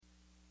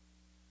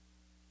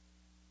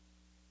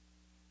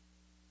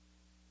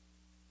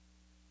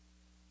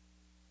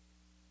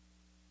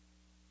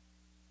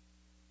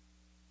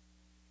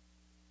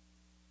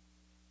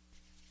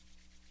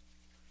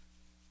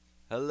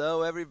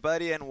Hello,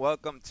 everybody, and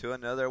welcome to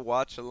another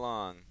watch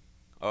along.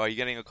 Oh, are you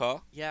getting a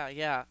call?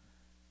 Yeah.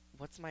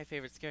 What's my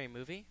favorite scary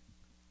movie?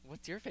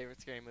 What's your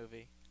favorite scary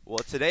movie?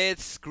 Well, today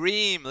it's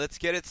Scream. Let's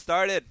get it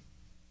started.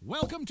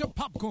 Welcome to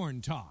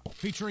Popcorn Talk,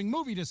 featuring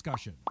movie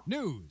discussion,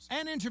 news,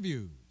 and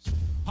interviews.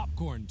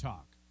 Popcorn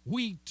Talk.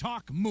 We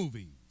talk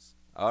movies.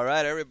 All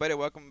right, everybody,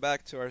 welcome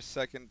back to our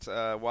second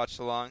watch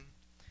along.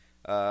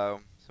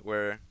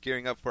 We're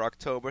gearing up for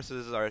October, so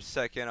this is our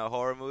second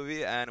horror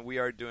movie, and we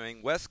are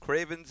doing Wes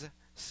Craven's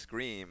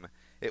Scream.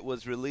 It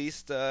was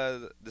released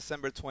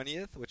December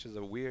 20th, which is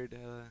a weird,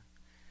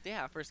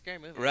 Yeah, for a scary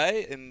movie.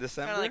 right, in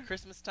December? Kind of like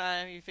Christmas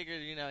time. You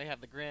figured, you have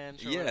the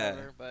Grinch or Yeah,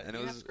 whatever, but and you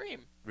it have was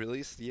Scream.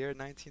 Released year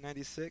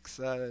 1996.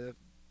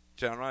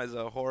 Genre is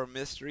a horror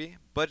mystery.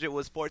 Budget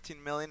was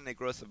 14 million, and it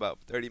grossed about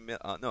 30 mil.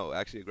 No,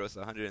 actually, it grossed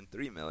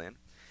 103 million.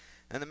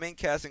 And the main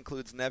cast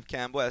includes Nev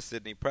Campbell as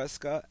Sidney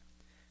Prescott,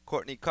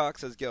 Courtney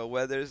Cox as Gail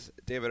Weathers,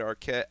 David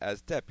Arquette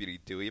as Deputy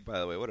Dewey. By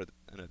the way, what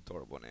an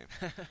adorable name.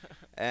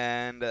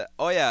 And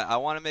I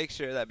want to make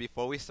sure that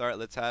before we start,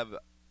 let's have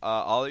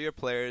all of your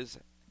players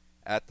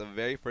at the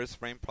very first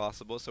frame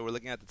possible. So we're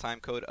looking at the time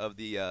code of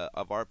the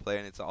of our player,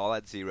 and it's all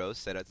at zeros,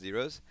 set at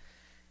zeros.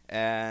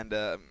 And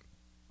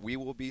we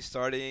will be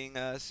starting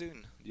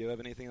soon. Do you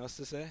have anything else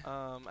to say?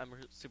 I'm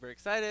super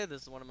excited.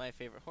 This is one of my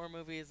favorite horror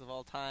movies of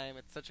all time.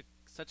 It's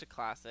such a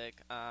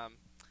classic.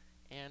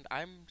 And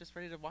I'm just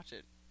ready to watch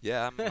it.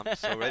 Yeah, I'm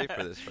so ready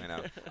for this right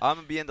now. I'm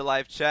going to be in the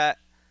live chat,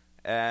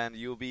 and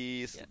you'll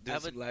be doing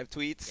some live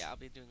tweets. Yeah, I'll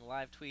be doing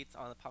live tweets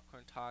on the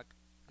Popcorn Talk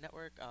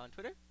Network on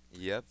Twitter.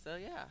 Yep. So,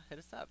 yeah, hit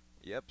us up.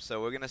 Yep,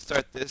 so we're going to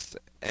start this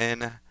right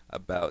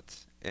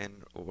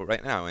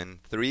now in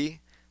 3,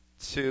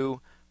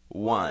 2,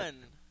 1.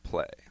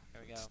 Play.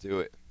 There we go. Let's do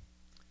it.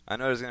 I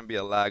know there's going to be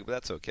a lag, but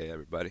that's okay,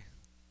 everybody.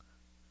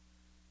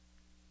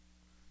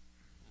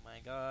 Oh, my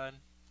God.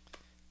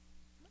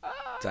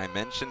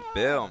 Dimension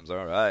Films,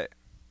 all right.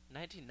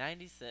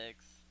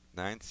 1996.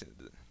 19,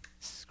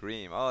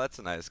 Scream. Oh, that's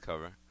a nice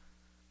cover.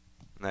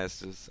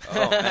 Nice.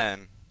 Oh,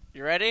 man.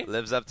 You ready?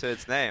 Lives up to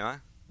its name, huh?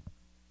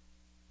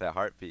 That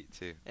heartbeat,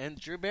 too. And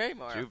Drew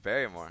Barrymore. Drew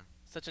Barrymore.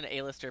 Such an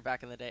A-lister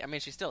back in the day. I mean,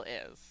 she still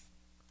is.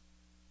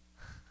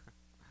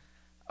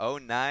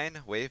 09,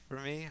 wave for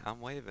me.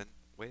 I'm waving.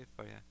 Wave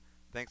for you.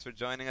 Thanks for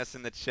joining us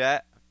in the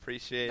chat.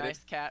 Appreciate it.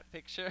 Nice cat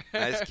picture.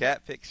 Nice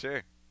cat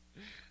picture.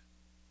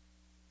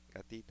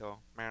 Gatito.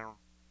 Meow.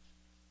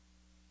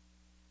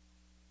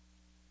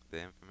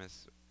 The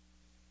infamous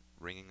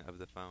ringing of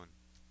the phone.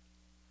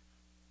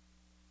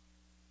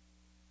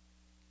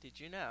 Did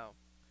you know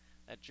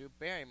that Drew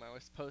Barrymore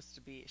was supposed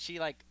to be...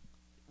 She,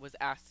 was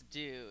asked to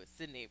do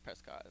Sidney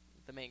Prescott,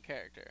 the main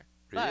character.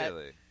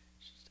 Really?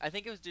 I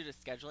think it was due to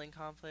scheduling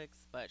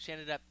conflicts, but she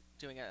ended up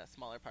doing a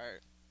smaller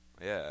part.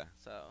 Yeah.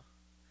 So...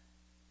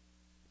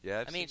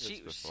 Yeah, I mean,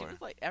 she was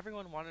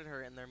everyone wanted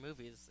her in their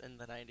movies in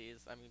the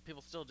 90s. I mean,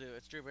 people still do.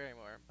 It's Drew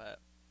Barrymore, but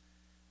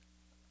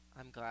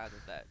I'm glad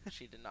that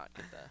she did not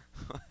get the...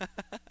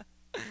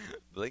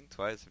 Blink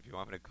twice if you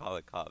want me to call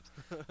the cops.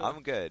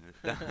 I'm good.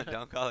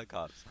 Don't call the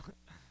cops.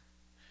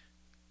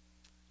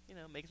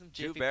 Make some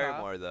Jiffy Drew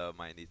Barrymore, though,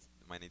 might need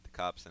the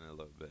cops in a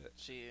little bit.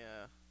 She,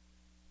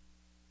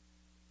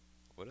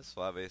 What a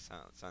suave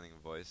sounding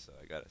voice,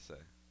 I gotta say.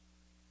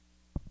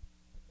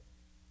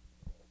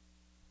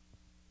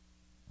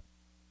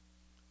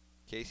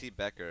 Casey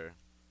Becker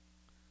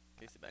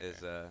is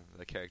the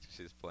character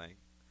she's playing.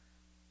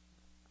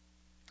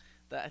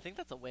 I think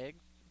that's a wig,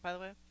 by the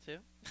way, too.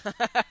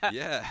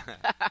 Yeah.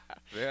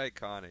 Very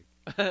iconic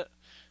for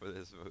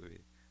this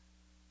movie.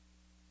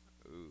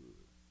 Ooh.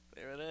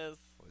 There it is.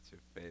 What's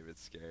your favorite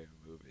scary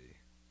movie?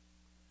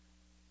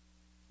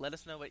 Let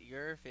us know what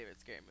your favorite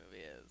scary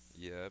movie is.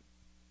 Yep.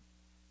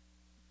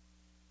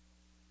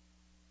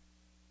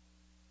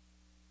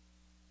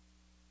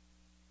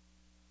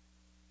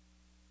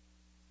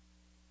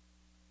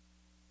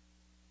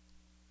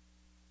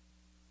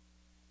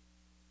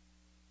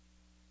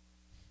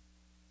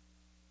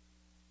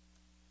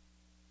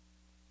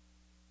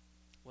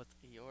 What's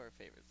your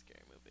favorite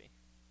scary movie?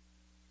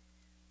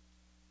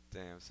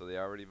 Damn, so they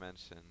already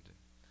mentioned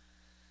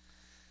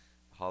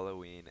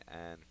Halloween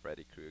and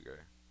Freddy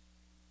Krueger.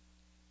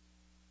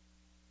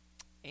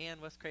 And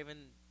Wes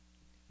Craven,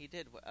 he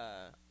did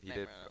He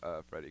did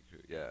Freddy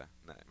Krueger, yeah,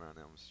 Nightmare on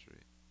Elm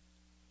Street.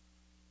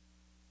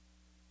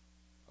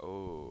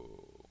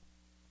 Oh.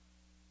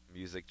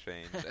 Music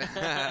change.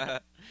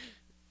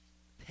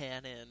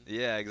 Pan in.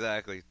 Yeah,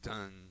 exactly.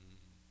 Dun.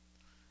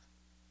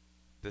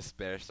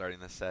 Despair starting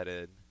to set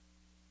in.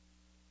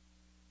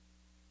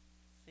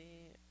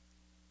 See?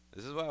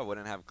 This is why I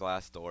wouldn't have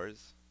glass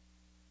doors.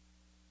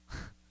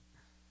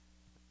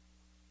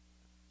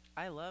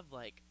 I love,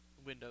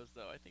 windows,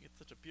 though. I think it's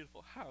such a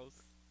beautiful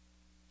house.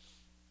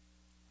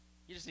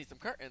 You just need some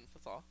curtains,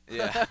 that's all.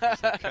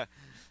 Yeah.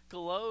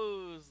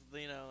 Glows,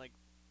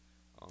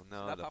 Oh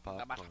no, so the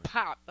popcorn.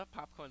 That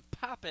popcorn's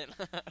popping.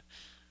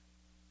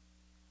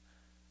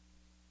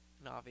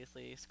 And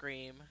obviously,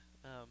 Scream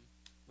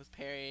was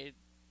parodied.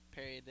 I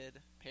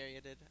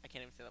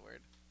can't even say that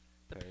word.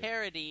 The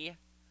parody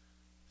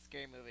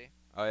Scary Movie.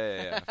 Oh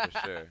yeah, for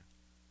sure.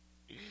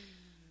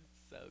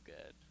 So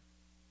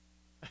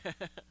good.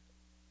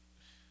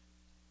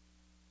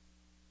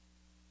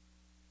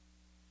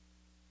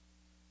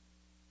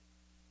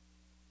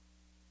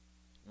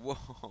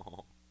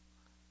 Whoa.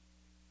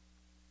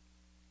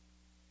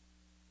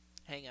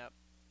 Hang up.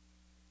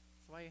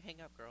 That's why you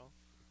hang up, girl.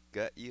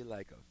 Gut you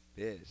like a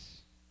fish.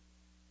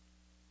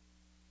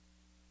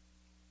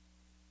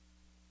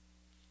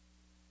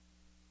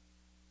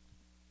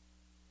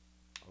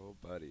 Oh,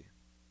 buddy.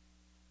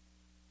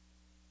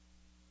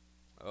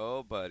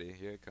 Oh, buddy.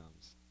 Here it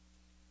comes.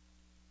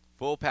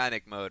 Full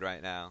panic mode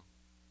right now.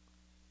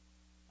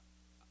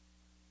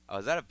 Oh,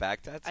 is that a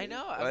back tattoo? I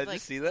know. Oh, I was did like, you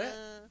see that?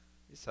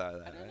 You saw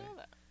that, I didn't right? know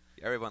that.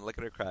 Everyone, look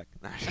at her crack.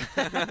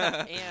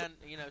 And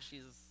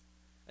she's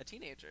a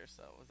teenager,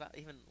 so was that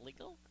even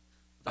legal?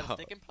 Was that a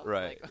stick and poke?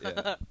 Right.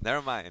 Yeah.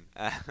 Never mind.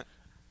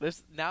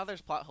 There's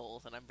plot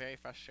holes, and I'm very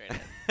frustrated.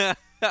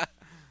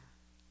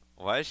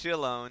 Why is she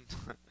alone?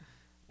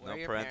 Where are No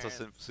your parental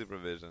parents?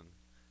 supervision.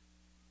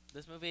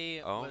 This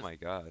movie Oh was my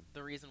god.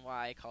 the reason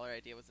why caller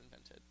ID was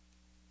invented.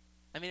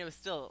 I mean, it was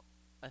still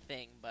a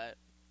thing, but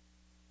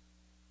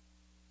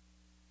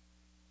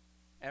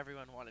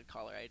everyone wanted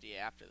caller ID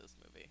after this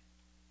movie.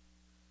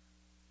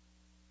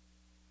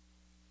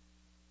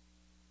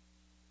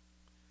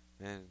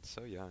 Man,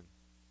 so young.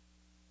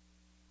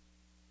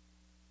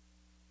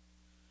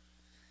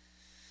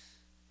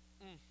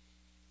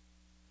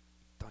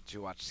 Don't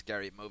you watch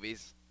scary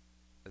movies?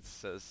 It's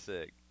so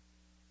sick.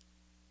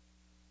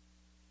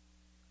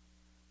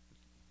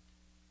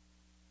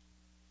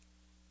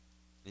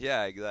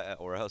 Yeah, exactly.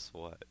 Or else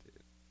what,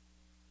 dude?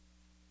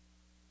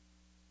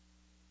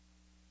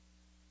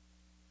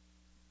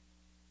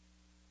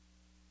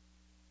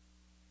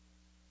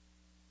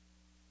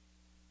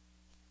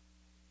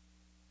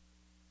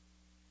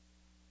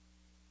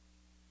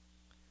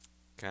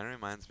 Kind of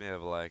reminds me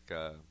of like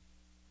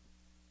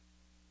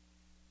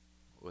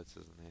what's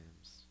his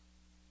name's?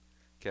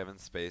 Kevin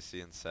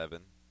Spacey in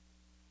Seven.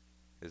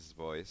 His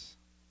voice.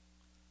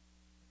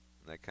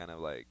 That kind of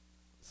like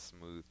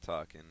smooth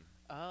talking.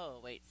 Oh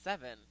wait,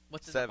 7.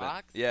 What's in the Seven.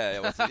 box? Yeah,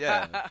 what's it?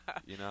 Yeah.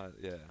 You know,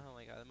 yeah. Oh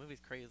my god, the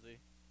movie's crazy.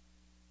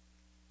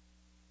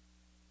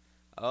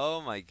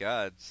 Oh my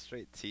god,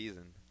 straight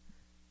teasing.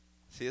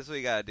 See, this is what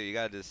you gotta do. You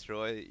gotta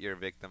destroy your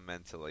victim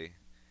mentally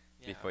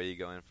Yeah. before you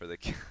go in for the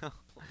kill.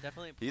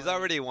 Definitely. He's playing-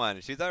 already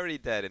won. She's already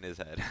dead in his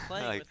head.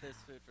 playing Like, with this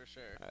food for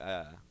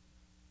sure.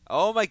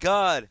 oh my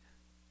god,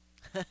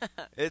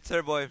 it's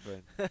her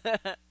boyfriend.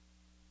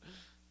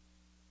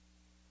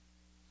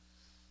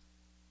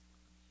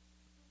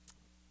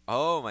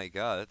 Oh my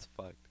god, that's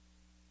fucked.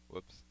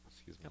 Whoops.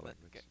 Excuse my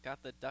language.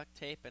 Got the duct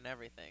tape and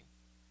everything.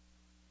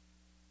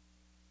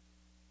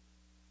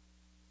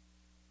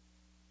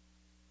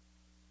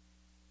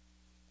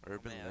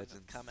 Urban man, it's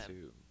Legends coming.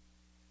 2.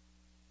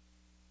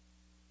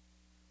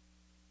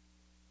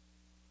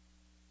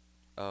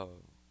 Oh.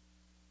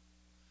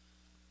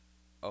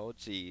 Oh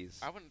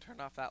jeez. I wouldn't turn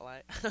off that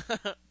light.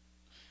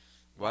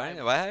 Why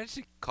haven't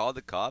she called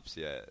the cops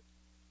yet?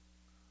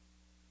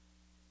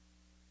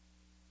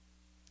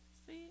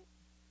 See?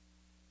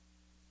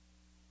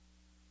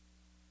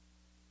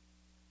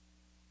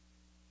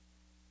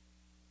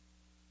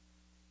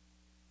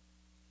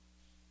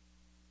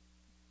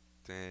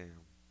 Damn.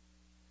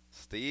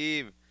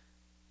 Steve.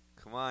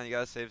 Come on, you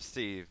gotta save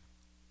Steve.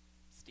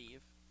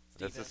 Steve.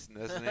 That's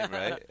Steven. that's the name,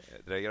 right?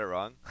 Did I get it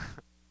wrong?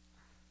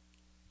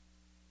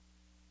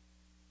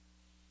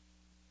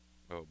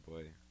 Oh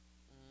boy.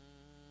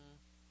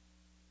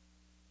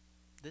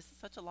 This is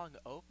such a long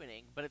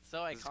opening, but it's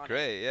so iconic. It's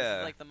great, This yeah.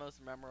 is like the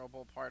most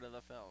memorable part of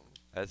the film.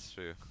 That's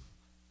true.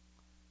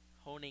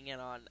 Honing in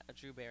on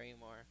Drew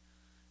Barrymore.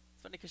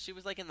 It's funny because she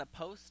was like in the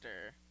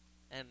poster,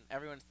 and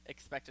everyone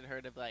expected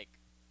her to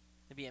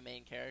be a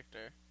main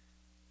character.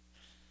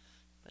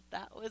 But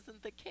that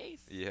wasn't the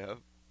case. Yep.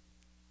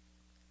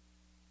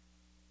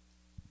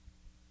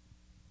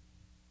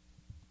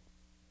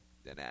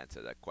 Then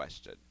answer that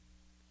question.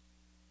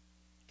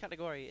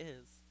 Category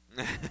is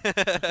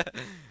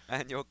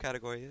And your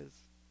category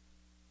is?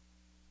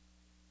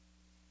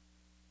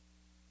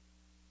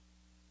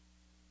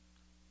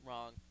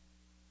 wrong.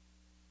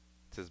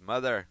 It's his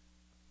mother.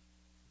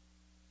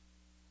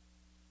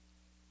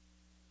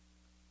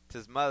 It's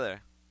his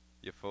mother,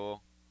 you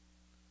fool.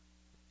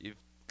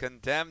 You've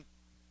condemned.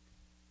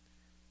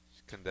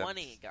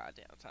 20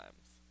 goddamn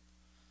times.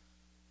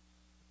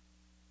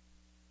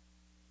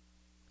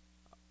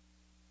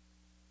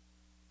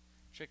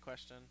 Trick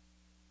question.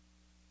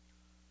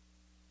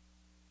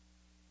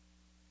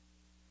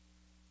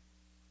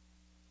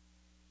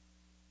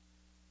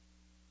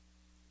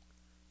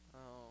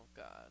 Oh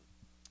god.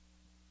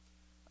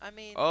 I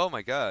mean, Oh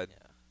my god.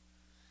 yeah.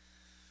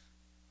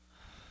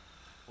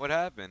 What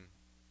happened?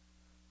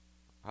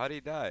 How'd he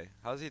die?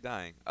 How's he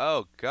dying?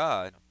 Oh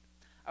god.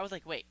 I was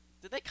like, wait,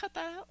 did they cut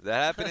that out? That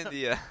happened in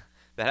the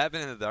that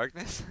happened in the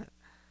darkness?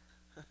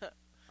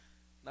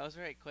 That was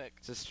very quick.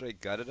 Just straight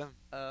gutted him?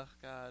 Oh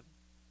god.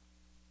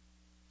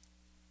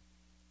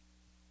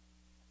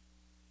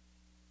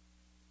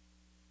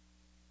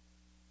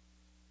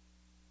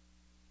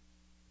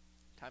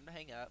 time to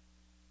hang up.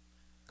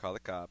 Call the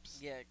cops.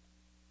 Yeah,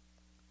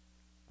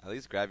 At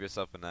least grab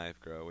yourself a knife,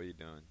 girl. What are you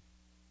doing?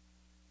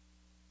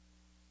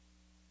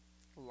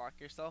 lock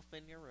yourself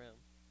in your room.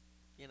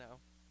 You know.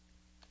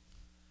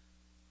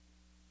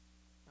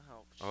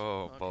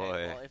 Oh, okay,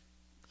 boy. Well, if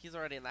he's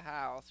already in the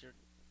house, you're.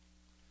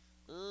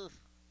 Ugh.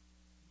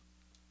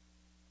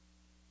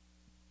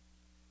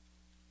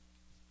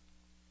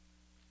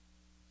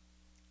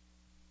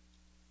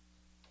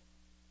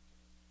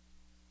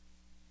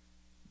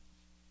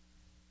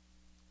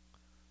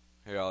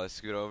 Here, I'll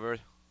scoot over.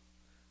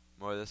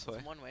 More this way.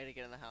 That's one way to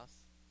get in the house.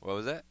 What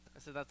was that? I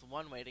said that's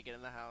one way to get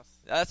in the house.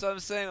 That's what I'm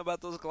saying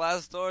about those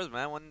glass doors,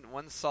 man.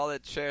 One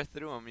solid chair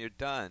through them, you're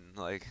done.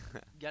 Like You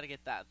gotta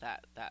get that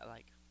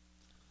like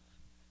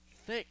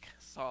thick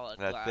solid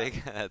that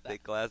glass.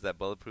 thick glass, that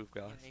bulletproof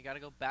You, glass. know, you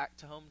gotta go back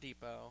to Home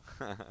Depot.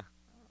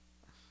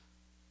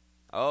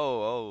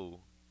 Oh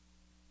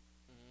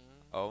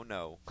Mm.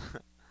 no.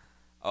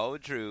 Oh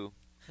Drew.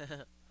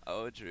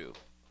 Oh Drew.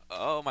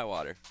 Oh my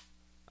water.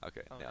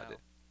 Okay, Oh, nailed no. it.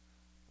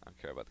 I don't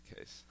care about the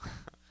case.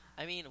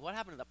 I mean, what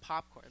happened to the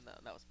popcorn though?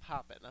 That was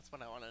popping. That's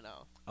what I want to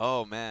know.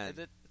 Oh man, Is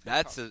it?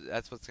 It's gonna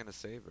that's what's gonna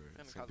save her.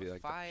 gonna It's gonna cause be a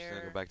like she's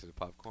gonna fire. go back to the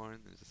popcorn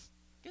and just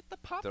get the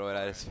popcorn. throw it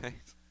at his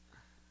face.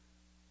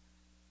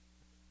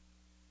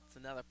 It's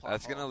another plot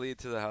That's hole. gonna lead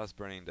to the house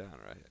burning down,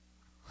 right?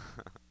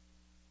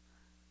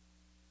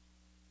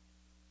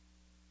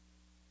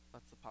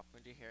 That's the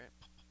popcorn. Do you hear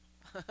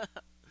it?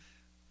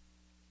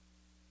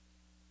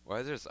 Why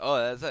is there? Oh,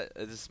 that's it.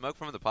 Is it smoke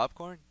from the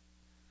popcorn?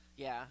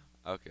 Yeah.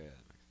 Okay.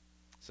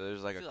 So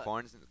there's like I feel a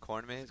like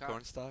corn maze, it's got-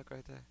 corn stalk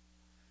right there.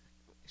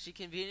 She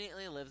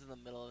conveniently lives in the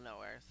middle of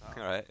nowhere, so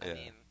Right, I yeah.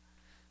 mean,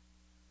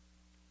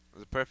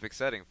 It's a perfect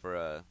setting for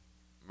a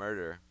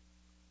murder.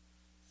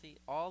 see,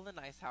 all the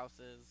nice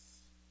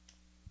houses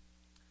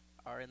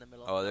are in the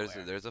middle Oh, of there's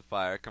nowhere. a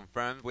fire.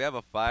 Confirmed. We have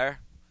a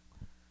fire.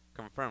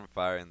 Confirmed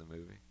fire in the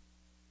movie.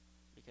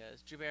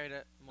 Because Drew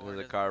Barrymore There's a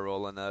doesn't- car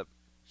rolling up.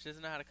 she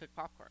doesn't know how to cook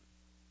popcorn.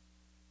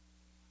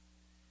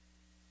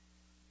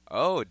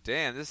 Oh,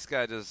 damn! This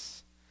guy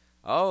just.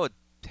 Oh,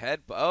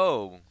 head.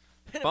 Oh,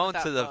 Hit him bone with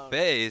that to the bone.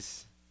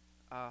 face.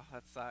 Oh,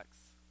 that sucks.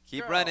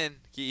 Keep Girl. running.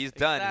 He's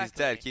done. He's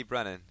dead. Exactly. Keep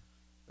running.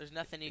 There's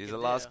nothing you He's can a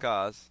do. lost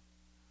cause.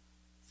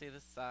 See,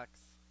 this sucks.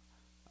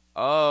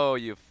 Oh,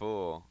 you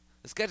fool!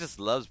 This guy just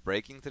loves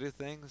breaking through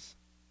things.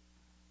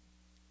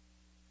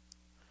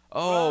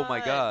 Oh my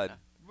Run! god!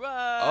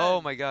 Run!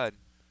 Oh my god!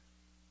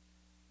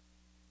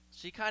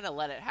 She kind of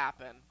let it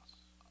happen.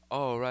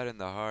 Oh, right in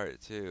the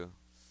heart too.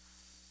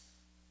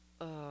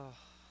 Ugh.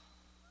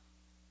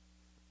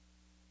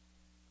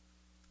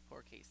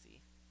 Poor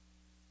Casey.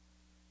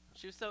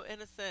 She was so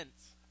innocent.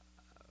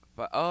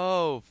 But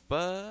oh,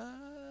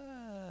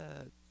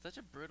 fuck! Such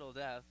a brutal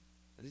death.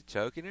 Is he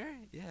choking her?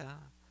 Yeah.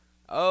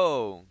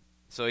 Oh,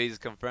 so he's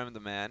confirmed the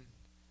man.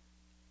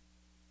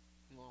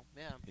 Well,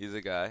 yeah, He's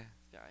a guy. this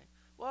guy.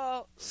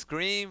 Well,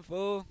 Scream,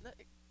 fool!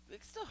 it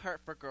still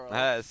hurt for girls.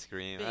 Ah,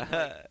 scream. being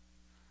like-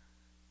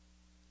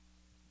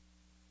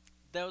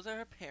 Those are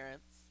her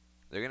parents.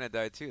 They're gonna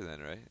die too,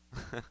 then,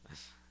 right?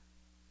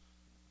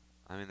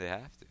 I mean, they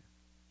have to.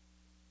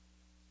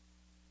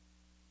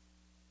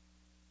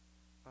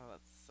 Oh, that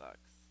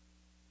sucks.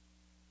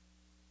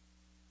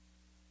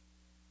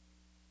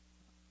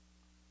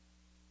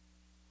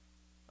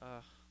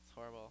 Ugh, it's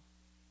horrible.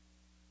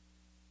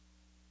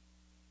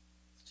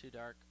 It's too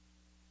dark.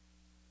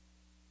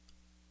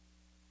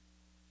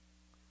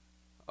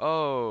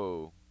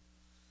 Oh,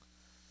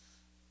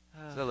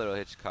 there's a little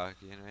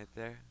Hitchcockian right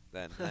there.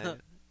 Then.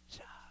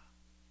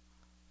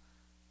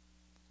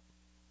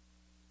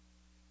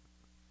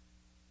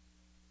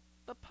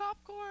 The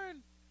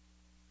popcorn!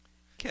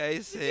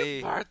 Casey.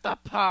 You burnt the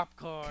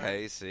popcorn!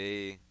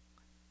 Casey.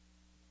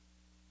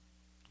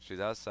 She's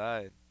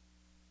outside.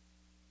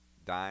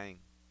 Dying.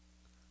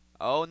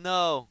 Oh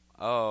no.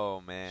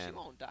 Oh man. She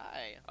won't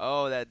die.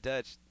 Oh, that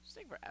Dutch. She's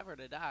taking forever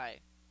to die.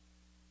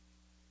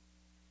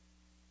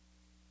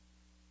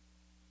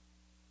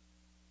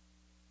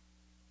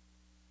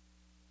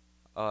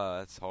 Oh,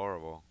 that's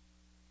horrible.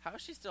 How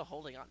is she still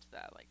holding on to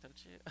that? Like, don't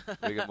you?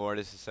 Rigor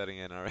mortis is setting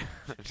in already.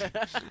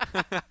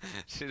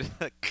 she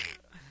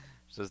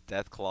just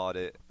death clawed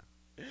it.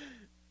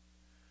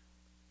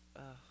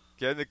 Ugh.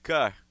 Get in the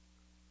car.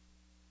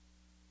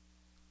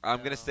 I'm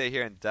No. gonna stay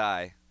here and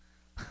die.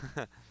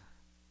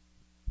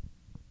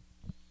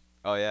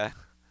 Oh yeah.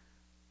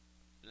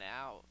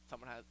 Now,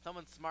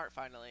 someone's smart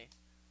finally.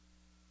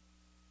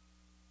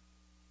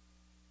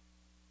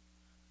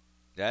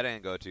 That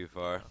didn't go too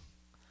far.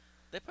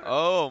 They put her,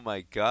 Oh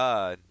my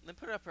god. they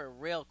put her up her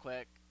real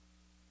quick.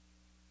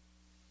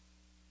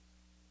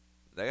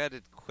 That guy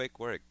did quick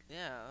work.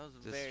 Yeah, that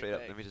was Just very straight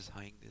quick. up. Let me just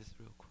hang this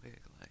real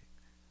quick. Like.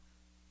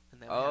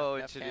 And then we Oh,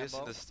 have Neve introducing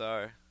Campbell. the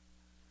star.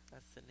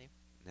 That's Sydney.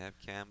 Neve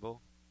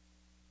Campbell.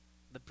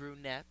 The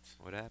brunette.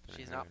 What happened?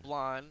 She's to her? not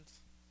blonde.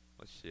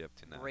 What's she up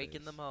to now?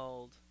 Breaking the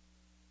mold.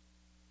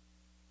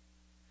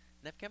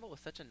 Neve Campbell was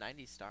such a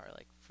 90s star,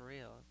 like, for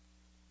real.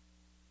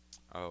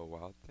 Oh,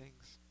 Wild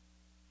Things.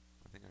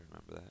 I think I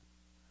remember that.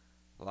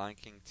 Lion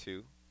King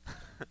 2.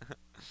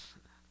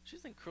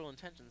 She's in Cruel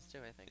Intentions too,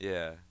 I think.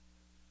 Yeah.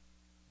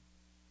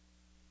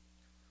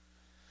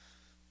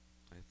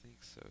 I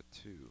think so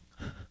too.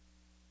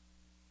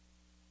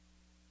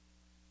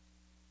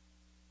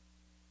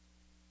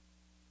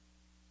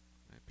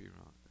 Might be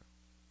wrong though.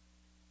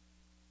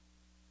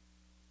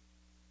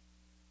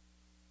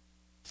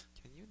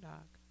 Can you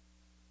knock?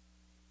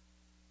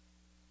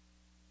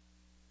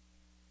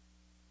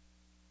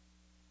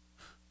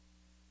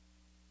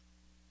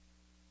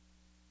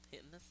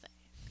 Hitting the sand.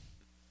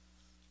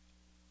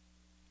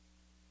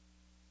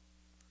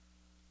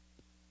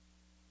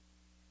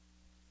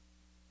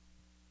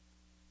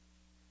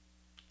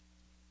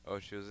 Oh,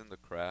 she was in The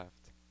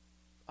Craft.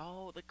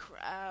 Oh, The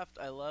Craft.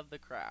 I love The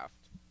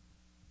Craft.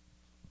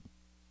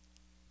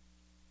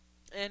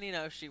 And,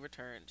 she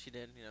returned. She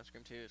did,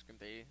 Scream 2, Scream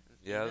 3.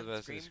 Yeah, even the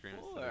best Scream Scream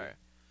 4. 3.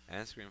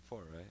 And Scream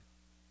 4, right?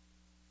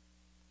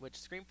 Which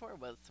Scream 4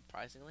 was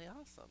surprisingly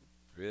awesome.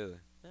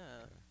 Really?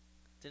 Yeah. Okay.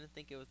 Didn't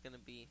think it was going to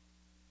be...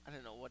 I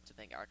didn't know what to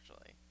think,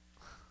 actually.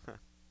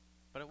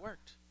 But it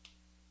worked.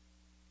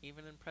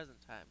 Even in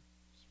present time.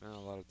 There's been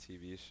a lot of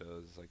TV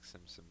shows like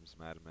Simpsons,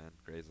 Mad Men,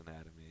 Grey's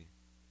Anatomy,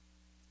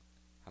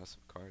 House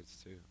of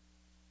Cards, too.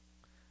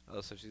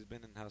 Oh, so she's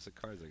been in House of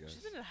Cards, I guess.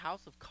 She's been in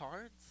House of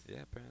Cards?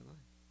 Yeah, apparently.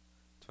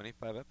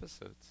 25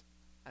 episodes.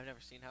 I've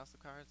never seen House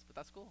of Cards, but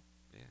that's cool.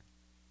 Yeah.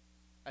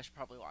 I should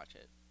probably watch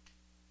it.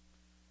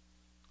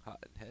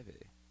 Hot and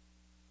heavy.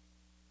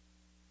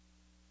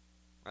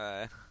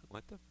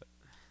 What the fuck?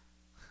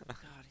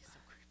 God, he's so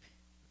creepy.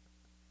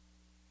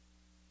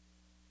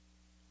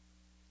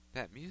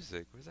 That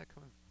music, where's that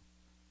coming from?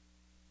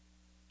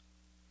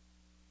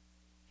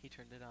 He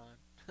turned it on.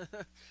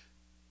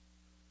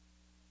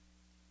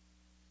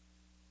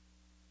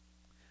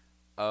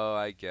 Oh,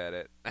 I get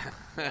it.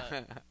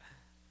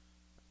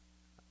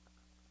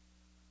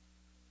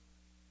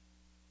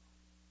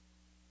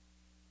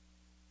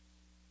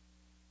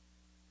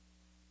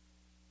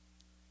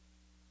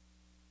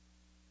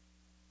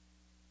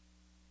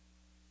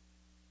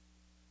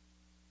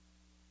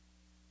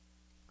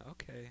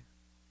 Okay.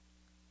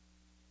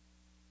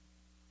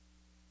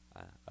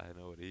 I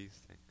know what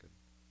he's thinking.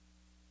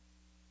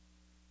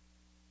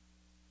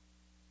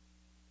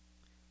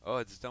 Oh,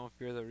 it's Don't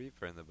Fear the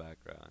Reaper in the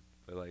background,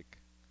 but like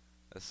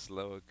a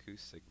slow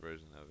acoustic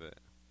version of it.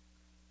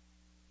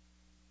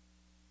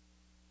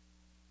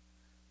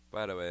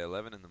 By the way,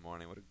 11 in the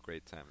morning, what a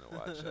great time to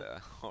watch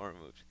a horror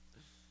movie.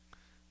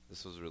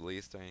 This was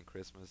released during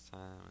Christmas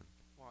time. And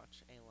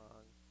Watch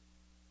along.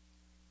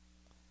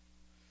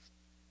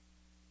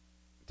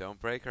 don't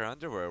break her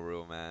underwear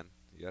rule, man.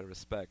 You gotta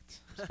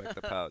respect. Respect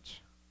the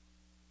pouch.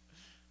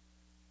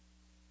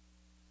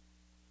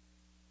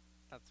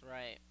 That's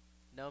right.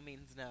 No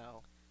means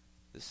no.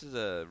 This is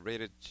a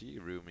rated G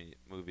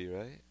movie,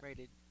 right?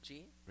 Rated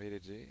G?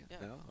 Rated G? Yeah.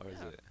 No? Or is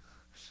Yeah. it?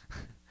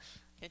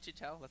 Can't you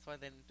tell? That's why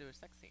they didn't do a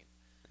sex scene.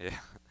 Yeah.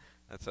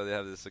 That's why they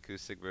have this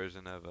acoustic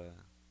version of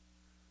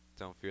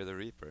Don't Fear the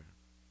Reaper.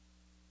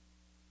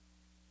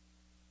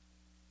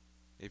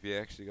 If you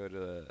actually go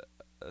to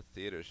a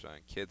theater show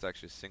and kids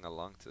actually sing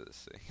along to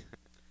this thing.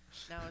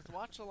 Now, is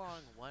watch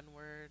along one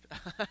word?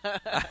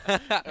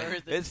 Or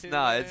is it It's two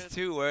not. words? It's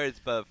 2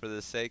 words, but for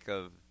the sake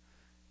of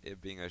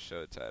it being a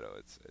show title,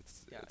 it's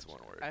Gotcha.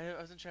 1 word. I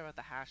wasn't sure about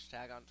the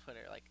hashtag on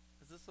Twitter. Like,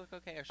 does this look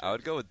okay? Or should I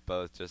would just go with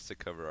both just to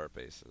cover our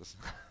bases.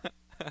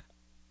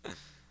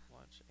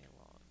 watch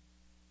along.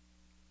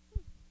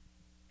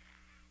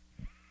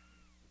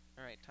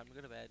 All right, time to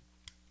go to bed.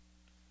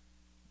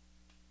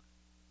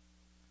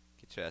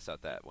 Get your ass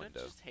out that Don't window.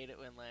 you just hate it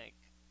when like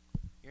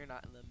you're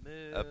not in the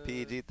mood? A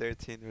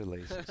PG-13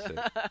 relationship.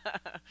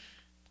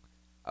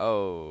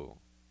 Oh.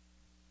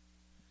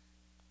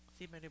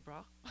 See my new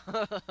bra?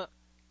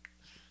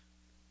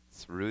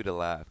 It's rude to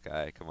laugh,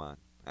 guy. Come on.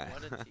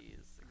 What a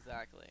tease!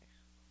 Exactly.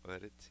 What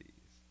a tease.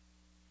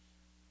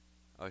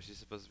 Oh, is she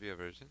supposed to be a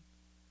virgin?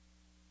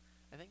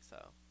 I think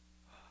so.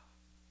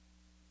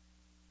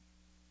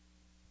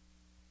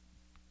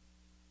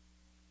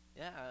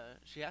 Yeah,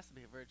 she has to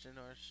be a virgin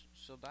or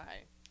she'll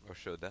die. Or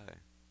she'll die.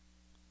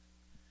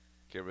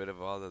 Get rid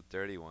of all the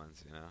dirty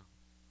ones, you know?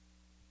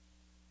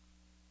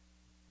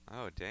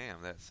 Oh,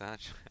 damn, that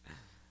soundtrack.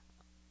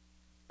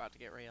 About to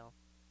get real.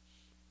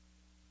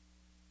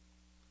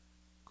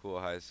 Cool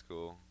High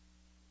School.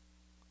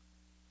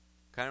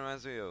 Kind of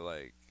reminds me of,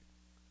 like,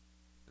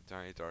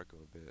 Donnie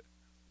Darko a bit.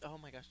 Oh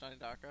my gosh, Donnie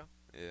Darko.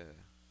 Yeah.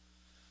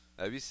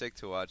 That'd be sick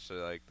to watch,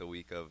 like, the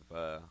week of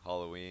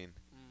Halloween.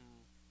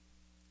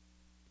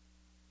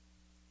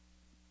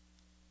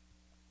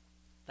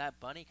 That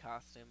bunny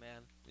costume,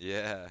 man.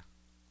 Yeah.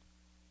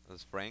 That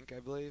was Frank, I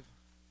believe.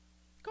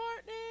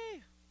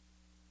 Courtney!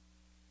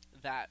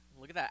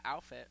 Look at that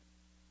outfit.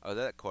 Oh,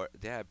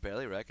 yeah, I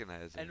barely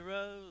recognize her. And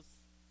Rose.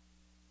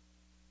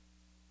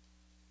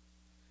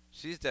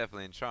 She's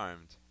definitely in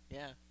Charmed,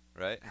 Yeah.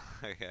 right?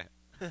 Okay.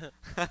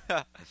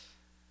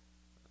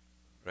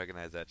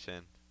 Recognize that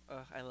chin.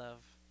 I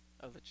love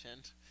the chin.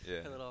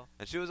 Yeah. A little.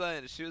 And she was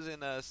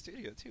in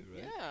Studio too,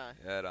 right?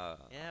 Yeah. At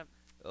Yeah.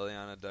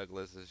 Ileana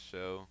Douglas's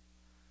show.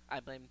 I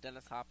Blame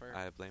Dennis Hopper.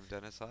 I Blame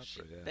Dennis Hopper.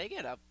 Yeah. They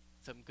get up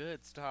some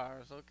good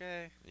stars.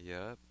 Okay.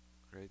 Yep.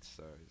 Great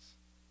stars.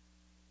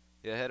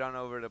 Yeah, head on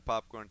over to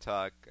Popcorn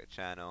Talk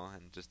channel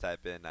and just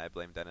type in I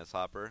Blame Dennis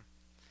Hopper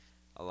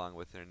along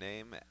with her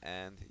name,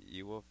 and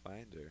you will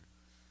find her.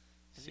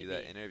 See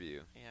that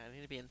interview. Yeah, I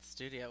need to be in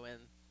studio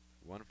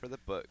One for the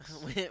books.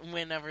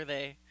 whenever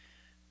they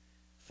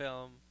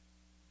film.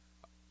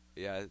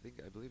 Yeah,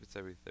 I believe it's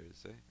every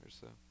Thursday or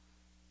so.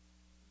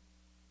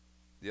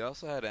 You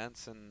also had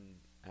Anson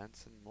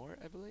Moore,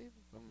 I believe.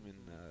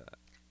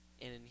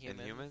 In Inhumans.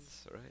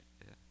 Inhumans, right?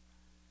 Yeah.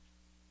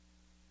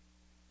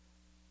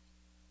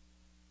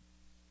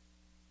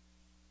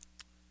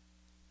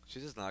 She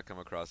does not come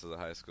across as a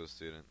high school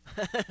student.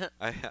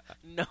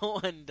 No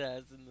one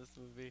does in this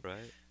movie.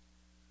 Right?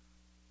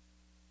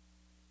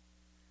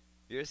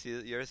 You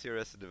ever see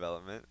Arrested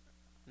Development?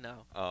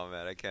 No. Oh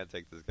man, I can't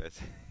take this guy.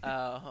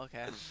 Oh,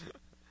 okay.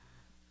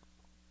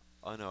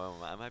 Oh no,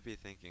 I might be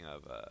thinking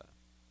of.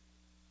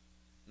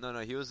 No,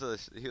 he was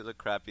a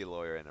crappy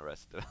lawyer in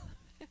Arrested Development.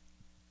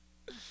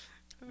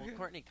 Well,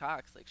 Courtney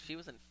Cox, like, she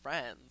was in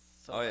Friends,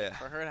 so Oh, yeah.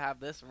 for her to have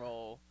this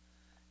role,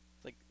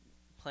 it's like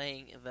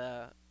playing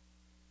the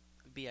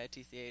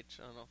BITCH.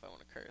 I don't know if I want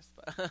to curse,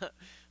 but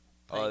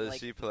Oh, does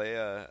she play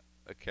a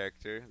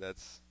character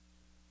that's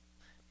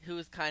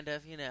who's kind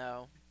of,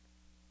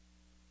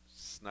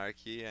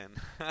 snarky and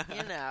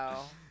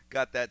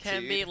got that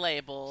can tude? be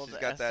labeled She's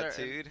got a that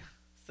tude.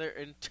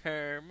 certain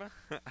term.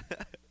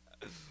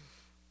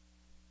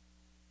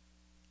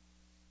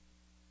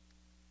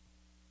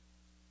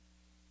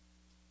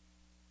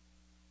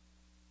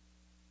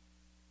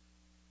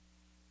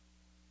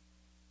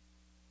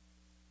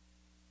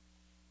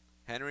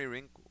 Henry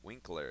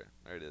Winkler.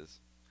 There it is.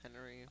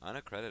 Henry.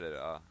 Unaccredited.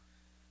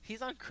 He's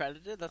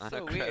uncredited? That's so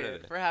Unaccredited.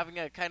 weird. For having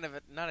a kind of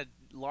not a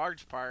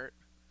large part,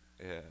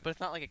 Yeah. but it's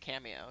not like a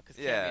cameo, because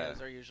Yeah.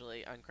 cameos are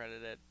usually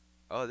uncredited.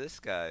 Oh, this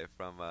guy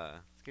from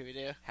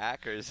Scooby-Doo.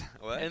 Hackers.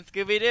 What? And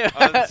Scooby-Doo.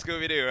 Oh,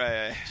 Scooby-Doo,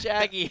 right.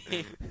 Shaggy.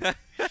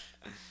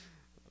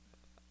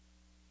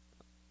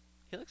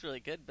 He looks really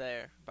good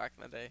there, back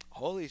in the day.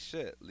 Holy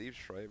shit. Liev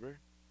Schreiber?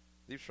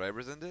 Liev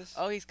Schreiber's in this?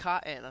 Oh, he's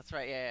Cotton. That's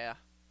right, yeah.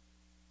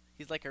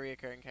 He's like a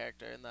reoccurring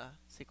character in the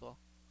sequels.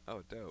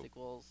 Oh, dope.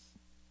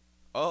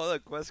 Oh,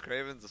 look, Wes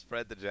Craven's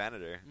Fred the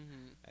janitor.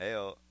 Mm-hmm.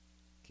 Ayo.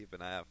 Keep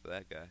an eye out for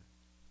that guy.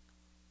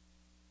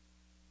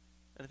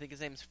 And I think his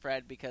name's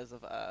Fred because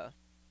of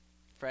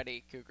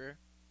Freddy Krueger.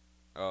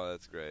 Oh,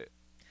 that's great.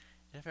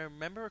 And if I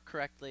remember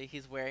correctly,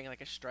 he's wearing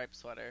like a striped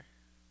sweater.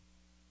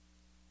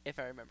 If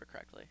I remember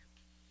correctly.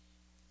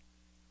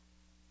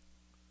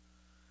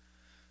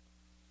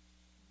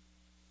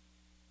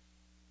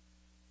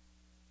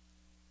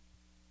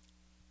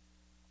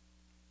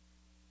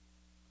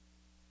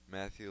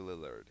 Matthew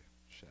Lillard.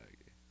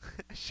 Shaggy.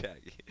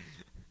 Shaggy.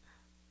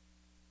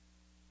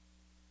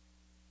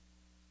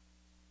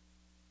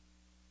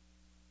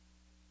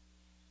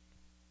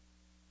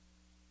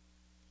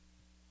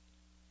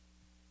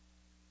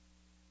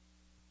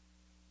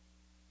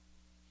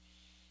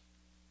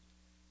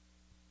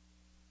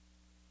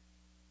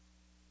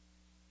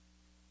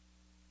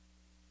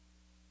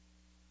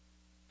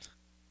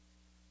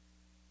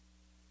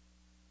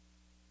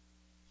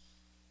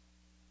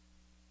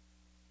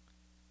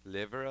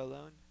 Liver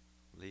alone?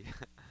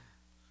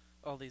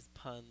 All these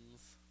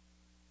puns.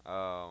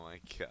 Oh my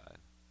god.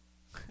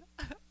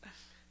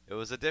 It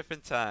was a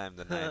different time,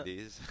 the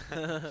 90s.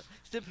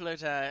 Simpler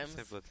times.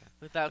 Simpler time.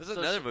 Without There's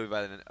another movie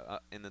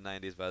in the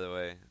 90s, by the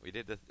way. We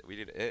did It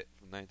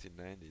from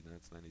 1990. Now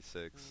it's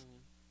 96.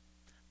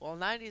 Well,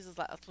 90s is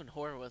that's when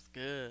horror was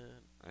good.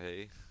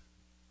 Hey.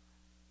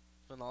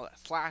 When all the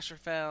slasher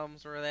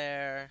films were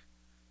there,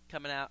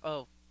 coming out.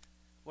 Oh,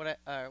 I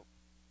Know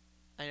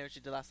What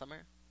You Did Last Summer.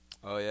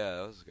 Oh yeah,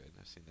 that was good.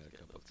 I've seen that a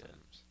couple of Good.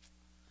 times.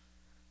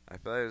 I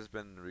feel like there's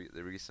been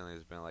recently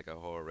there's been like a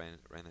whole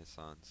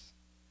renaissance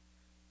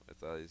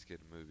with all these good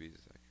movies.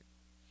 Like,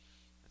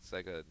 it's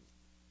like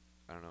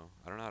I don't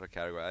know how to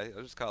categorize.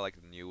 I just call it like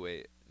the new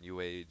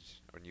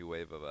age or new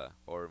wave of a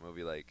horror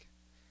movie. Like,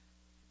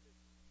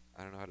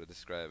 I don't know how to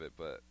describe it,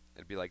 but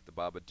it'd be like the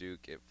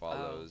Babadook. It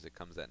Follows. It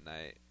Comes at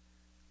Night.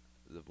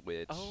 The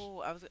Witch. Oh,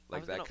 I was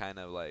that kind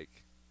of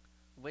like.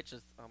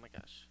 Witches. Oh my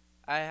gosh.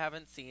 I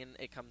haven't seen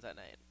It Comes at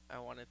Night. I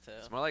wanted to.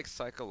 It's more like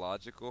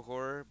psychological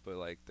horror, but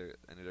like they're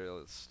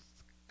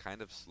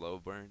kind of slow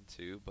burn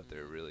too, but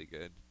they're really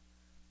good.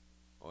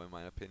 Well, in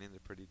my opinion, they're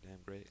pretty damn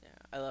great. Yeah,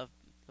 I love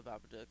the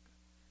Babadook.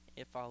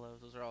 It Follows.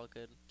 Those are all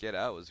good. Get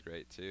Out was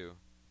great too.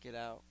 Get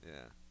Out.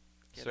 Yeah.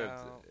 Get Sort of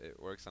Out. it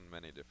works on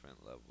many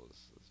different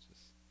levels. It's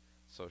just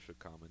social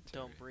commentary.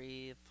 Don't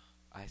Breathe.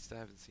 I still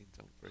haven't seen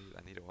Don't Breathe.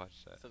 I need to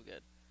watch that. So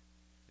good.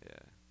 Yeah.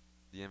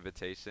 The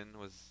Invitation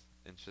was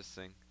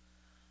interesting.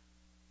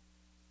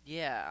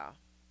 Yeah.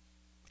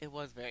 It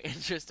was very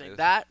interesting. It-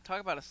 Talk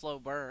about a slow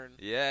burn.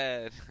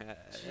 Yeah.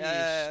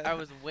 Jeez, I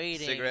was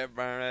waiting. Cigarette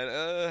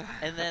burn.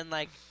 And then,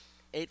 like,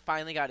 it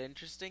finally got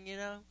interesting, you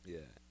know? Yeah.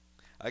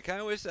 I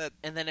kind of wish that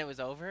And then it was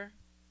over.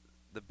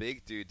 the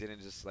big dude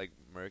didn't just like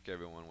murk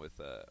everyone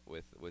with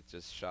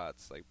just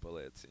shots like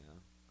bullets, you know.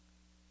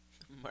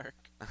 Mark.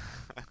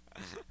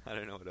 I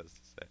don't know what else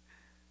to say.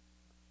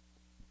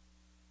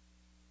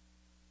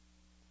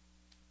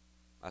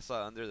 I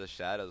saw Under the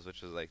Shadows,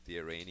 which was like the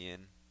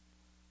Iranian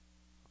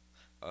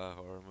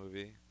horror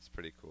movie. It's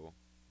pretty cool.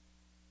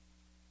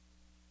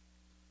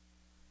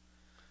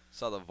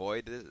 Saw The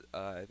Void.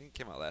 I think it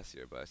came out last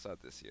year, but I saw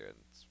it this year, and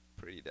it's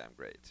pretty damn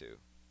great too.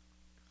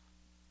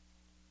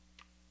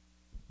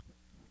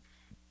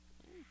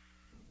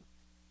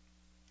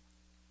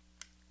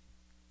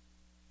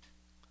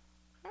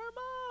 Her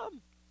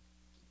mom.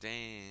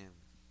 Damn.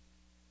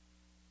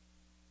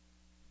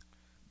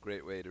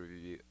 Great way to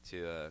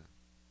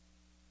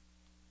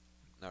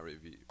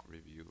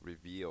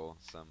reveal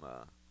some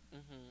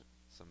Mhm.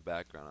 some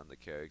background on the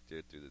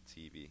character through the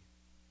TV.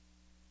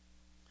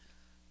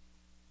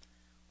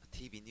 A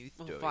TV news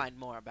story. We'll find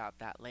more about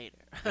that later.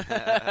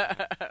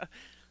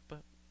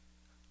 But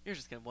you're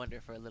just gonna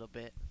wonder for a little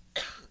bit.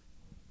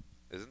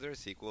 Isn't there a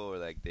sequel where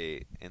like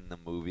they in the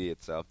movie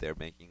itself they're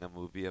making a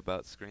movie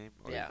about Scream?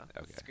 Or Yeah.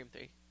 Okay. Scream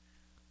 3.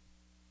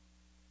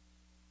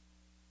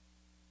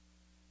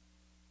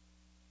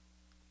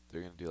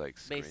 They're gonna do like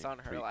Scream Based on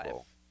her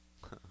prequel.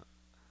 life.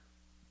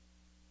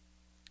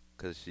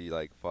 Cause she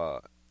like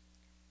fought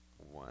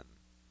one.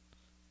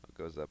 What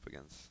goes up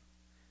against?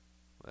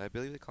 I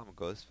believe they call him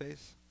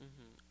Ghostface.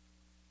 Mhm.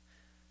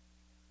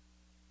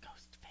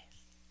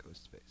 Ghostface.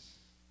 Ghostface.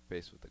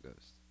 Face with the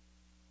ghost.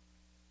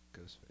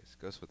 Ghostface.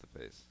 Ghost with the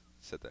face.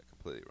 Said that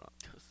completely wrong.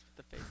 Ghost with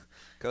the face.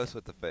 Ghost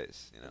with the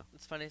face. You know.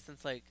 It's funny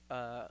since like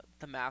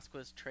the mask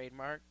was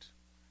trademarked,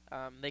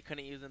 they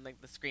couldn't use it in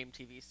like the Scream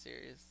TV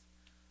series.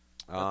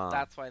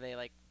 That's why they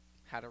like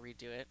had to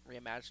redo it,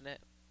 reimagine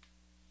it.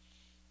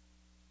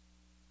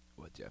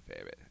 What's your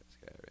favorite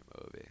scary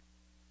movie?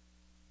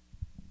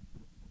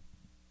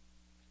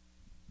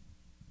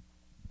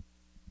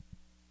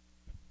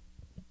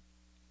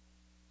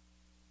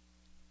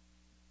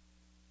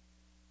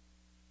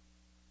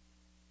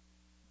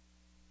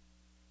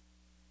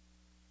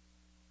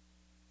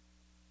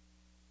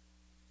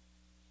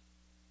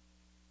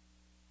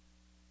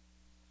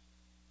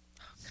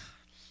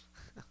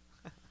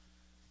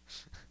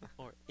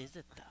 Or is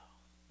it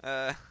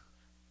though?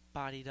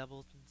 Body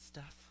doubles and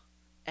stuff.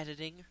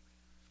 Editing.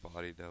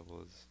 Body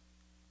doubles.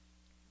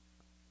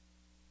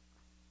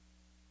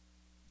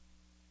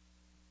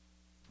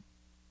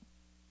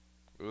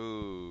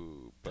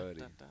 Ooh, buddy. Dun,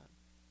 dun, dun.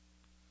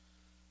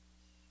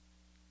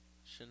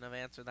 Shouldn't have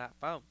answered that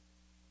phone.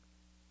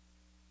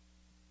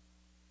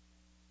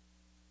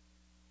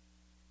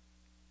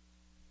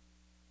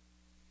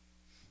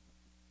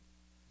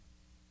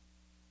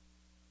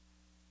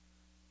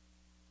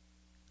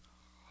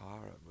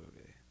 Horror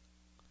movie.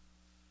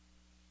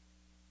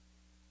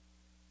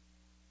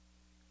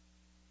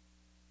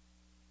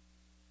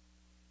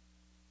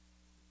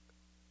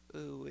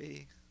 Ooh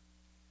wee.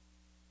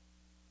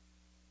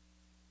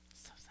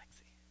 So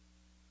sexy.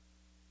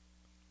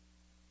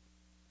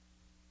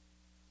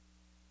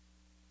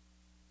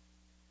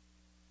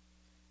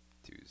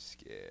 Too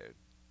scared.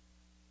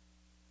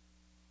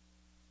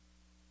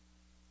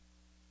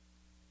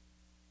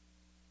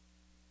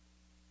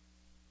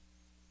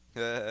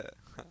 That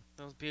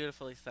was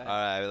beautifully said.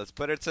 Alright, let's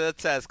put her to the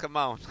test. Come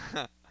on.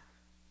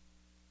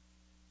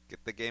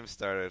 Get the game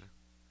started.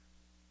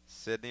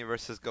 Sydney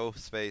versus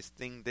Ghostface.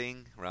 Ding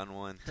ding. Round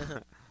one.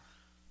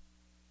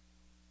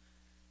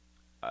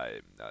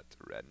 I'm not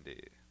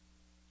Randy.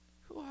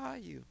 Who are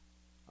you?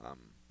 I'm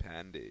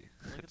Pandy.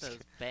 Look at those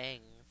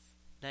bangs.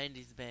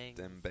 90s bangs.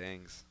 Them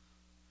bangs.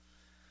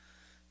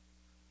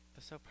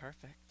 They're so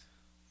perfect.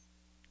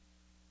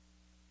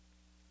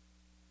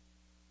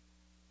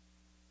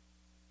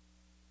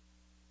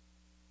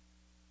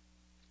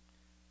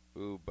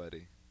 Ooh,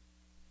 buddy.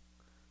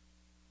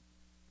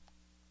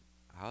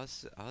 How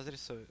is it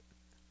so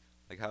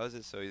how is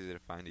it so easy to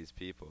find these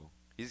people?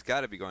 He's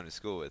got to be going to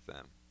school with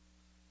them.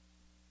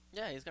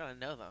 Yeah, he's gotta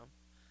know them.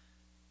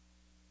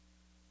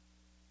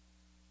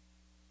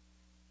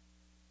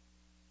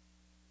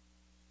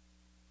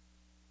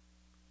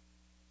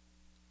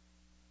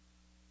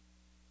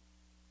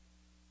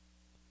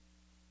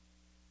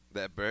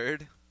 That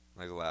bird,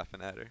 like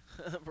laughing at her.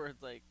 The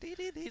bird's like,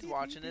 he's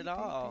watching it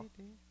all.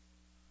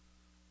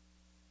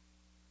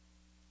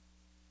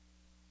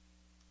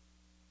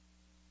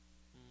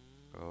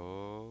 Mm.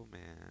 Oh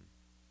man.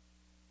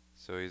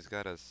 So he's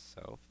got a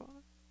cell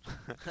phone?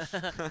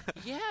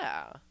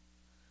 Yeah.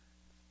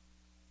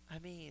 I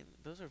mean,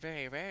 those are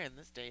very rare in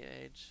this day and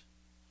age.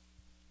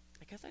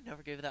 I guess I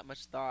never gave it that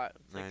much thought.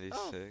 It's like,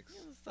 oh, 96. he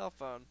has a cell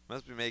phone.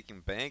 Must be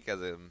making bank as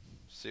a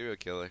serial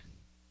killer.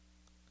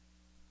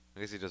 I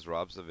guess he just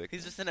robs the victim.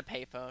 He's just in a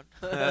payphone.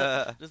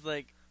 Just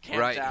like, camped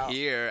right out.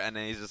 here, and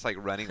then he's just like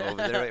running over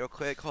there real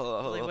quick. Hold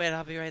on, hold Like, on. wait,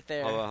 I'll be right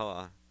there. Hold on, hold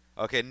on.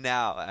 Okay,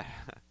 now.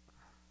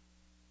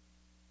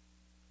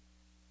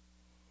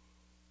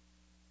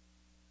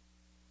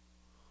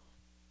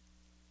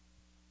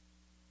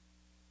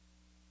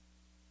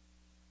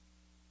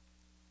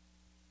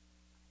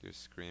 You're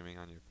screaming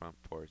on your front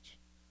porch.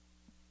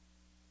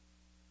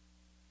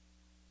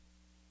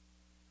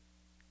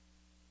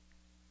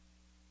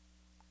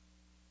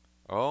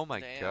 Oh my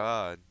Damn.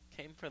 god.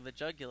 Came for the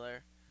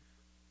jugular.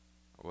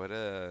 What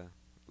a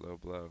low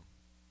blow.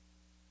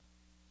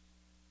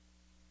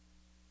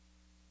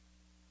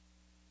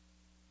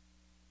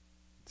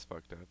 It's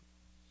fucked up.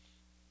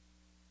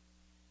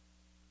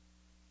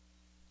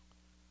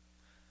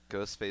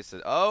 Ghostface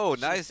is. Oh,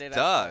 Should've nice stayed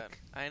duck. outside.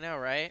 I know,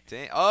 right?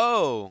 Dang.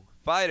 Oh,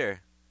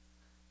 fighter.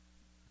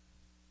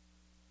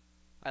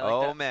 I like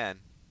oh that. man.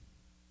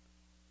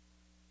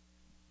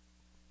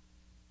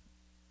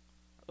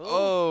 Ooh.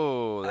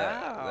 Oh,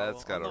 Ow,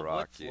 that's on gotta the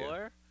rock wood you.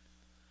 floor?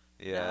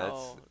 Yeah,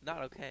 No,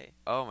 not okay.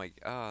 oh my.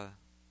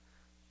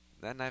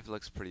 That knife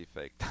looks pretty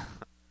fake.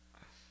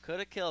 Could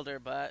have killed her,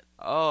 but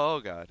oh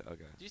god.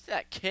 Okay. did you see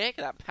that kick?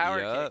 That power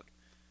Yup. kick.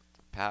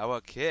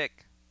 Power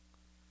kick.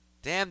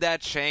 Damn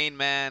that chain,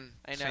 man.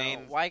 I know.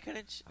 Chain. Why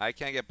couldn't I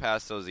can't get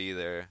past those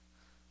either.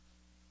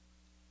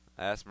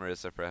 I asked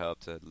Marissa for help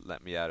to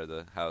let me out of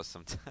the house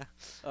sometime.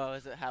 Oh,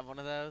 does it have one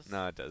of those?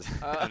 No, it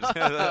doesn't.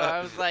 I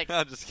was like,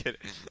 I'm just kidding.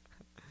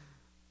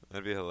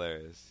 That'd be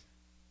hilarious.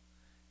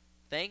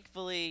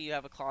 thankfully you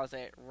have a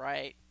closet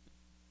right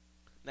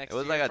next It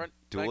was to like your a front,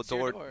 dual next to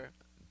your door- door.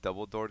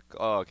 Double door.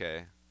 Oh,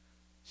 okay.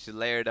 She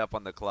layered up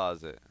on the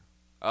closet.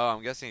 Oh,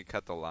 I'm guessing you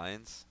cut the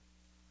lines.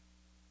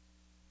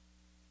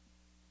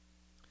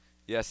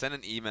 Yeah, send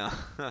an email.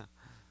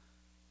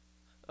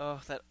 Oh,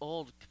 that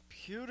old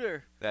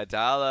computer. That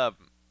dial up.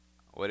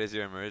 What is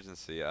your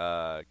emergency?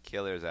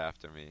 Killer's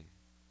after me.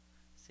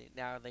 See,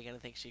 now they're gonna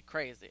think she's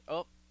crazy.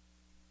 Oh.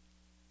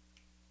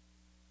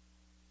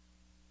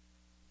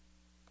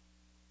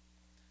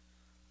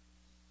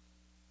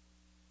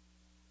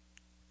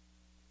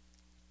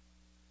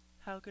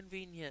 How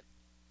convenient.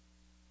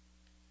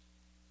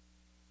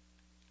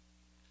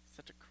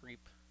 Such a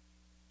creep.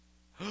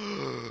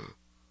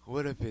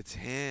 What if it's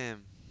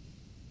him?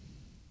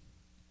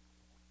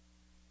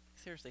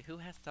 Seriously, who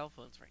has cell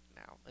phones right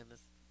now in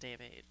this day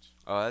of age?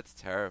 Oh, that's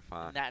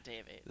terrifying. In that day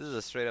of age. This is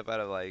a straight up out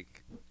of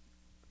like,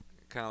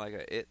 kind of like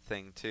a It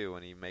thing too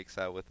when he makes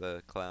out with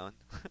a clown.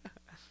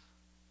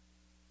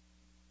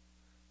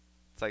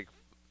 It's like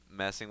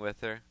messing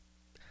with her.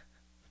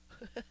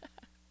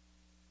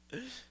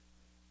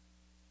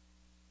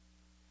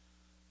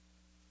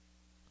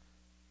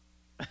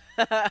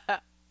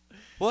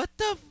 What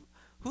the?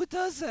 Who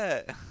does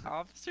that?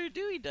 Officer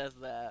Dewey does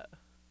that.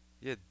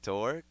 You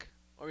dork.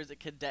 Or is it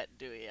Cadet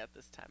Dewey at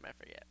this time? I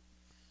forget.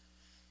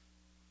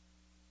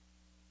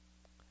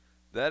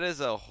 That is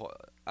a.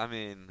 I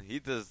mean, he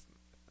does.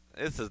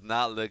 This does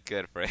not look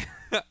good for him.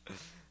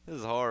 This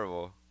is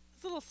horrible.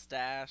 His little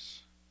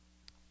stash.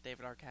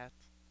 David Arquette.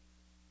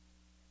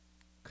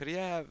 Could he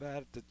have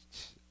had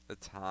the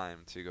time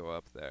to go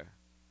up there?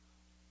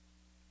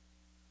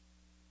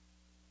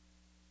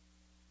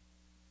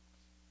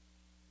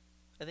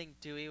 I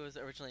think Dewey was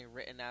originally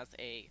written as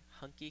a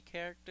hunky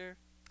character,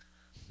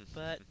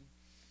 but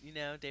you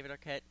know, David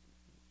Arquette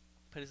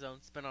put his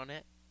own spin on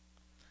it,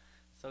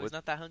 so he's What-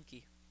 not that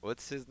hunky.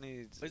 What's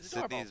Sydney's He's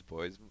adorable. Sydney's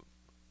boy's?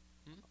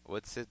 Hmm?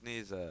 What's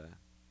Sydney's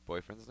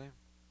boyfriend's name?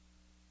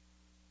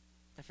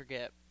 I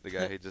forget. The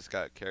guy who just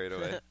got carried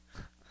away.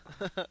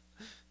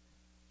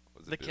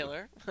 Was The it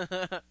killer.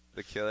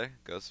 The killer,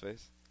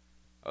 Ghostface.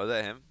 Oh, is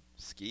that him?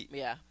 Skeet.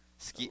 Yeah.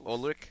 Skeet Oh,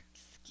 Ulrich.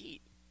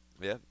 Skeet.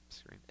 Yeah,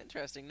 Scream.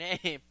 Interesting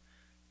name.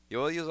 Yeah,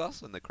 well, he was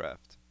also in The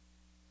Craft.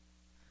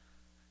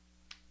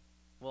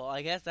 Well,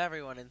 I guess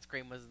everyone in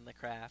Scream was in The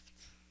Craft.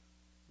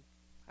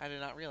 I did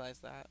not realize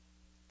that.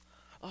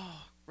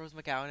 Oh, Rose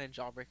McGowan and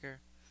Jawbreaker.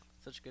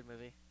 Such a good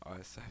movie. Oh,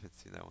 I still haven't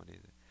seen that one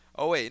either.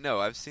 Oh wait, no,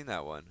 I've seen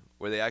that one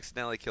where they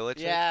accidentally kill a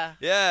chick. Yeah,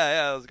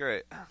 Yeah, that was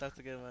great. that's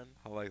a good one.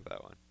 I like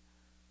that one.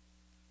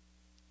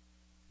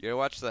 You ever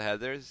watch The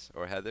Heathers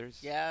or Heathers?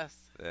 Yes.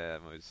 Yeah,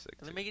 that movie's sick.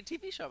 And they're too. making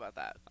a TV show about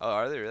that. Oh,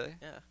 are they really?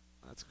 Yeah.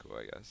 That's cool,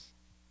 I guess.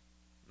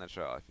 Not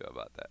sure how I feel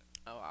about that.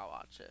 Oh, I'll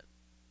watch it.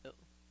 Ew.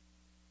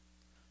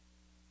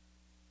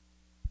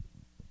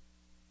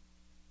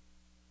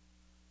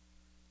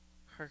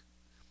 Her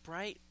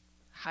bright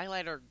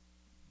highlighter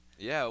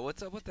Yeah,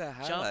 what's up with that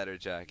Jump- highlighter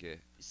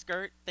jacket?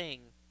 skirt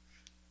thing.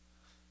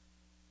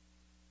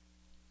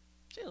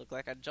 She looked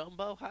like a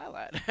jumbo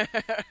highlighter.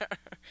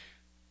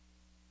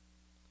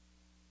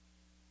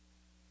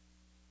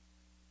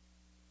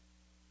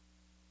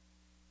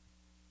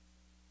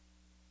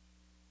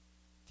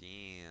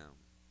 Damn.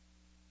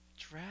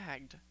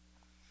 Dragged.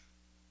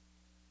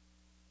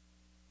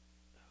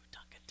 Ooh,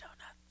 Dunkin'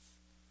 Donuts.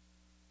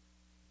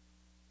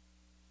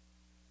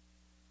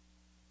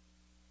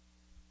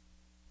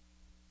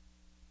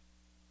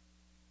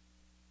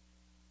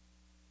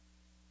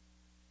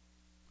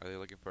 Are they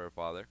looking for a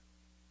father?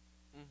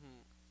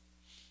 Mm-hmm.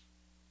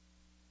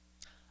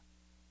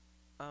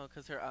 Oh,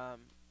 because her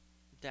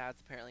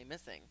dad's apparently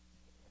missing.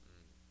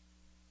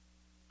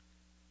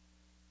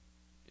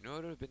 You know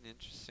what would have been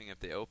interesting if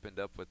they opened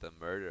up with the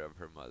murder of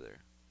her mother.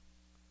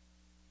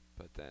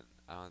 But then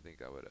I don't think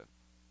that would have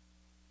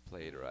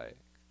played right.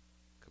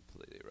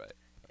 Completely right.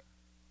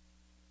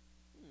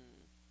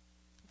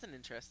 It's an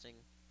interesting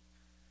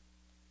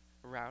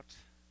route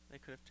they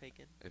could have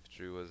taken. If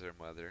Drew was her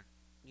mother,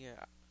 Yeah.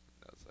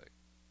 that was like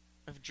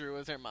If Drew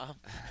was her mom.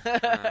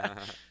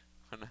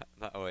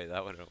 No, wait,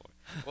 that wouldn't work.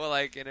 Well,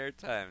 like in her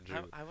time, Drew.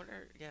 I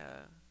wonder, yeah.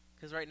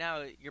 Because right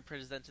now, you're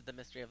presented the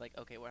mystery of, like,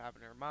 okay, what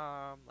happened to her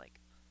mom?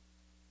 Like,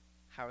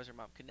 how is her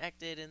mom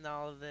connected in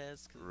all of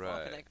this? Because it's all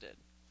Right. connected.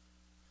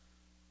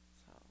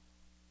 So,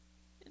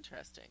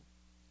 interesting.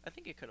 I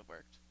think it could have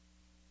worked.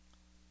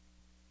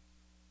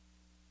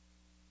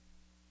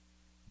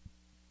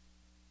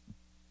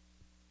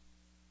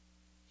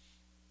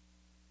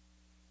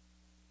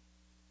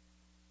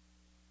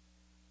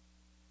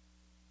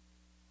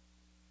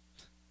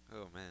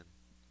 Oh man,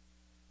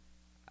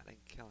 I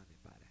didn't kill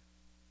anybody.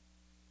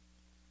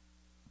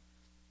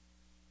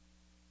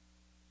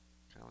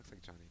 Kind of looks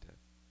like Johnny Depp,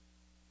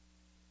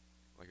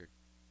 like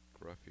a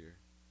gruffier.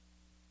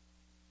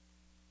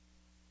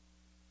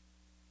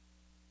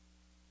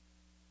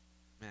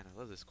 Man, I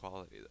love this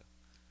quality though.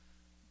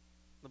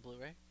 The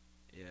Blu-ray?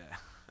 Yeah.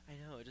 I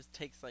know, it just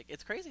takes, like,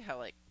 it's crazy how,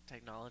 like,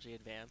 technology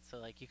advanced. So,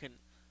 like, you can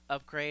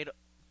upgrade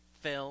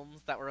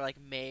films that were, like,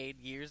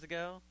 made years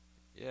ago.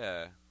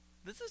 Yeah.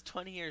 This is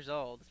 20 years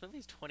old. This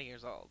movie's 20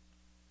 years old.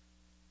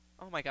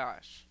 Oh my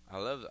gosh. I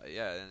love that.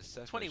 Yeah, and it's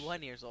definitely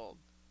 21 years old.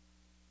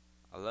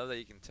 I love that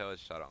you can tell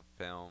it's shot on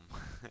film.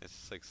 It's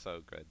just like so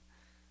good.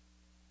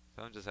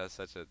 Film just has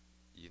such a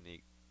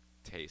unique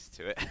taste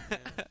to it. Yeah.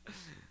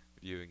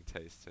 Viewing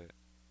taste to it.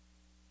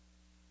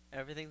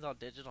 Everything's all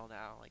digital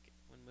now, like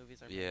when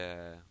movies are made.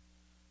 Yeah.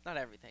 Not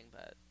everything,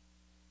 but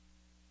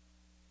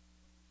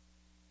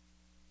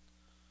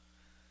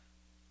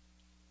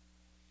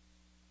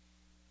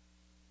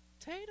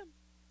Tatum.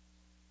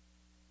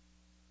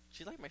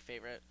 She's like my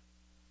favorite.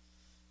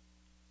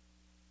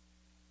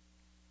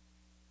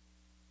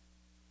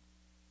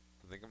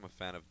 I think I'm a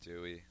fan of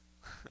Dewey.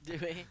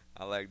 Dewey.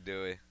 I like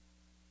Dewey.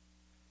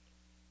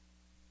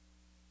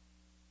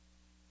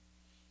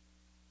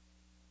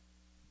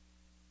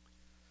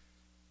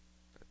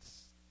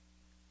 That's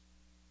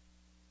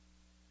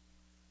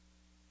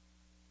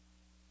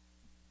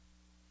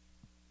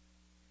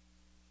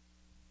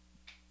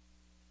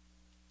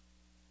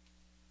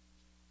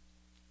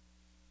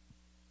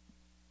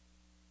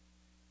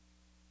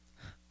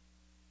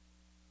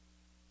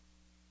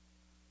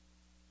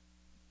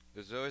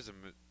there's always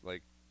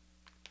like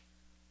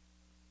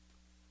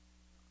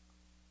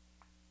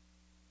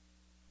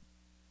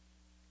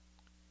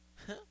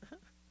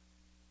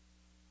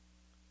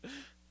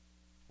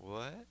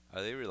what?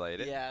 Are they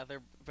related? Yeah,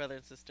 they're brother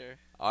and sister.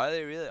 Are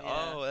they really?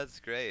 Yeah. Oh, that's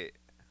great.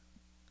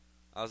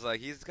 I was like,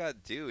 he's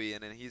got Dewey,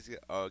 and then he's got,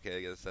 oh, okay,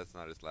 I guess that's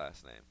not his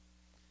last name.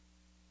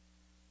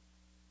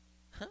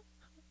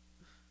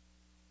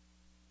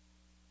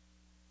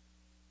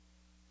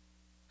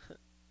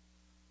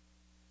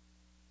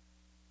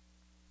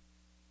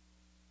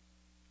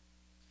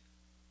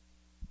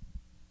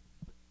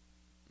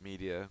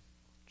 Media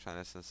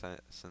trying to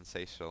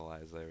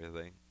sensationalize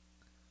everything.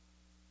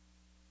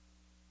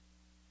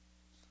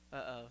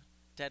 Uh-oh.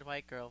 Dead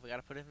white girl. We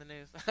gotta put it in the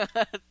news.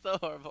 It's so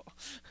horrible.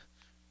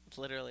 It's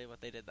literally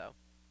what they did, though.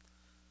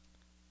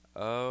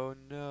 Oh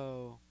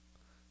no,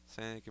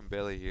 Santa can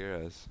barely hear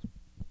us.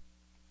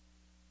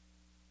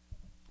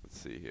 Let's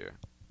see here.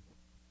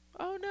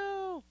 Oh,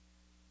 no!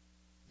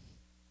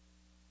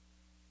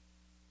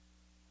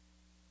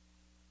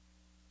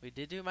 We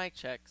did do mic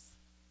checks.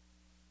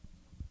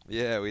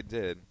 Yeah, we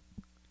did.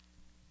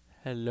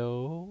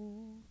 Hello?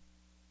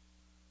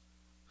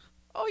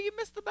 Oh, you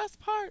missed the best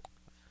part.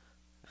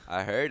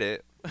 I heard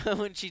it.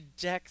 When she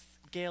jacks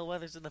Gale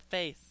Weathers in the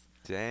face.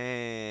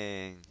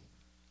 Dang.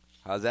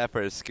 How's that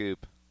for a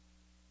scoop?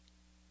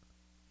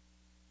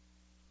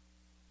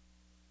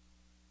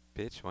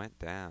 Bitch went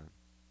down.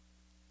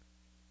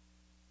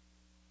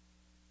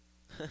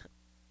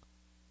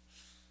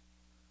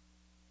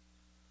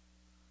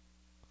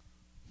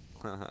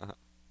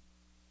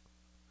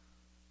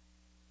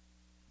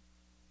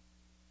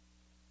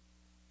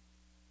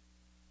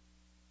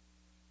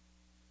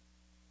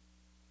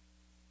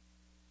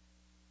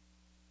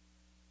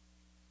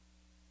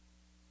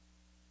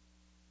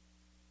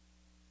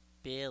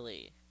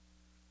 Billy.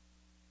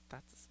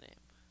 That's his name.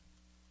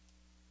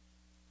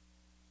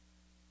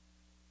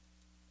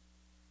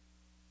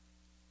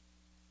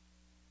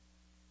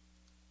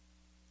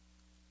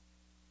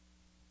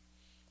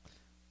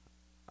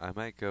 I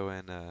might go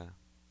and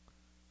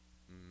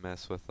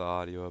mess with the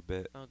audio a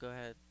bit. Oh, go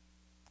ahead.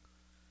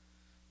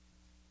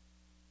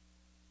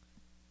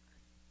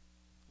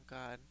 Oh,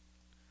 God.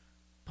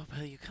 But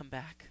will you come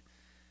back?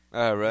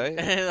 Alright.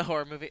 The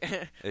horror movie.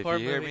 If Horror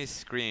you hear movie. me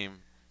scream,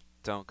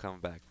 don't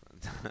come back.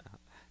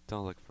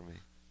 Don't look for me.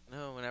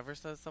 No, whenever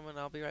says someone,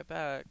 I'll be right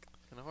back.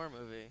 In a horror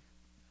movie.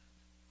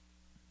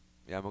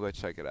 Yeah, I'm gonna go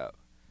check it out.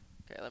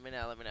 Okay, let me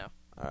know.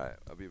 Alright,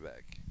 I'll be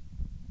back.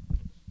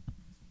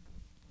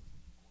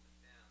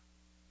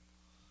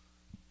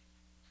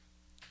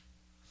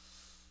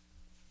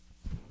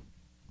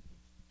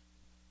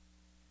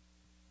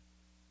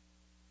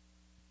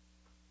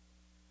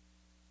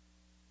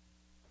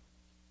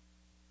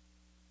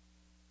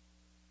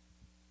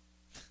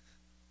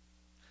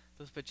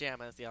 Those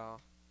pajamas, y'all.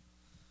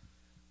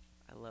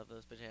 I love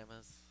those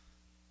pajamas.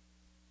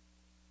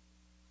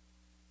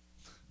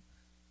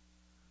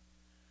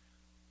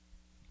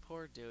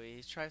 Poor Dewey.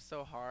 He tries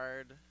so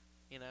hard,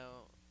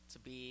 to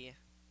be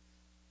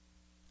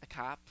a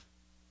cop.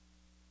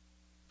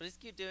 But he's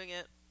cute doing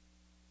it.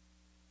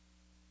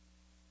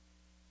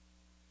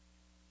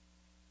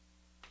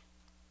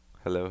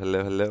 Hello,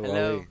 hello, hello.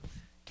 Hello. Ollie.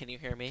 Can you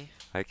hear me?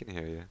 I can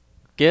hear you.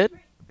 Good?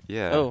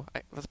 Yeah. Oh,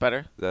 that's better.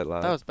 Is that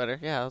loud? That was better.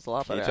 Yeah, that was a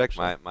lot Can better. you check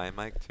actually. my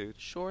mic too?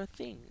 Sure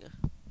thing.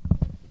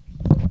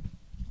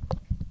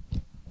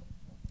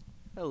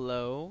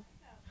 Hello.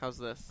 How's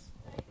this?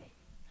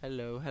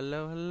 Hello,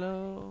 hello,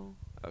 hello.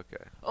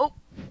 Okay. Oh,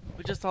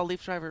 we just saw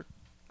Leaf Driver.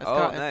 That's Oh,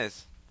 got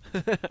nice.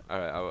 All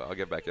right, I'll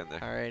get back in there.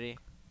 Alrighty.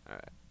 All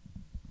right.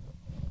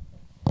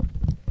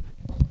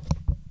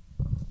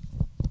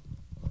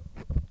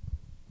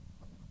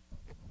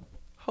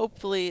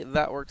 Hopefully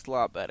that works a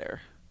lot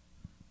better.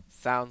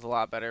 Sounds a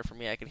lot better for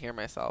me. I can hear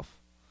myself.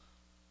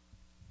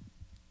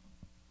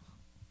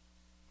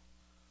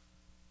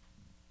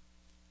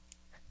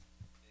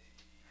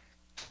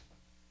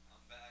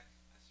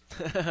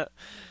 I'm back.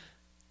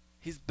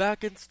 He's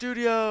back in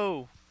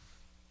studio.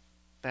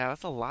 Yeah,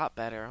 that's a lot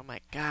better. Oh my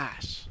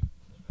gosh.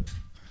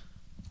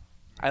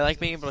 I like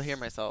being able to hear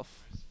myself.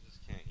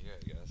 Just can't hear,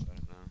 I guess. I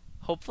don't know.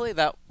 Hopefully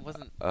that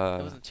wasn't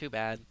it wasn't too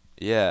bad.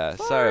 Yeah,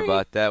 sorry Sorry.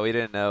 about that. We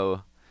didn't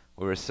know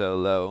we were so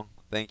low.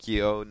 Thank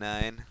you,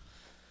 09.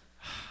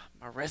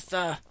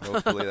 Marissa.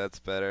 Hopefully that's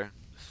better.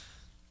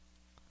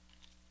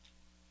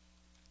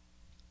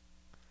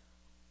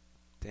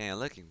 Damn,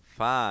 looking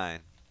fine.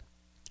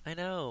 I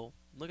know.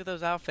 Look at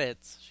those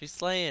outfits. She's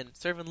slaying,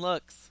 serving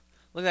looks.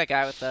 Look at that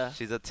guy with the.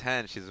 She's a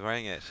 10. She's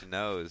wearing it. She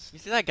knows. You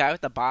see that guy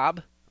with the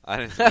bob? I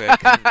didn't see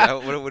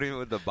that. What do you mean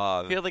with the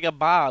bob? He had like a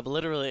bob,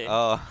 literally.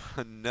 Oh,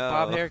 no.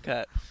 Bob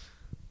haircut.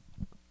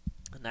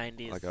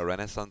 90s. Like a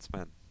Renaissance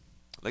man.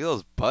 Look at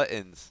those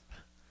buttons.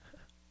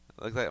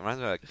 Looks like reminds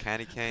me of a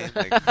candy cane,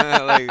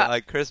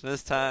 like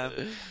Christmas time.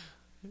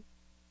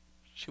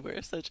 She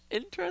wears such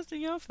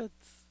interesting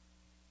outfits.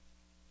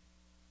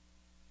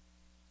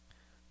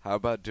 How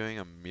about doing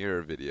a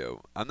mirror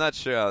video? I'm not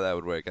sure how that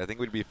would work. I think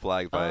we'd be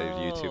flagged by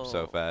YouTube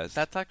so fast.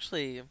 That's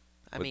actually,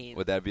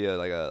 would that be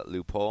like a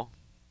loophole?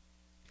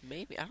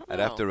 Maybe, I don't know. I'd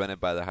have to run it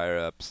by the higher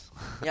ups.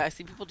 Yeah, I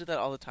see people do that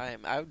all the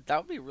time. That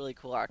would be really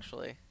cool,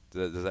 actually.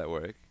 Does that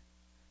work?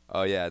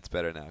 Oh yeah, it's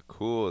better now.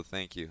 Cool,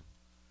 thank you.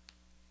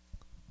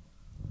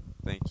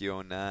 Thank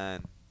you,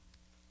 09.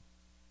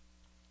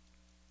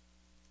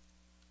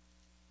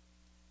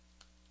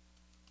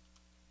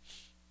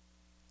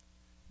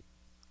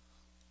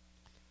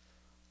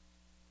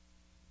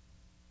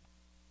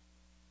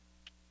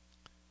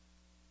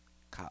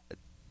 God.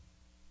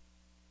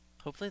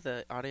 Hopefully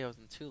the audio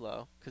isn't too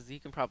low, because you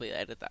can probably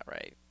edit that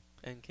right,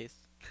 in case.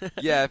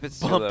 Yeah, if it's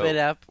too Bump low, it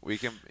up, we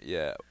can.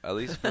 Yeah, at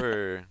least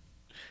for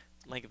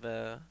like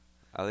the.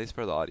 at least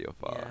for the audio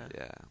file.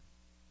 Yeah. Yeah.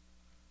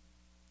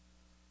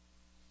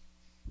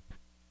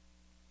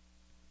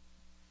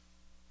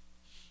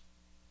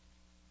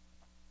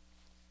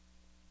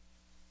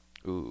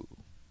 Ooh.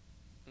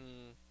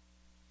 Mm,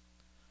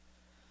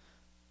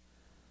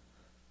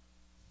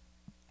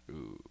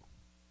 Ooh.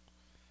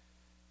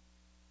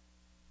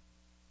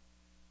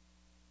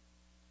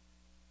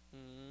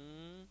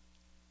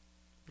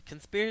 the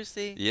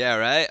conspiracy. Yeah,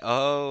 right?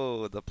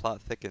 Oh, the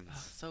plot Oh, thickens.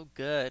 so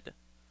good.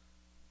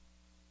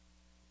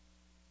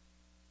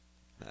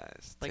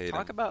 Nice. Like, Tatum.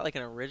 talk about like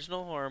an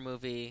original horror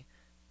movie,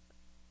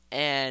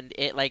 and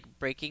it like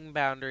breaking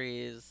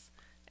boundaries,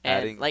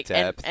 and adding like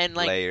depth, and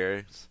like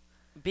layers.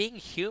 being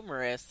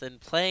humorous and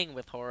playing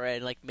with horror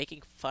and like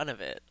making fun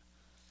of it,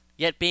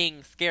 yet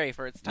being scary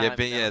for its time. Yeah,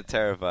 being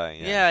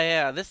terrifying.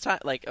 Yeah. This time,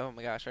 like, oh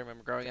my gosh, I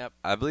remember growing up.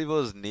 I believe it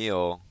was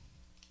Neil.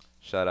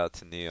 Shout out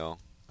to Neil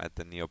at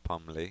the Neil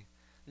Pumley.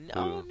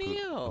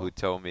 Neil. Who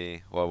told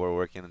me while we're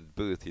working in the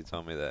booth, he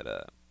told me that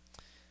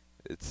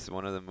it's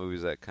one of the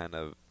movies that kind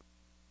of,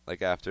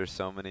 like, after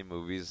so many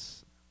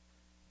movies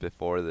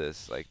before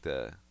this, like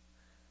the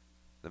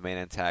main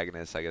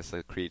antagonist, I guess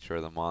the creature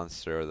or the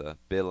monster or the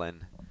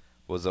villain,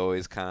 was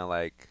always kind of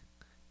like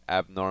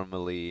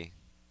abnormally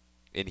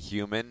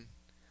inhuman.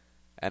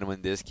 And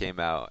when this came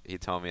out, he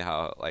told me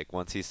how, like,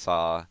 once he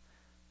saw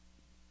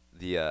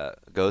the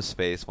ghost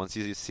face, once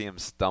you see him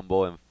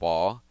stumble and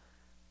fall,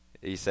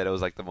 he said it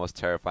was like the most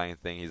terrifying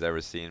thing he's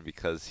ever seen,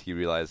 because he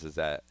realizes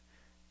that,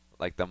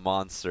 like, the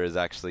monster is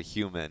actually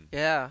human.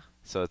 Yeah.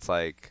 So it's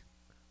like,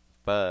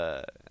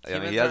 but I mean,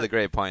 Humans he has are- a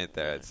great point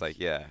there. yeah. It's like,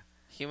 yeah,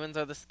 Humans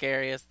are the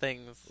scariest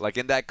things. like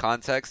in that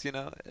context, you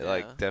know, it Yeah.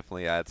 like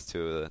definitely adds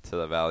to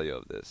the value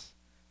of this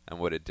and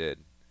what it did.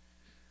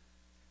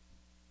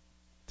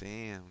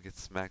 Damn, get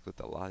smacked with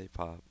the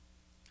lollipop.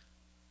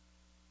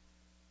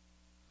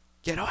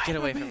 Get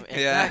away from it.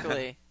 Yeah.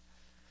 Exactly.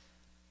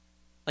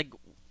 Like,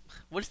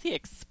 what does he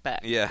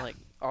expect? Yeah. Like,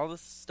 all the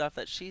stuff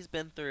that she's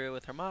been through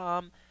with her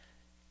mom,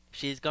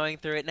 she's going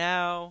through it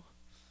now.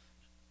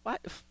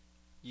 What?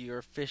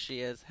 You're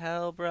fishy as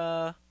hell,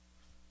 bruh.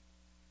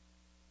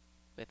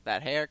 With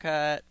that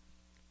haircut.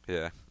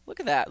 Yeah, Look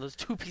at that. Those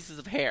 2 pieces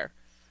of hair.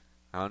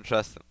 I don't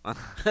trust him. I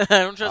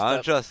don't trust I them.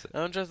 don't trust it. I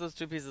don't trust those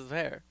 2 pieces of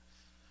hair.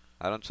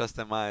 I don't trust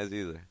them eyes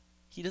either.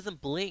 He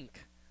doesn't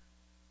blink.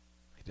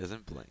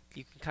 doesn't blink.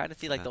 You can kind of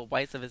see like the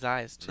whites of his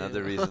eyes too.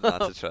 Another reason not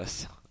to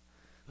trust him.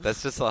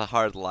 That's just a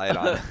hard light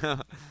on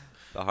him.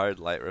 The hard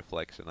light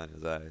reflection on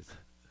his eyes.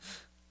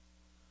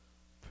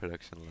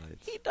 Production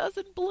lights. He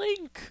doesn't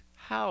blink.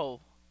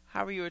 How?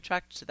 How are you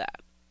attracted to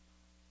that?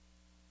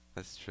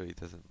 That's true. He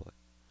doesn't blink.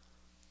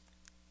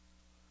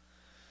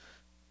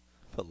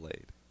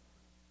 Filleted.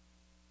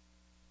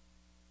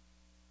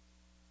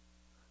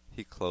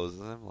 He closes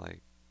them like.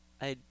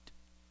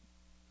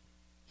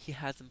 He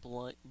hasn't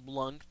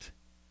blunked.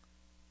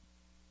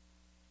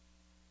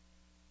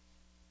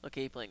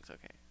 Okay, he blinks.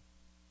 Okay.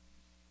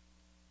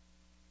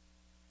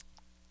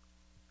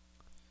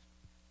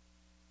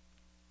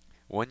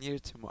 One year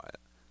tomorrow.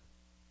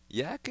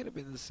 Yeah, it could have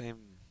been the same.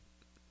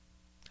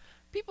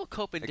 People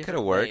cope in It different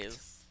coulda worked.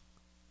 ways.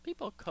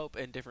 People cope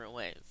in different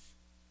ways.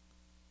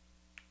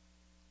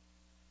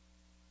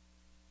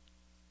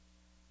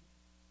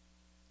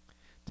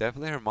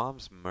 Definitely, her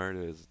mom's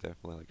murder is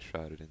definitely like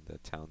shrouded in the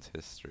town's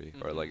history,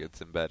 or like Mhm.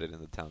 it's embedded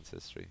in the town's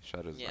history.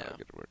 Shrouded is not Yeah. a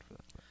good word for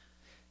that.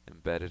 But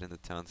embedded in the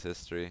town's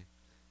history.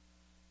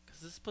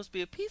 Because it's supposed to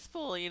be a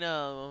peaceful,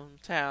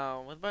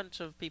 town with a bunch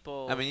of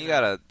people. I mean, you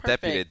got a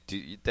perfect.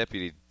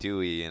 Deputy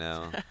Dewey.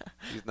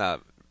 He's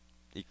not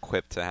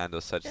equipped to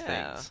handle such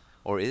Yeah. things,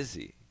 or is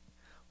he?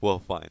 We'll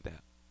find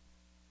out.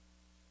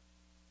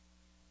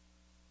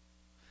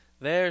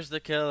 There's the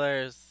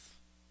killers.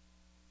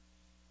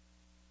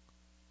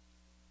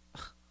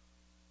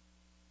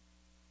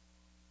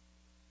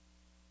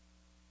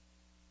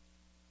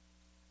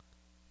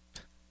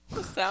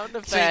 The sound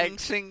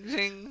effects. Ching,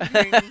 ching, ching,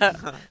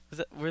 ching.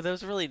 Were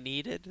those really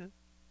needed?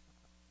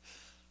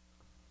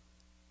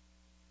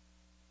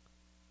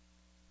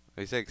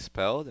 Is he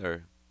expelled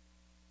or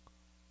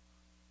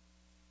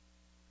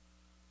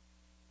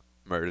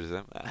murders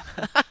him?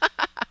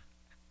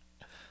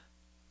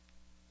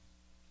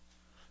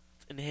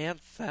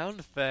 Enhanced sound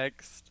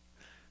effects.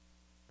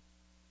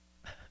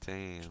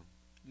 Damn.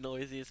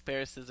 Noisiest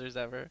pair of scissors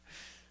ever.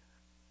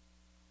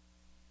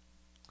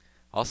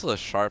 Also the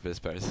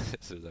sharpest pair of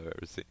scissors I've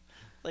ever seen.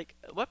 Like,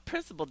 what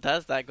principal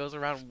does that? Goes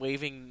around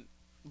waving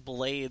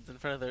blades in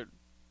front of their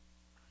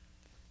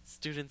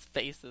students'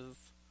 faces.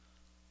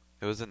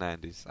 It was the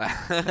 90s.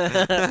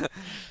 It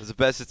was the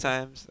best of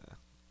times.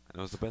 And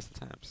it was the best of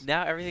times.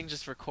 Now everything's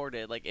just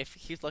recorded. Like, if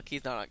he's lucky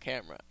he's not on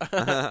camera.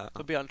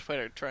 He'll be on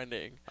Twitter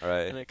trending All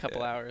right. in a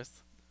couple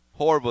hours.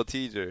 Horrible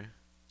teacher.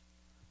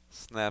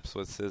 Snaps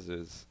with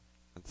scissors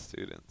at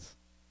students.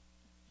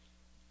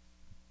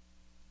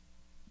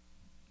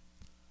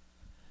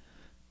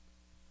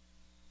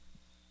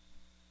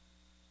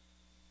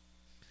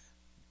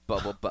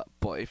 Bubble butt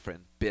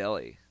boyfriend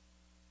Billy.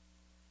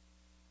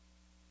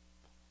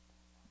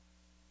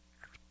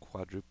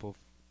 Quadruple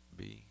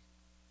B.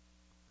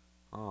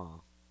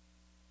 Oh.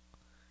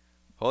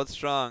 Hold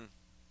strong.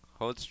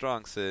 Hold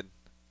strong, Sid.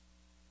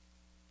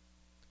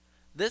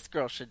 This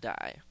girl should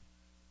die.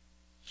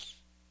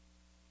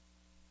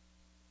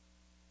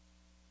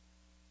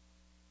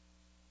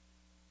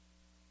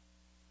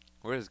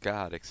 Where's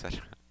God,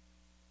 etc.?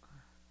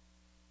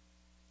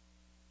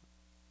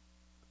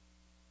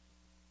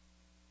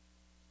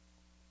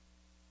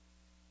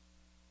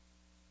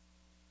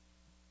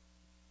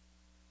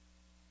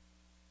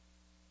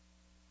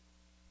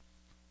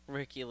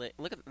 Ricky look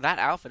at that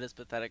outfit is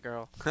pathetic,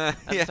 girl. I'm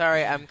Yeah.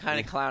 sorry, I'm kind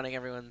of clowning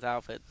everyone's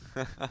outfit.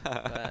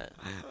 But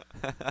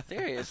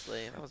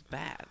seriously, that was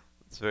bad.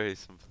 It's very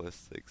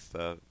simplistic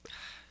stuff.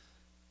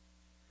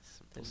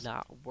 Did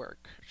not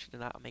work. She did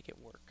not make it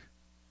work.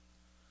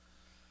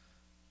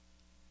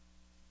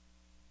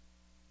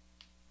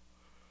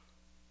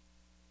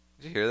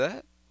 Did you hear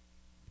that?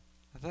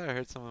 I thought I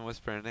heard someone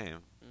whisper a name.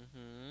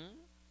 Mm-hmm.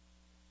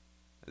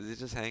 Is he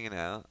just hanging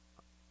out?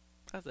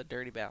 That's a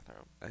dirty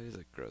bathroom. That is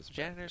a gross.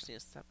 Janitors need to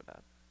step it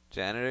up.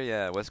 Janitor,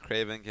 yeah. Wes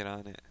Craven, get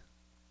on it.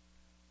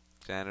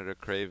 Janitor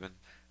Craven.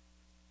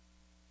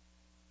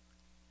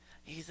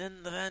 He's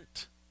in the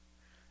vent.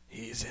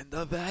 He's in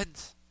the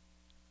vent.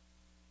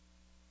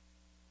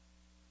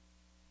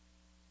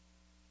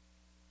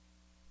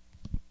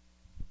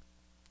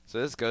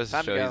 So this goes to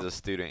Time to show go. he's a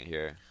student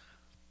here.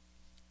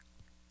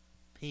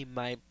 He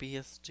might be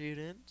a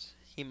student.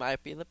 He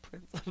might be the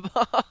principal.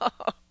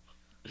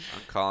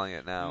 I'm calling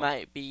it now.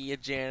 Might be a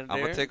janitor.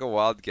 I'm gonna take a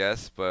wild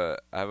guess,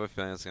 but I have a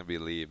feeling it's gonna be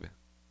Lieb.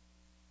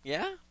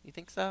 Yeah? You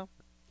think so?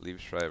 Lieb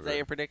Schreiber. Is that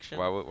your prediction?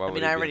 Why would I he mean,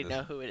 be I in already this?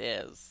 know who it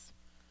is.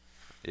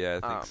 Yeah,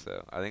 I think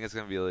so. I think it's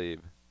gonna be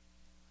Lieb.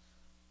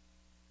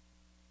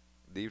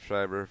 Lieb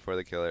Schreiber for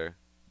the killer.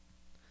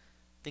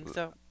 Think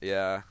so?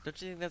 Yeah.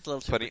 Don't you think that's a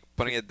little too...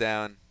 Putting it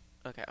down.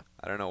 Okay.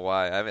 I don't know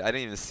why. I didn't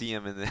even see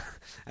him in the.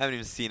 I haven't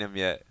even seen him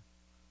yet.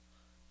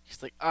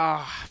 She's like,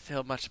 I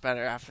feel much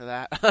better after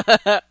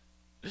that.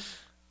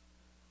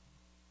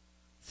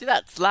 See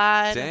that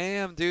slide?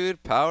 Damn,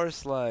 dude, power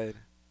slide.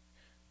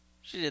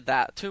 She did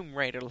that. Tomb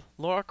Raider,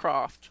 Laura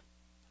Croft.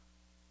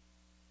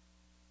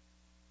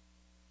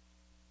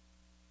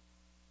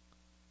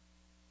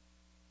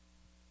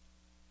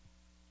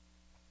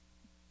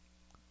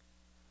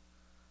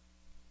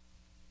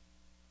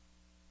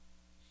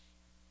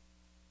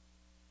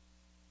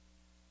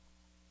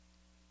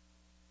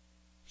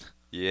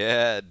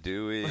 Yeah,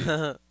 Dewey.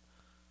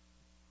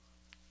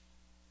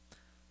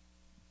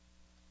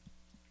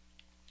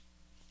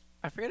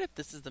 I forget if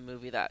this is the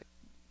movie that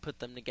put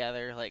them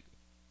together, like,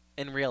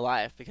 in real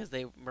life, because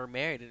they were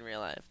married in real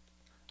life.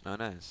 Oh,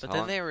 nice. But How then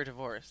long- they were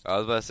divorced. I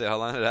was about to say, how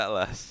long did that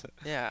last?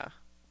 Yeah.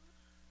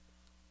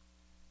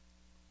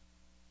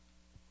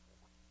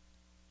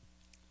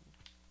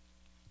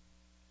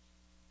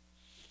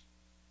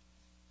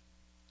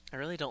 I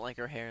really don't like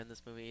her hair in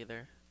this movie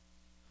either.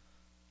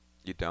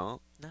 You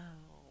don't? No.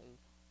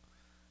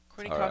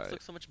 Courtney All Cox right.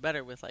 looks so much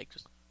better with, like,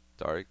 just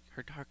Dark?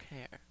 her dark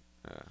hair.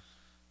 Yeah.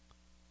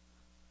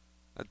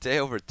 A day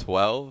over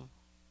 12?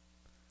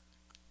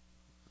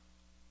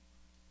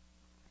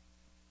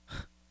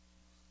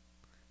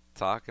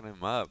 Talking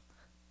him up.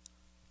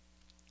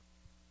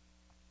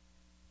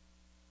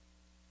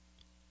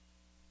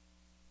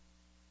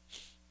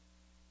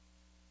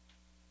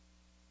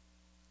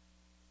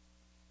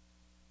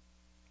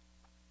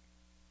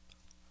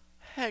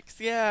 Hex,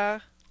 yeah.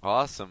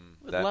 Awesome.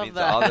 Would That love means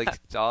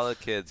that. all the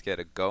kids get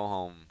to go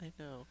home I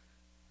know.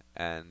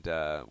 and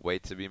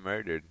wait to be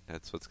murdered.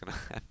 That's what's gonna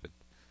happen.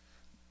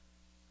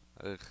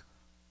 Ugh.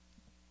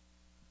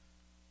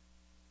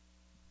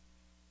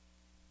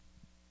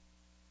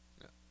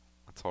 Yeah,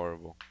 that's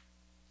horrible.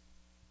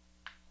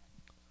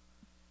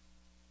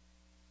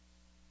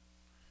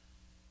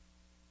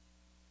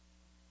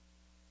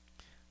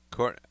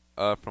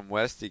 From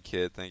Westy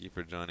Kid, thank you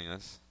for joining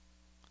us.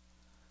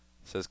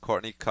 Says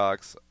Courtney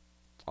Cox,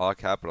 all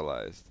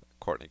capitalized.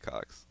 Courtney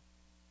Cox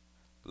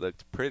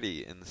looked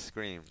pretty in the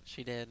Scream.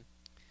 She did.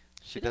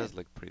 She She does did.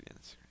 look pretty in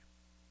the Scream.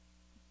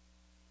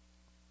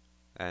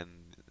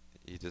 And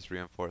you just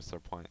reinforced our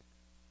point.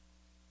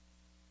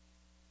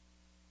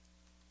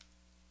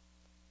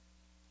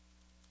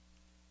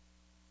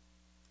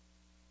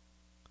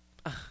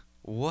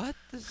 What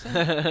does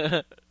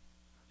that?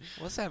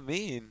 What's that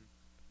mean?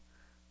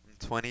 I'm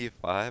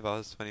 25. I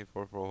was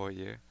 24 for a whole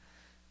year.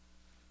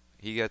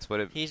 He gets what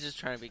it. He's just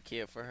trying to be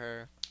cute for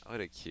her. What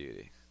a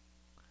cutie.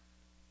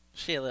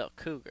 She a little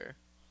cougar.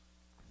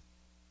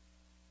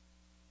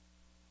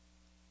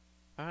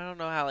 I don't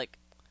know how, like...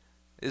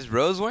 Is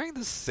Rose wearing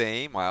the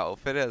same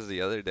outfit as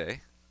the other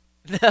day?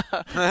 wait,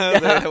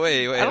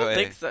 wait. I don't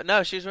think so.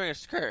 No, she was wearing a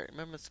skirt.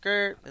 Remember the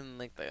skirt and,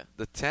 like, the...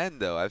 The 10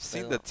 though. I've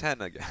seen the Well.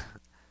 10 again.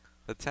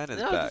 The 10 is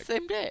No, back. it's the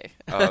same day.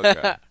 Oh,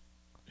 okay.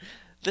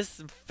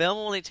 This film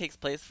only takes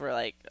place for,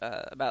 like,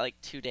 about, like,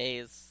 2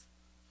 days.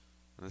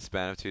 In the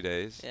span of 2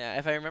 days. Yeah,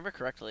 if I remember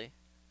correctly.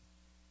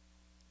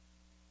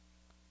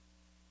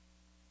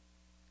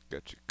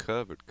 Got you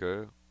covered,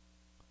 girl.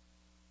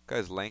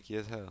 Guy's lanky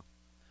as hell.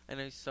 I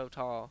know he's so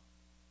tall.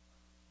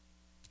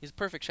 He's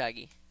perfect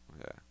Shaggy.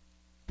 Yeah.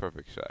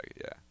 Perfect Shaggy,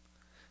 yeah.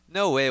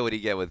 No way would he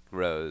get with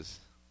Rose.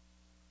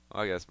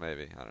 Well, I guess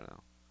maybe. I don't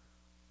know.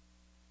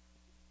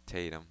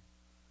 Tatum.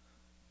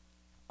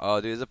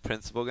 Oh, dude, is the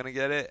principal gonna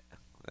get it?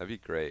 That'd be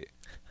great.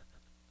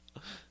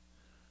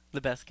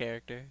 The best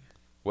character.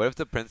 What if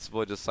the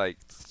principal just, like,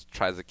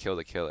 tries to kill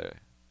the killer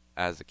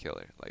as a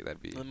killer? Like,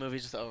 that'd be... The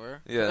movie's just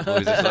over. Yeah, the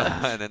movie's just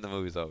and then the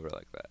movie's over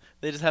like that.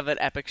 They just have an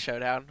epic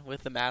showdown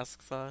with the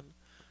masks on.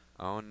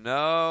 Oh,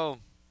 no.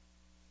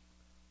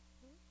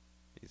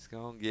 He's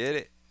gonna get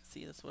it.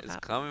 See, that's what It's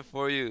happened. coming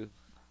for you.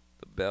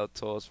 The bell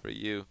tolls for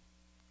you.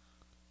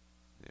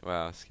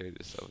 Wow, scared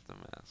yourself with the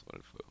mask. What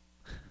a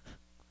fool.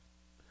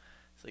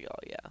 It's like, oh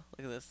yeah,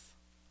 look at this.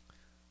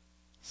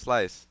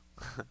 Slice.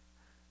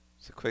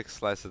 Just a quick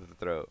slice of the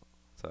throat.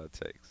 That's all it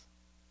takes.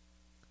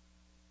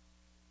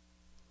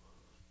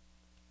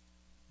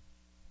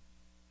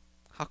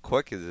 How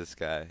quick is this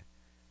guy?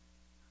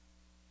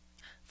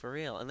 For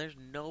real. And there's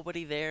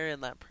nobody there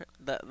in that,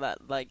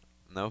 that like,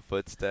 No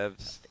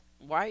footsteps.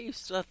 why are you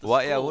still at the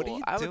What- school? yeah, what are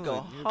you I would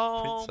go doing? You're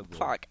home, principal.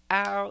 clock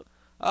out.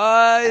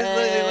 Oh, he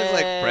looks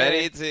like Hey.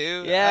 Freddy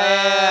too.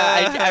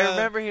 Yeah. I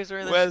remember he was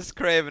wearing this. Wes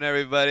Craven,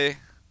 everybody,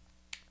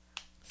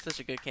 Such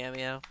a good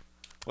cameo.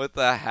 with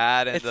the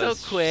hat and It's the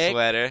so quick.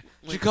 sweater.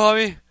 Did you Like- call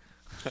me?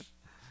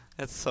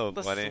 That's so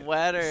The funny.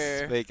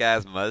 sweater. Fake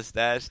ass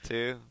mustache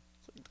too.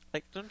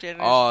 Like, don't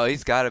janitors... Oh,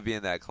 he's got to be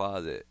in that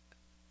closet.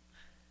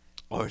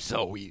 Or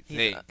so we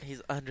think.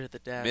 He's under the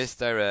desk.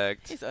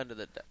 Misdirect. He's under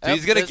the desk. Dude,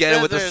 he's gonna get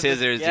it with the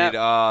scissors, Yep. dude.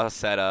 Oh,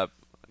 set up.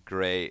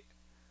 Great.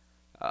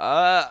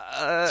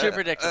 Too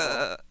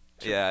predictable.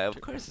 Yeah, of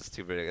course it's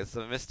too predictable. It's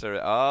the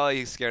Mr. Oh,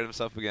 he scared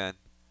himself again.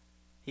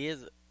 He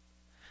is...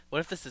 What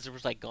if the scissors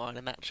was, like, gone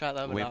in that shot?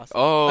 That would be Wimp- awesome.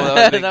 Oh, that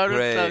would've been that would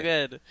great. be so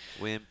good.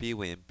 Wimpy,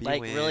 wimpy,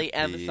 Like, wimpy. really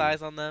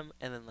emphasize on them,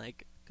 and then,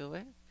 like, go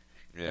away.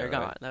 Yeah, They're right.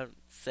 gone. That would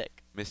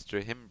sick.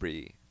 Mr.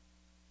 Himbry.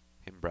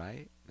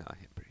 Himbry? No,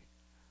 Himbry.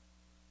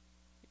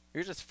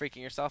 You're just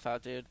freaking yourself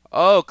out, dude.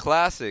 Oh,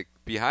 classic.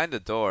 Behind the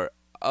door.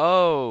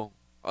 Oh.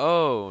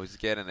 Oh, he's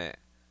getting it.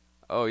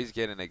 Oh, he's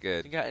getting it You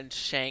good. got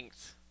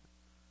shanked.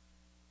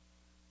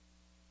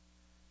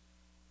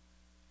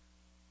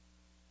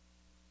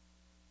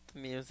 The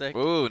music.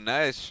 Ooh,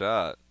 nice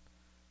shot.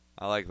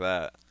 I like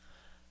that.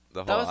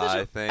 The That whole was such eye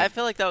a, thing. I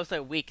feel like that was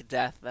a weak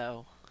death,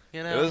 though.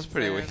 You know, It was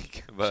pretty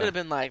weak, but Should have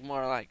been like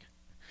more like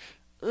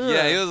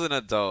Yeah, he Ugh. was an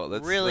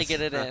adult. Really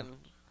get it in.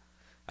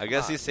 I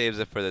guess Come he on. saves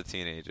it for the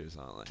teenagers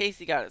only.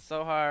 Casey got it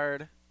so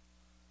hard.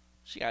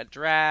 She got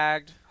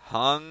dragged.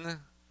 Hung.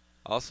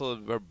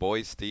 Also, her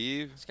boy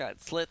Steve. She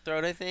got slit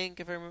throat, I think.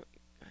 If I remember.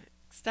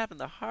 Stab in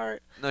the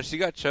heart. No, she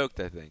got choked,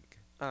 I think.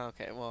 Oh,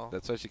 okay, well.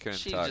 That's why she couldn't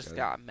She talk. just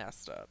got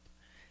messed up.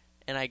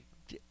 And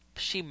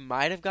she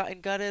might have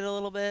gotten gutted a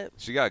little bit.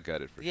 She got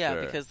gutted for Yeah,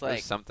 sure. because, There's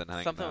like, something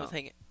hanging Something out. was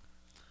hanging.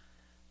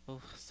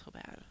 Oh, so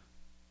bad.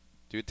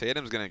 Dude,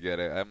 Tatum's gonna get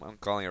it. I'm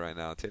calling it right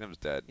now. Tatum's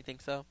dead. You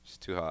think so? She's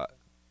too hot.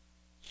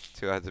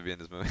 Too hot to be in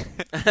this movie.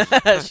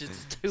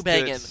 She's too She's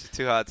banging. She's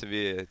too hot to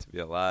be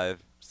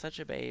alive. Such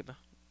a babe.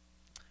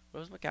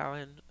 Rose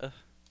McGowan. Ugh,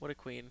 what a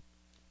queen.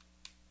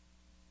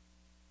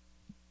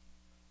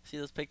 See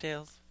those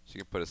pigtails? She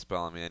can put a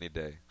spell on me any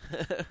day.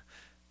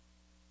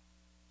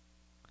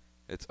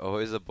 It's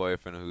always a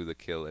boyfriend who the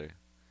killer.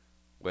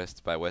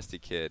 By Westy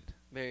Kid.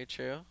 Very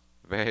true.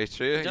 Very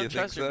true. Don't You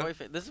trust think your so?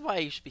 boyfriend. This is why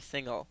you should be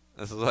single.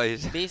 This is why you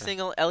Be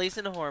single, at least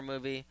in a horror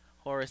movie,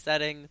 horror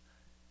setting.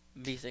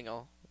 Be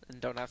single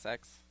and don't have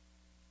sex.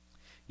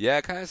 Yeah,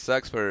 it kind of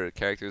sucks for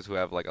characters who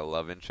have like a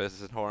love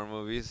interest in horror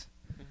movies.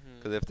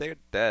 Because if they're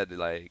dead,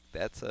 like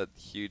that's a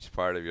huge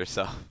part of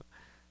yourself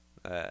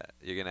that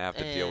you're gonna have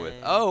to deal with.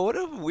 Eh. Oh, what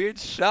a weird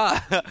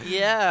shot!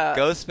 Yeah.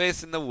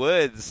 Ghostface in the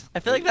woods. I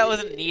feel like that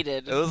wasn't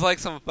needed. It was like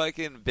some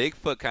fucking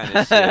Bigfoot kind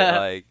of shit,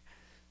 like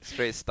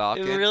straight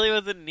stalking. It really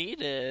wasn't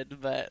needed,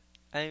 but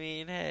I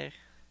mean, hey.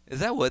 Is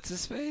that what's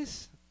his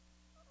face?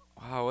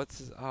 Wow, what's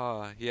his?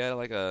 Oh, he had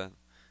like a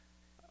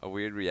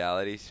weird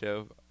reality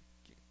show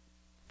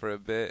for a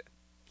bit.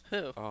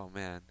 Who? Oh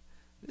man,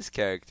 this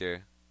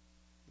character,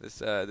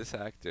 this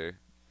actor.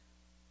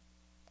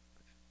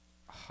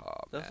 Oh,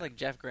 Looks man. like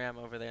Jeff Graham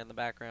over there in the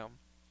background.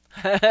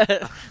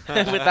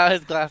 Without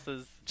his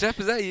glasses. Jeff,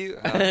 is that you?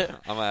 I'm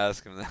gonna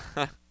ask him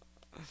that.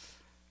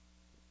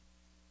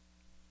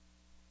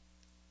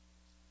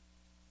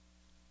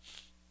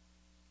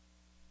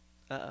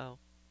 Uh-oh.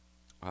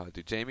 Oh,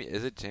 dude, Jamie,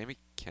 is it Jamie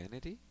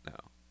Kennedy? No.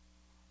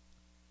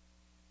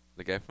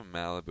 The guy from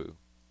Malibu.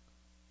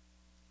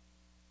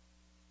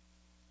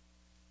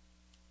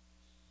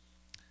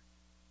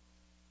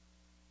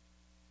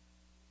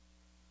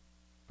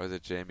 Or is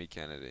it Jamie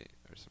Kennedy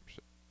or some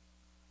shit?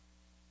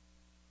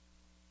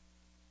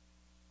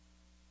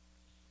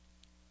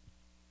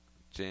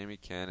 Jamie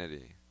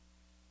Kennedy.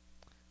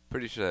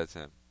 Pretty sure that's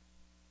him.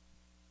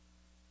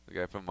 The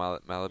guy from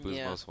Malibu's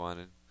Yeah. Most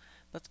Wanted.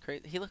 That's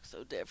crazy. He looks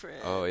so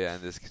different. Oh yeah,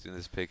 in this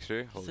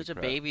picture. He's Holy such a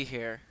crap. baby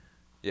here.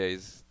 Yeah,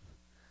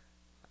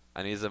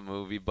 and he's a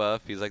movie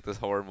buff. He's like this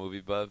horror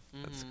movie buff.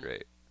 That's Mhm.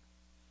 great.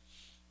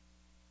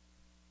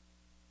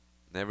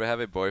 Never have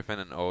a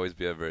boyfriend and always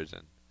be a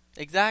virgin.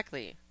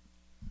 Exactly.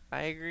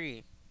 I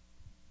agree.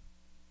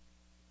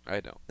 I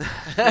don't.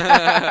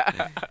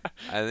 I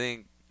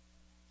think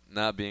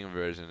not being a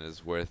virgin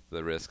is worth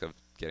the risk of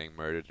getting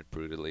murdered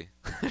brutally.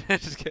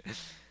 Just kidding.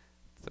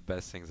 It's the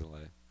best things in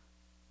life.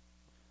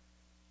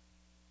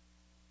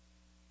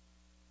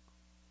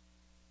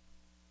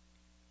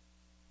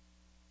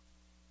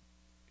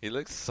 He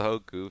looks so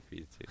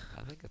goofy too.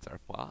 I think it's our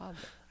father.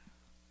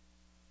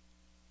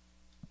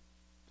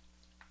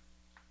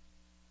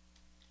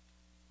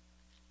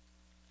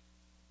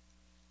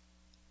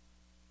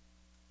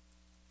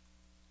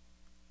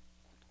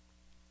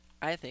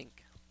 I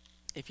think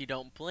if you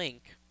don't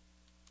blink,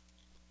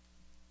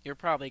 you're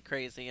probably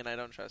crazy and I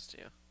don't trust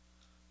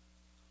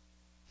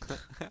you.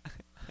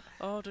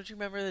 Oh, don't you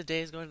remember the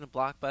days going to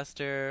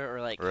Blockbuster or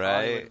like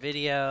Hollywood Right.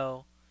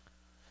 Video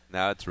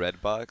Now it's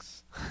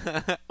Redbox.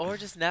 or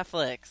just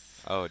Netflix?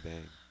 Oh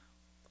dang.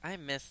 I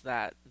miss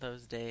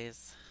those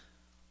days.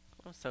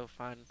 It was so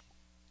fun.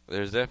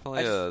 There's definitely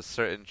I a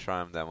certain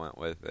charm that went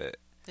with it.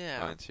 Yeah.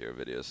 Going to your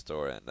video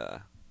store and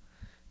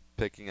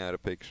picking out a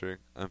picture,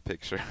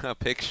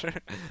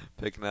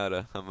 picking out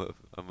a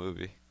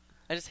movie.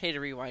 I just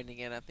hated rewinding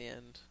it at the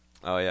end.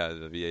 Oh yeah,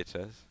 the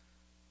VHS.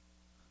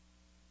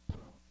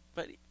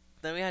 But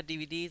then we had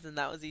DVDs and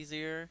that was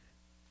easier.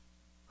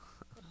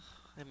 Ugh,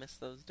 I miss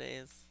those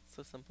days.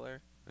 So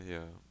simpler. Yeah.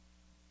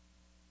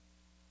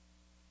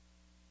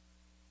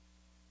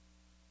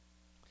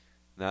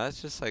 Now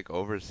it's just like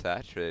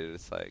oversaturated.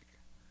 It's like,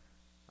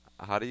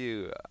 how do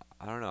you?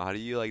 I don't know. How do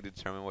you like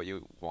determine what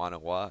you want to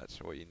watch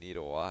or what you need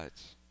to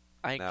watch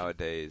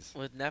nowadays?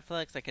 With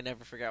Netflix, I can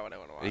never figure out what I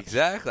want to watch.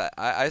 Exactly.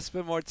 I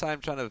spend more time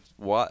trying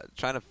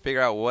to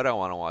figure out what I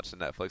want to watch on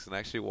Netflix than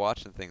actually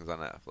watching things on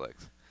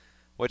Netflix,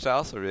 which I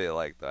also really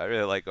like. Though I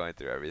really like going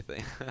through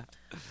everything. But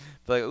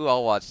like, ooh,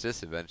 I'll watch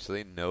this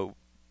eventually. Nope.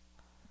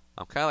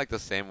 I'm kind of like the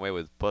same way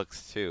with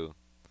books too.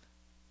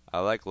 I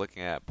like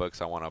looking at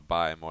books I want to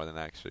buy more than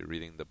actually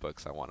reading the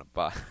books I want to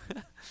buy.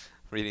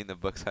 Reading the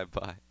books I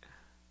buy.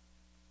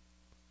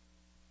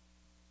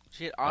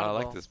 Shit, Oh, I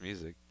Audible. like this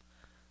music.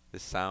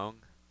 This sound.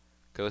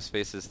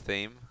 Ghostface's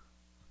theme.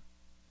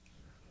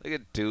 Look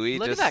at Dewey.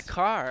 Look at just that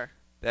car.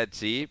 that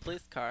Jeep.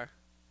 Police car.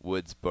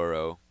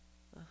 Woodsboro.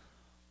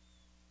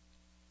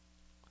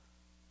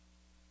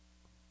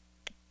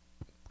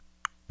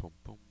 Boom,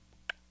 boom.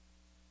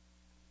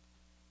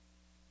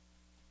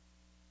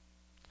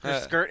 Her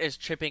skirt is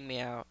tripping me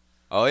out.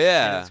 Oh And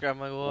yeah. it's, I'm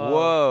like, whoa.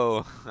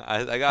 Whoa.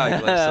 I got a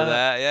glimpse of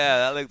that. Yeah,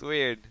 that looked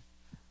weird.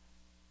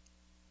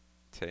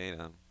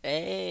 Tatum.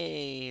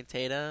 Hey,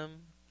 Tatum.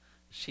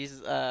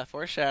 She's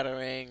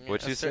foreshadowing.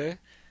 What'd you say?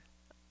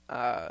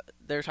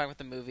 They were talking about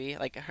the movie.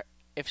 Like,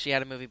 if she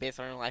had a movie based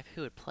on her life,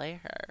 who would play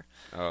her?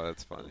 Oh,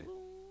 that's funny.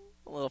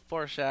 A little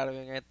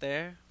foreshadowing right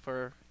there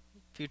for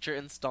future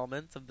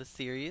installments of the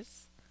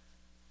series.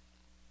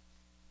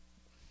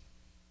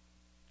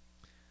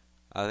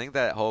 I think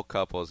that whole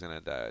couple is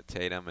gonna die.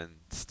 Tatum and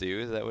Stu,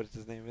 is that what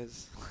his name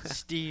is?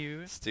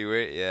 Steve.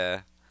 Stewart,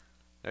 yeah.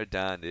 They're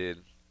done,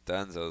 dude.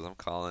 Dunzos, I'm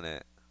calling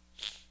it.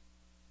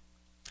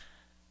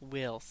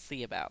 We'll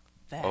see about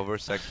that.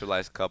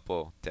 Over-sexualized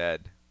couple,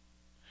 dead.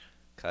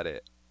 Cut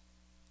it.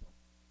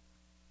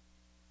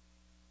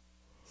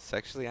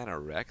 Sexually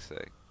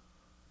anorexic.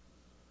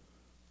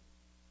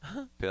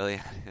 Billy.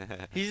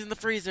 He's in the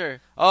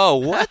freezer. Oh,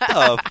 what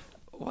the?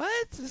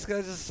 What? This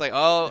guy's just like,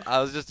 oh, I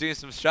was just doing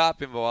some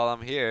shopping, but while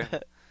I'm here,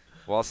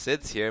 while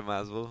Sid's here, might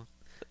as well.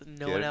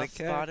 No Get one in the else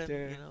spotted him,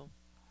 character. you know.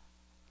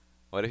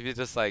 What if you're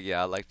just like,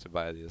 yeah, I'd like to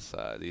buy these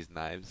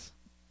knives.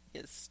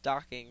 Is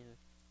stalking,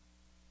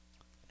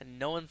 and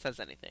no one says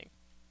anything.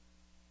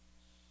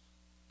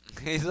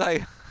 He's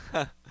like,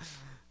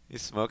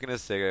 he's smoking a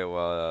cigarette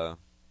while,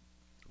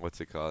 what's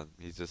it called?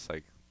 He's just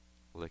like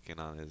licking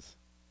on his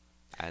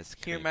ice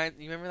You cream.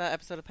 remember that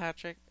episode of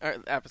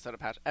episode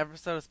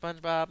of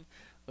SpongeBob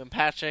when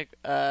Patrick,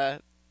 the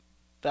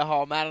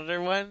hall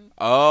monitor won,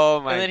 Oh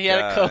my god. and then he had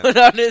a cone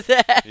on his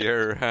head.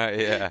 You're right,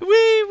 yeah.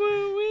 Wee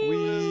woo, wee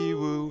Wee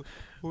woo.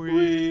 woo,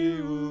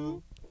 wee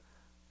woo.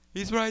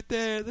 He's right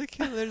there. The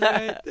killer's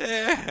right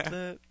there.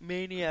 The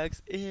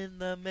maniac's in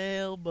the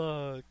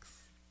mailbox.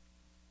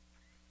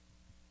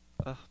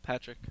 Oh,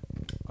 Patrick.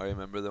 I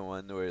remember the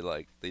one where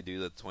like they do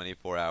the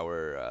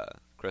 24-hour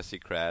Krusty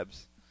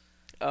Krabs.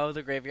 Oh,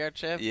 the graveyard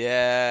shift?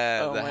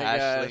 Yeah, Oh the my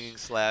hash-slinging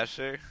gosh.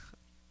 slasher.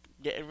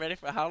 Getting ready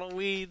for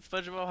Halloween,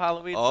 SpongeBob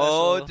Halloween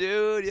Oh, special.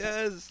 dude,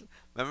 yes.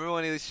 Remember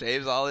when he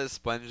shaves all his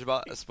sponge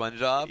off? And he's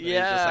just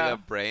Yeah. like a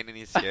brain and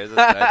he scares the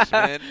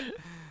Dutchman.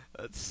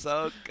 That's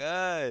so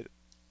good.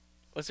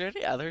 Was there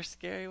any other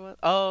scary ones?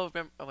 Oh,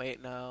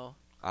 wait, no.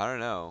 I don't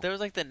know. There was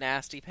like the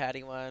Nasty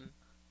Patty one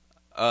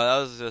Oh, that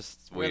was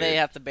just where weird. they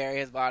have to bury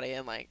his body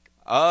and like.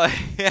 Oh,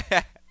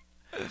 yeah.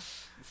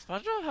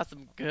 SpongeBob has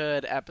some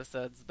good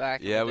episodes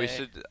back. Yeah, in the we day.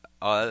 should.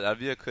 Oh, that'd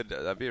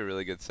be a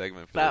really good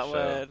segment for That the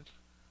show. would.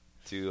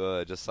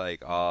 To just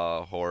like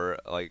horror,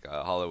 like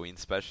Halloween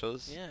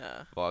specials.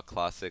 Yeah. Of all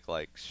classic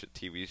like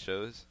TV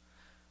shows.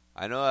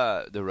 I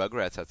know the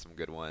Rugrats had some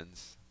good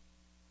ones.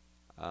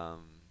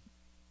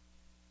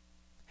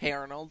 Hey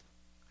Arnold.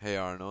 Hey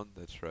Arnold,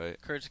 that's right.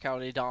 Courage the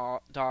Cowardly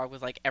Dog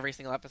was like every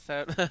single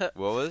episode. What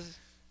was?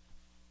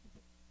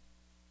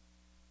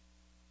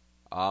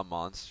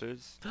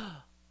 Monsters.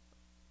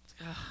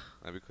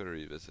 Maybe we could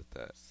revisit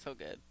that. So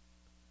good.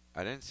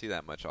 I didn't see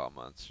that much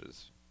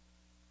Monsters.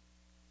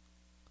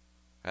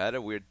 It had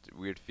a weird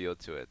feel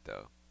to it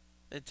though.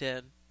 It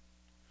did.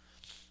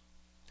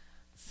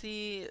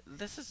 See,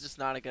 this is just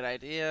not a good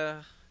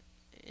idea.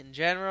 In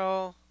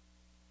general.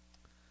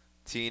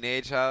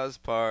 Teenage house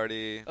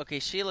party. Okay,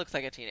 she looks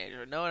like a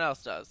teenager. No one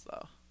else does,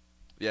 though.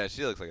 Yeah,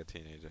 she looks like a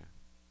teenager.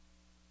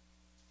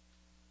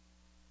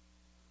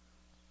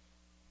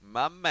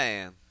 My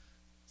man.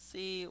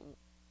 See,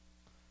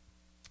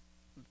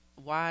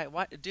 why?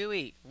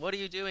 Dewey, what are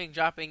you doing?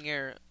 Dropping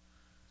your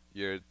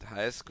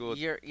High school.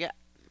 yeah,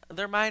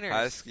 they're minors.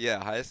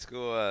 High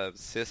school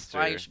sister.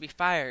 Why you should be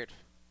fired?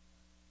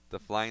 The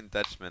Flying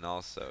Dutchman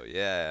also.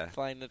 Yeah.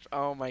 Flying Dutch.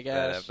 Oh my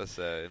That gosh,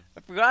 episode. I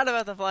forgot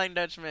about the Flying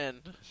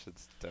Dutchman.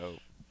 Shit's dope.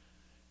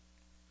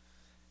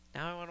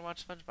 Now I want to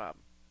watch SpongeBob.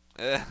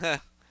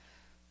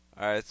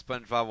 Alright,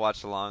 SpongeBob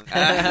watch along.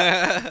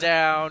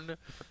 Down.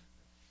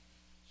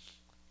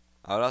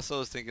 I also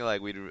was thinking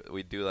like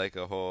we'd do like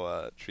a whole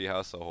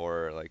Treehouse of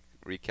Horror, like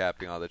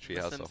recapping all the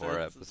Treehouse of Horror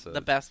episodes.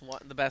 The best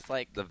one. The best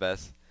like. The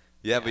best.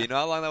 Yeah, but Yeah. you know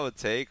how long that would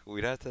take?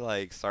 We'd have to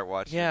like start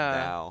watching Yeah.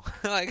 now.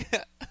 Like.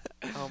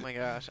 Oh my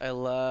gosh, I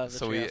love the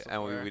So Treehouse of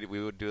Horror.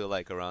 we would do it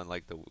like around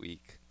like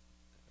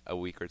a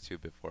week or two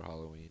before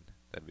Halloween.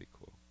 That'd be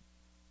cool.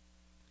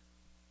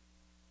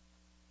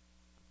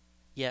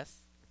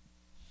 Yes.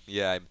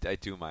 Yeah, I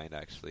do mind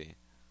actually.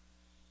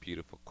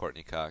 Beautiful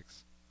Courtney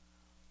Cox.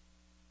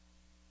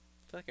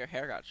 I feel like her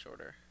hair got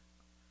shorter.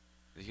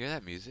 Did you hear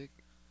that music?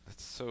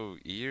 That's so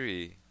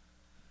eerie.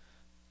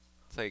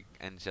 It's like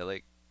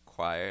angelic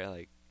choir,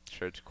 like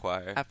church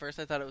choir. At first,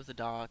 I thought it was a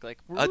dog, like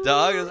A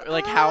dog is or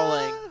like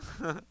howling.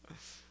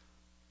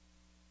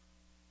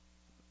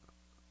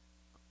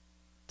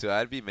 Dude,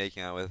 I'd be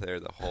making out with her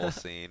the whole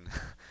scene,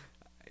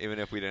 even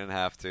if we didn't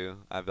have to.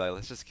 I'd be like,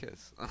 let's just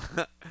kiss.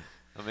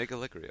 I'll make it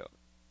look real.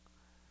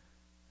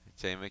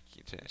 Jamie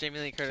Jamie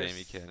Lee Curtis,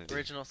 Jamie Kennedy.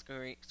 original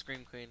Scream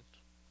Queen.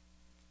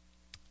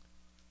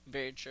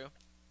 Very true.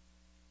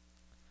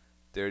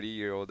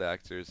 30-year-old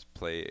actors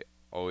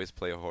always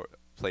play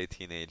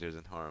teenagers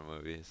in horror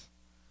movies.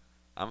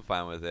 I'm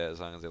fine with it as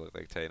long as they look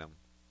like Tatum.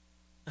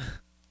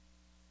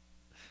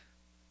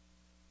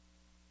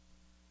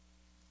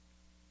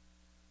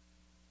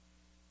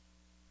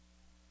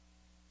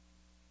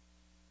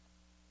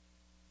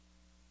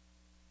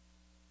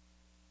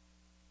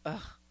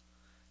 Ugh.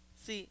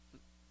 See,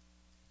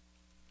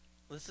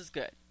 this is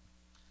good.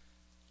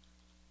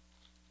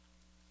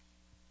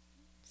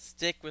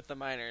 Stick with the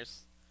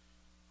minors.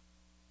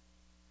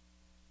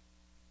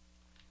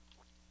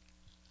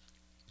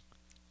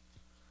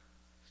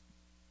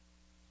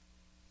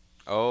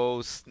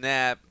 Oh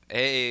snap!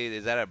 Hey,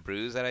 is that a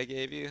bruise that I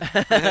gave you?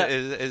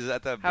 is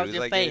that the How's bruise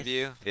your I face? gave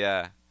you?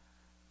 Yeah.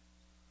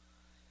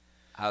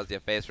 How's your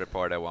face,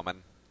 reporter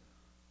woman?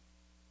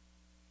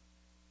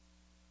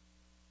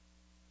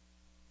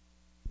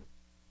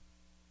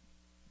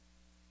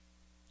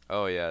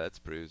 Oh yeah, that's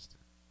bruised.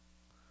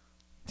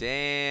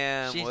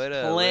 Damn! She's what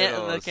a planting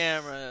little the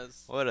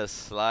cameras. What a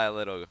sly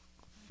little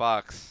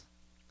fox.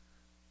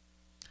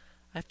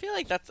 I feel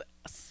like that's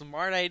a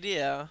smart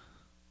idea.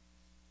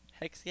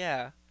 Heck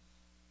yeah.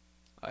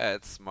 Oh, yeah,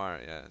 it's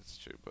smart. Yeah, it's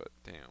true. But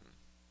damn.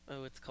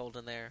 Oh, it's cold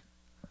in there.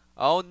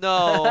 Oh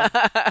no!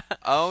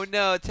 Oh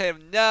no,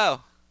 Tatum!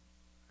 No!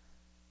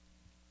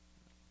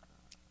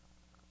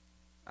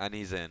 And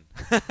he's in.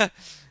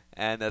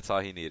 And that's all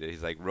he needed.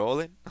 He's like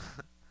rolling.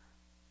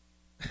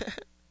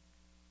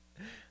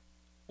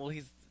 Well,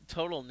 he's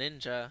total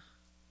ninja.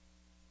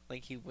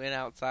 Like, he went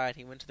outside,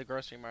 he went to the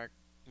grocery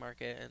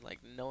market, and, like,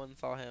 no one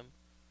saw him.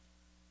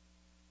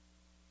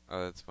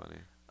 Oh, that's funny.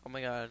 Oh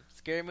my god.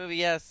 Scary movie,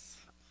 yes.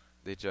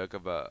 They joke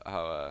about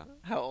how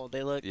How old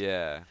they look.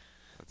 yeah.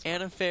 That's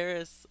Anna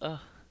Faris,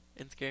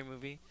 in Scary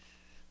Movie.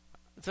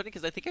 It's funny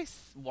because I think I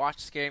watched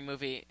Scary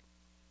Movie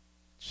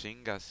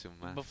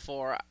Shingasuma.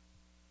 before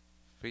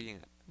Freaking.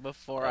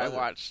 I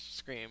watched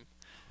Scream.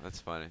 That's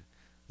funny.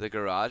 The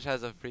garage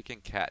has a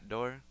freaking cat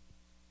door.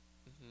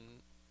 Hmm.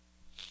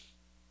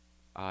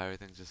 Oh,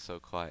 everything's just so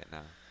quiet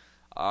now.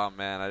 Oh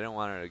man, I didn't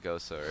want her to go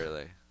so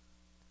early.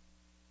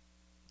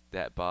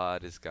 That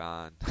bod is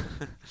gone.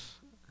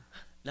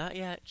 Not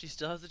yet. She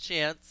still has a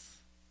chance.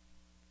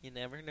 You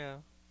never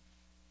know.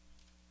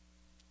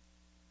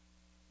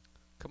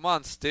 Come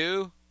on,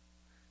 Stu.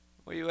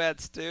 Where you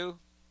at, Stu?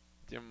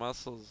 With your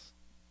muscles.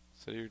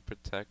 So you'd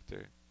protect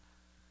her.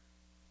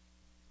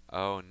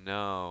 Oh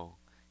no.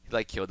 He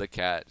like killed the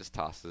cat, just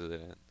tosses it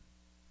in.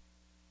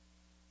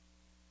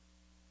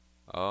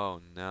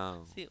 Oh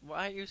no. See,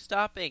 why are you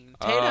stopping?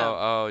 Tatum!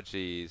 Oh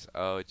jeez.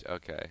 Oh,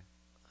 okay.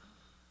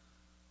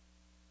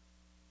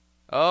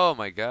 Oh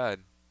my god.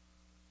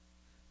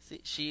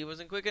 See, she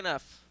wasn't quick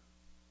enough.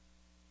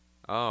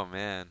 Oh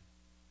man.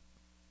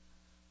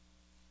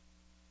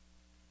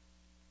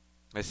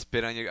 I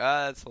spit on your.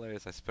 Ah, that's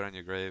hilarious. I spit on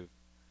your grave.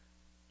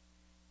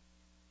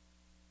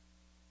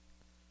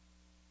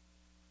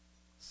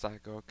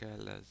 Psycho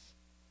killers.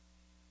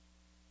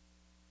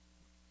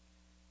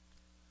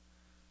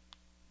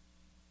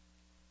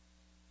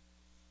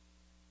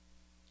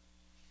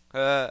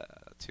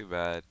 Too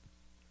bad.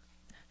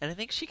 And I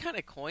think she kind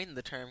of coined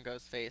the term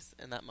ghost face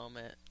in that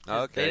moment. 'Cause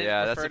they Okay, didn't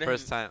yeah, that's refer the to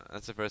first him- time.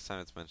 That's the first time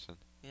it's mentioned.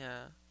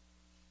 Yeah.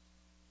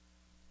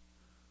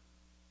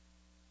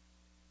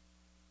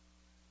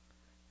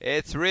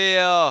 It's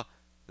real.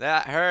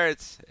 That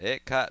hurts.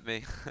 It cut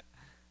me.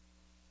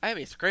 I'd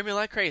be screaming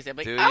like crazy. I'm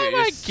like, Dude, oh you're,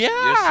 my you're,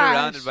 god! you're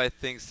surrounded by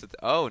things to.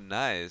 Oh,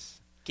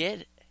 nice.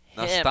 Get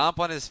Now him. stomp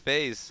on his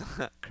face.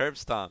 Curb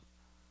stomp.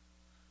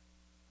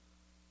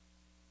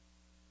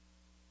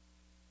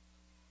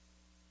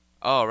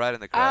 Oh, right in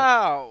the crotch.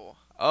 Ow!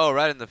 Oh,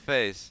 right in the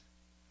face.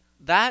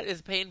 That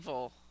is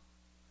painful.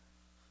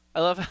 I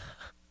love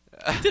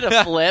how did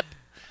a flip.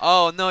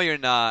 Oh, no, you're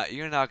not.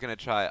 You're not going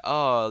to try.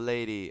 Oh,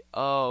 lady.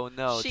 Oh,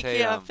 no, She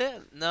Tatum. can't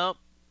fit. Nope.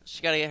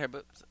 She gotta get her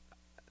boobs.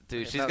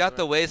 Dude, Okay, she's that's got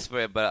the right. waist for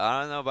it, but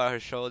I don't know about her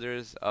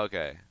shoulders.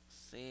 Okay.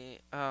 See?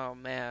 Oh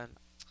man.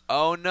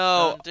 Oh,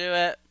 no. Don't do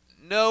it.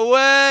 No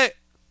way.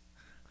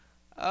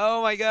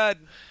 Oh, my God.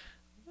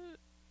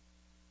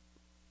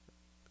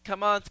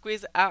 Come on,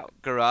 squeeze it out.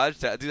 Garage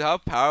door. Dude, how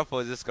powerful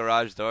is this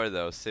garage door,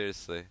 though?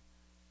 Seriously.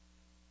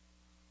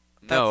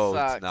 That No,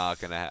 sucks. it's not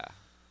going to have.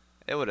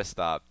 It would have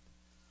stopped.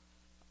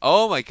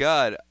 Oh, my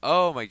God.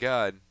 Oh, my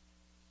God.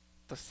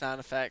 The sound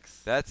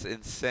effects. That's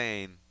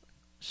insane.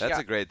 She That's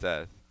got- a great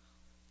death.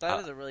 That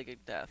is a really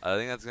good death. I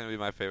think that's going to be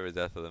my favorite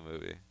death of the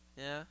movie.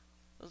 Yeah.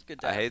 That was a good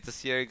death. I hate to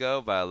see her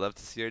go, but I love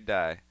to see her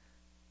die.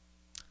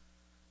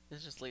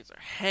 This just leaves her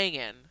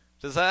hanging.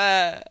 Just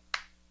I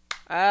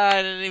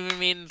didn't even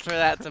mean for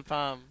that to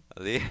pump.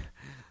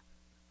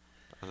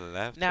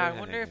 left. Now her I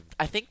wonder if hanging.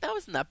 I think that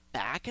was in the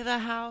back of the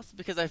house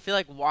because I feel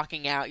like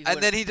walking out. And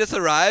then he just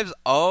arrives.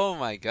 Oh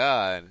my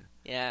god,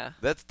 yeah,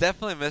 that's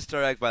definitely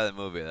misdirect by the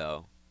movie,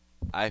 though.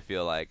 I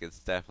feel like it's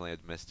definitely a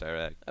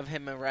misdirect. of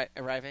him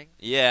arriving.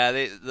 Yeah,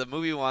 the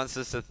movie wants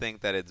us to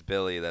think that it's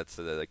Billy that's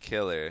the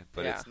killer,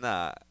 but Yeah. it's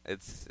not.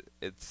 It's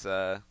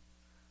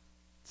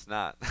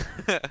not.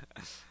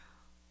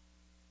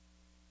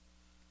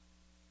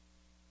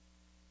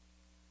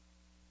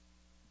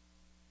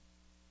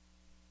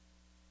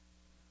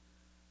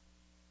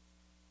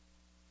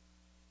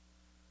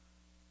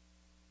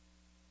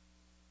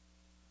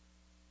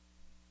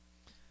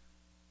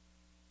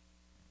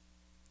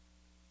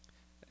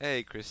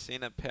 Hey,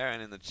 Christina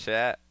Perrin in the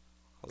chat.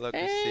 Hello,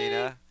 Hey.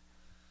 Christina.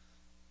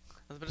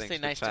 I was about to Thanks say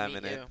for nice to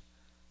chiming meet in. you.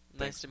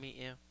 Nice to meet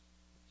you.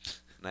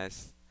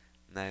 Nice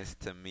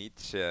to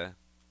meet ya.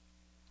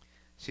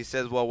 She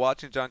says, while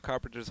watching John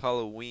Carpenter's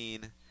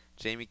Halloween,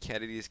 Jamie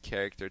Kennedy's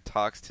character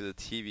talks to the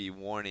TV,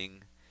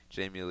 warning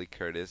Jamie Lee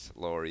Curtis,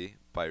 Laurie,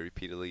 by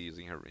repeatedly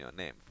using her real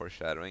name,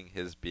 foreshadowing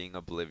his being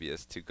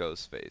oblivious to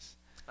Ghostface.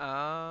 Oh.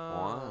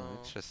 Wow,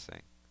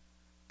 interesting.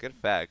 Good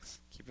facts.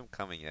 Keep them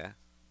coming, yeah.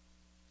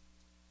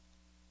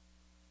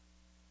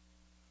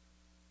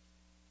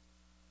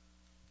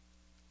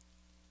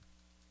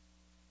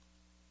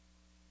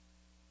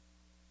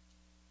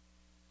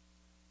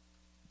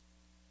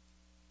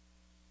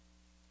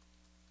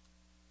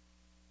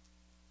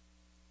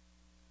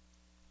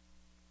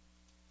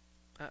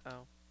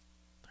 Uh-oh.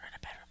 They're in a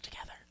bedroom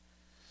together.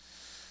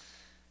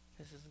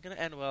 This isn't gonna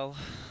end well. Oh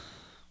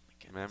my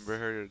goodness. Remember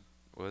her,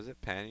 what was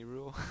it, panty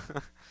rule?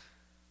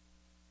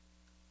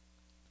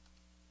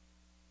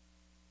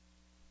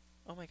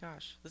 Oh my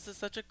gosh. This is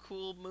such a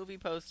cool movie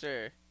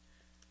poster.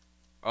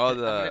 Oh, I'm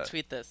gonna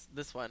tweet this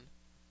one.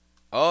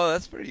 Oh,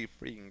 that's pretty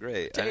freaking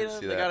great. I didn't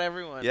Tatum, see they that. got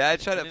everyone. Yeah, I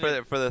tried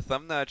it for the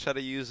thumbnail. I tried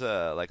to use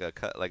a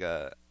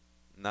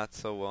not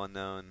so well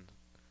known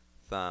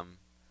thumb,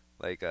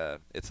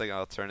 it's like an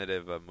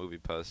alternative movie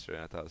poster,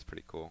 and I thought it was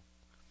pretty cool.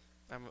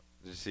 Did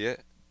you see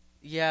it?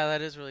 Yeah,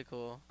 that is really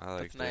cool. I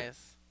liked That's it.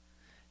 nice.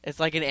 It's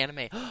like an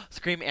anime.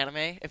 Scream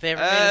anime. If they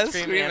ever made a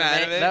Scream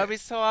anime, that would be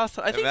so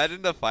awesome.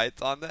 Imagine the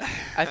fights on that.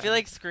 I feel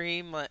like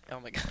Scream. Oh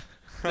my god,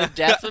 the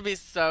deaths would be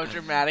so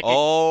dramatic.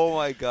 Oh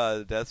my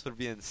god, that would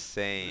be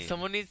insane.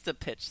 Someone needs to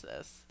pitch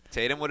this.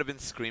 Tatum would have been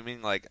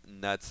screaming like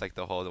nuts like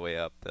the whole way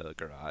up the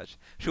garage.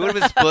 She would have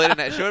been split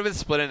in. She would have been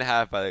split in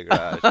half by the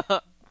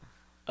garage.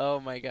 Oh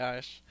my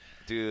gosh,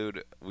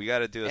 dude, we got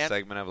to do a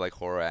segment of like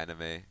horror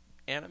anime.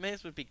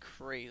 Animes would be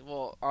crazy.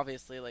 Well,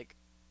 obviously, like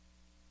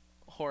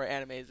horror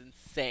anime is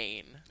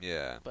insane.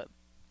 Yeah, but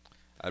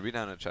I'd be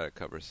down to try to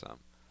cover some.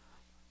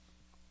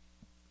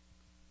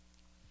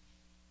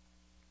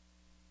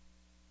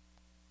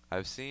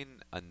 I've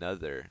seen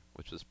another,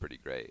 which was pretty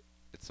great.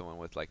 It's the one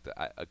with like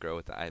a girl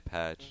with the eye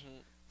patch. Mm-hmm.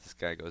 This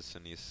guy goes to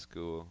a new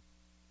school.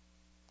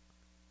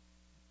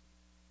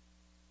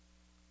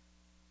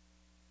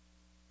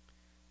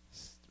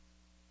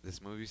 This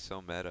movie's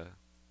so meta.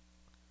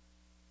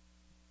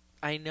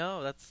 I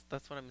know. That's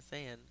what I'm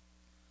saying.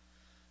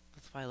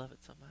 That's why I love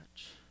it so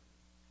much.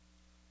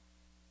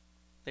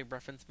 They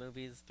reference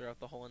movies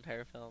throughout the whole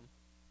entire film.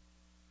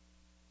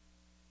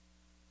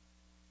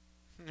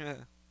 Yeah.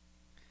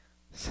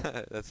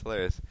 That's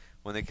hilarious.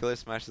 When the killer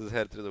smashes his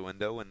head through the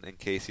window in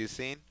Casey's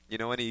scene, you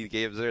know when he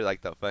gives her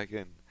like the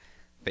fucking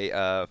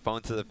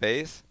phone to the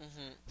face?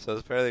 Mm-hmm. So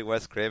it's apparently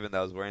Wes Craven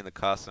that was wearing the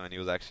costume and he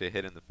was actually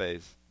hit in the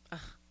face.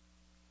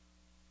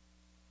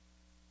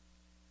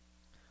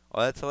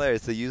 Oh, that's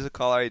hilarious. The user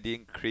caller ID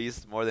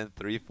increased more than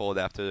threefold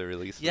after the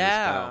release of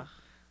this film.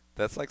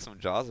 That's like some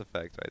Jaws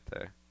effect right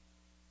there.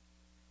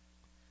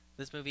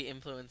 This movie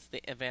influenced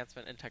the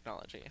advancement in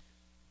technology.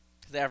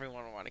 Because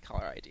everyone would want a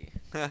caller ID.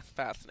 It's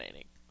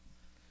fascinating.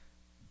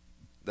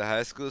 The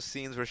high school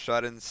scenes were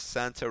shot in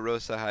Santa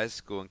Rosa High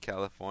School in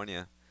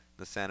California,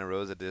 the Santa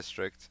Rosa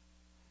district.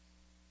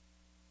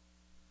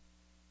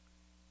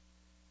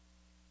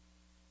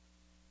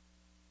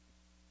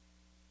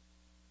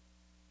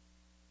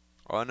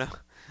 Oh no!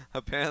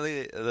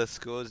 Apparently, the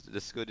school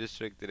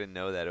district didn't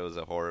know that it was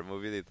a horror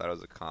movie. They thought it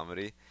was a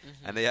comedy,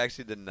 and they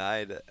actually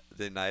denied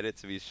it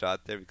to be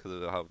shot there because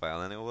of how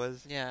violent it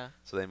was. Yeah.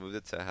 So they moved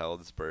it to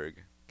Healdsburg,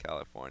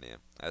 California.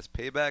 As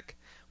payback,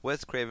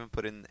 Wes Craven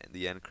put in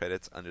the end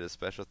credits under the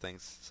special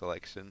thanks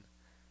section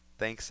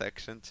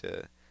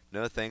to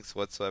no thanks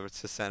whatsoever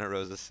to Santa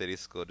Rosa City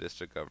School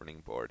District Governing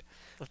Board.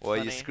 That's well,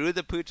 funny. you screwed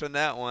the pooch on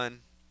that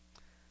one.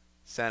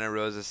 Santa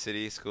Rosa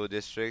City School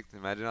District.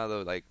 Imagine all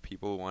the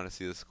people who want to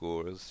see the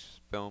school was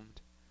filmed.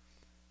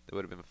 They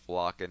would have been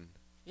flocking.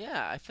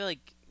 Yeah, I feel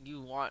like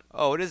you want.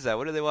 Oh, what is that?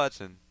 What are they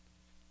watching?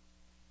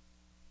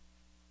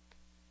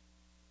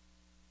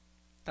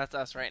 That's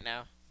us right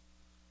now.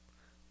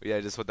 Yeah,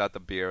 just without the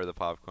beer or the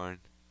popcorn.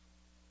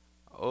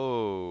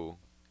 Oh.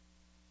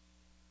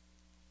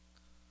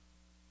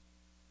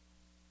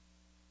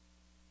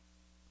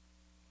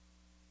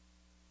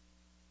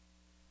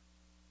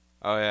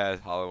 Oh yeah,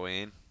 it's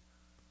Halloween.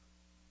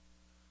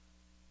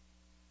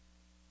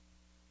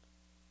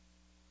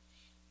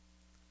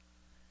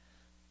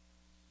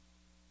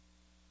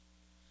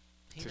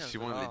 He So knows she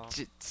it wanted all.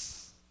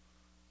 legits.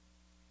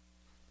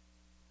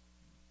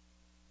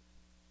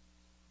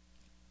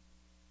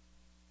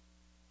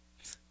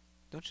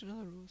 Don't you know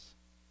the rules?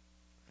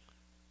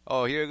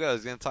 Oh, here it goes.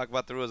 He's gonna talk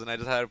about the rules, and I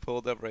just had it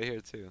pulled up right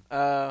here too.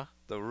 The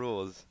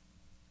rules.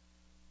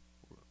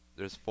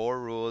 There's 4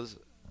 rules,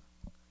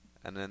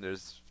 and then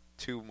there's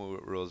 2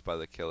 rules by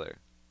the killer.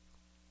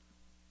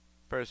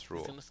 First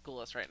rule. He's gonna school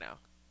us right now.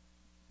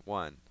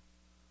 1.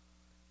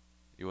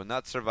 You will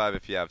not survive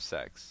if you have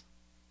sex.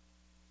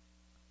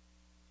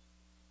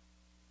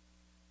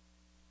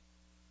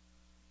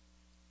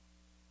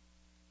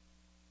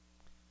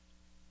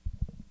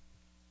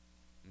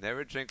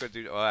 Never drink or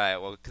do.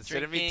 Alright, well,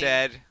 consider me Drinking.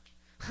 dead.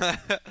 I've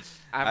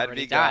I'd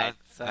already be gone. died,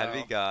 so. I'd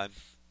be gone.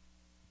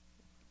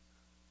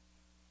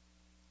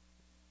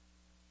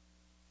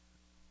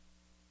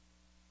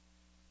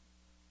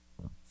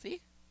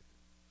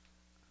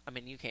 I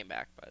mean, you came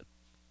back, but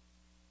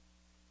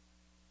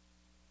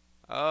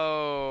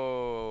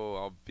Oh,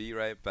 I'll be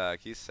right back.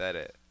 He said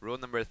it. Rule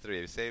number 3.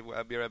 If you say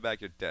I'll be right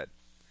back, you're dead.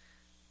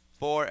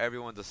 4,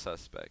 everyone's a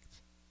suspect.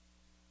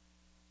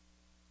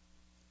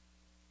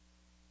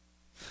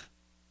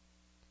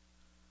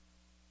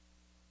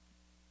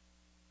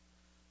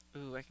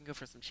 ooh, I can go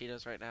for some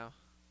Cheetos right now.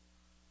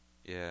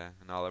 Yeah,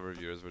 and all of our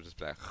viewers were just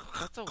like,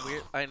 That's a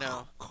weird. I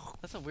know.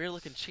 That's a weird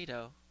looking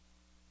Cheeto.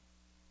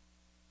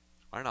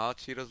 aren't all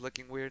Cheetos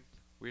looking weird?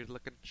 Weird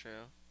looking?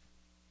 True.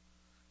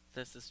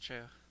 This is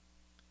true.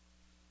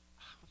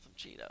 I want some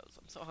Cheetos.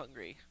 I'm so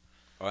hungry.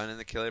 Oh, and in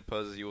the killer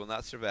poses, you will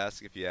not survive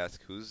if you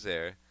ask who's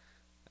there,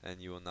 and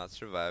you will not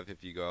survive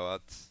if you go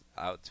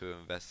out to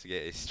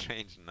investigate a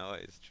strange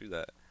noise. True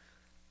that.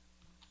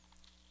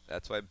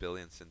 That's why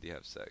Billy and Cindy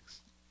have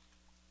sex.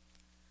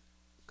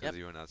 Because Yep.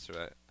 you will not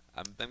survive.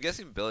 I'm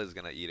guessing Billy's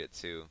gonna eat it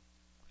too.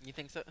 You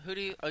think so? Who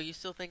do you? Oh, you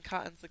still think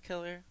Cotton's the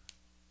killer?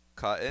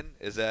 Cotton?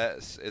 Is that?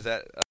 Just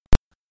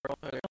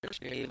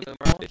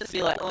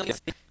be like, let me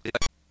see.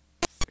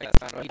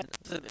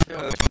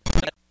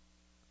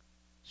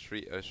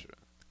 Street Usher?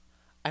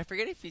 I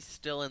forget if he's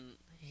still in.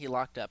 He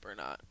locked up or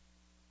not,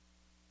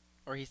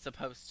 or he's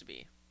supposed to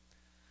be.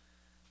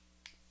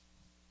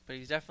 But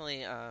he's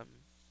definitely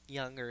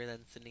younger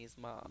than Sydney's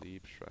mom.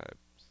 Leap Shribes.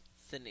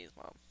 Sydney's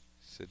mom.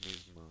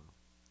 Sydney's mom.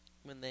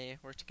 When they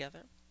were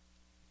together.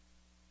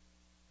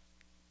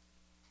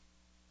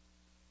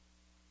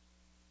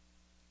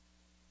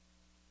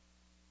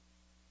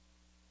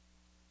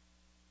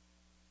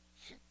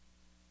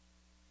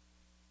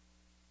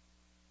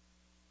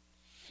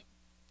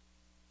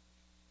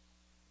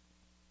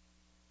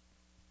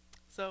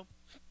 So,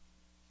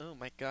 oh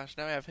my gosh,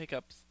 now I have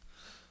hiccups.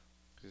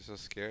 You're so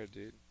scared,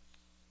 dude.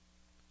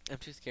 I'm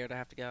too scared. I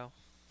have to go.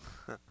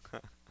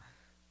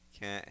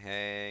 Can't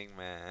hang,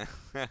 man.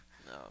 No,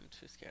 I'm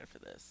too scared for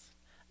this.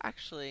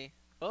 Actually,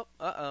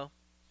 oh.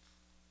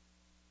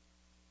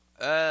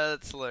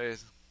 That's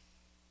hilarious.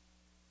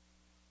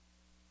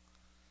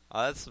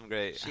 Oh, that's some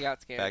great She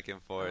got scared. back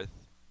and forth.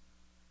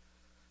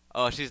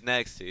 Oh, she's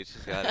next, dude.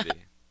 She's gotta be.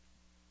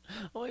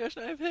 Oh my gosh,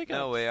 now I have hiccups.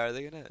 No way, are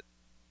they gonna?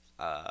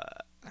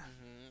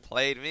 Mhm.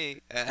 Played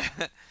me.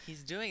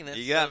 He's doing this.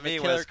 You got so the me,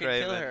 killer Wes can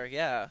kill Craven. her.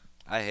 Yeah.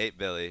 I hate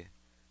Billy.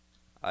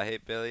 I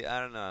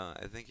don't know.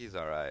 I think he's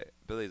alright.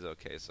 Billy's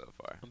okay so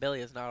far.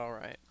 Billy is not all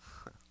right.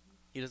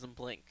 He doesn't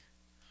blink.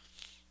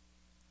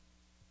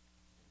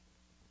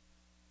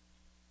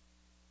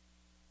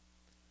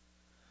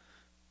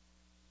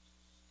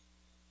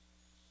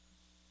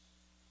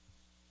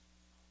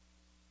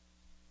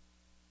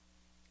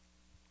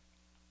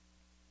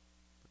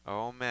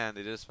 Oh man,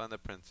 they just found the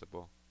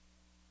principal.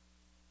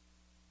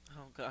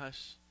 Oh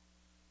gosh.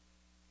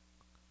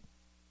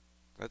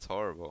 That's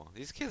horrible.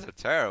 These kids are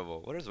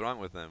terrible. What is wrong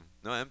with them?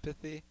 No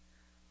empathy?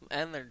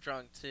 And they're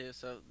drunk too,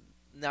 so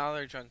now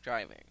they're drunk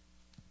driving.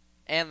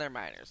 And they're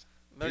minors.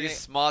 They're These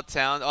getting- small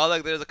towns. Oh,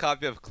 look, there's a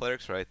copy of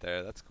Clerks right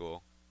there. That's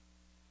cool.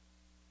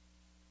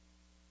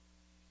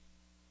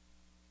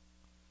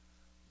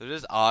 They're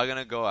just all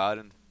gonna go out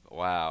and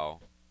wow.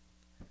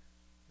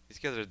 These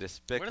kids are Where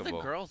despicable. do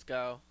the girls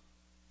go?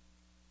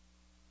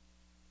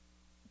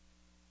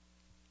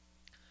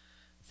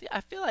 See,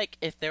 I feel like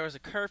if there was a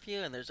curfew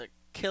and there's a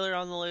killer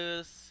on the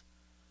loose,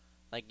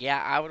 like,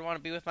 yeah, I would want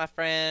to be with my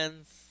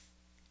friends.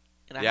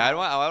 in a Yeah,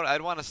 house.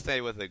 I'd want to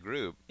stay with a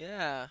group.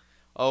 Yeah.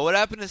 Oh, what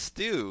happened to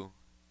Stu?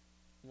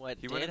 What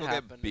He did went to go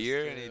happen get to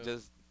beer and he Stu?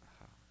 just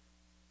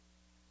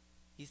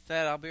He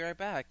said, "I'll be right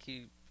back."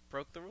 He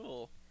broke the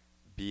rule.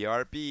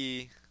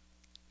 BRB.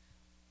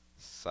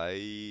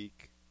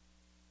 Psych.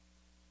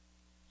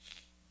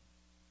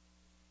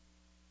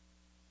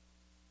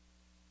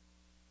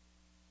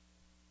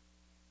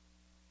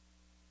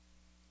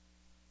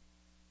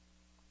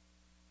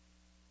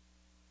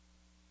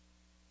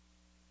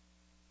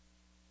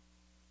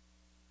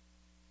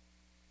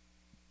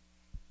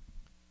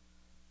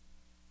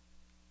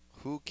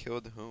 Who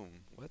killed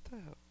whom? What the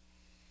hell?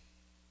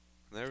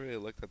 I never really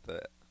looked at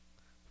the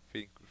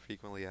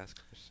frequently asked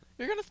questions.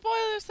 You're gonna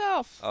spoil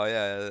yourself. Oh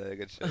yeah,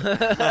 good shit.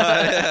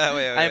 Yeah,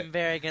 wait. I'm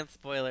very against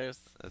spoilers.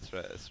 That's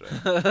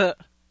right.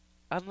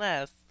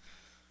 Unless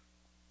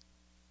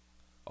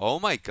Oh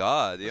my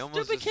god, they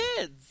almost stupid just...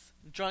 kids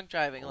drunk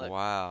driving. Look.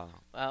 Wow.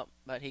 Well,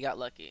 but he got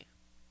lucky.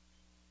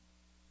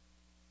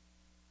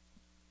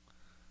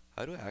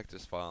 How do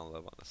actors fall in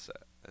love on a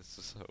set? It's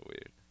just so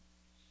weird.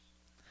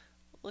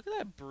 Look at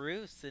that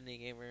Bruce Sydney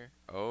Gamer.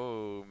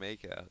 Oh,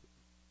 make out.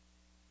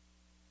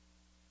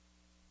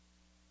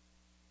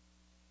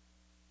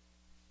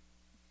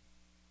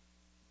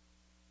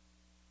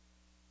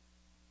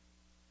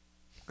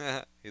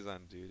 He's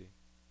on duty.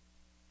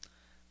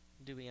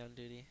 Dewey on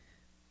duty.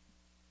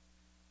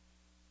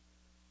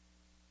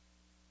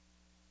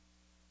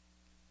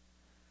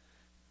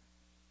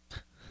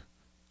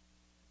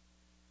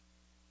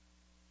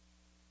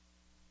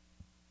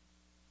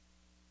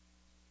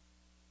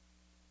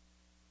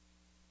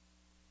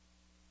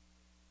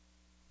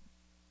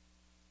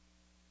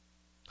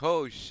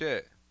 Oh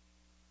shit.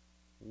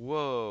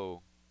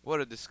 Whoa. What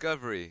a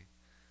discovery.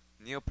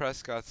 Neil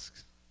Prescott's...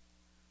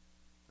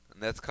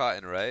 And that's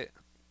Cotton, right?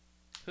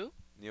 Who?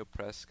 Neil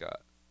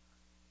Prescott.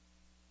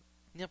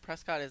 Neil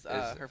Prescott is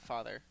Is- her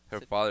father. Her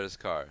So- father's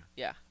car.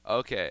 Yeah.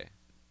 Okay.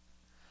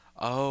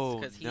 Oh,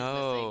 Because he's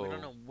no. missing. We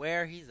don't know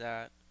where he's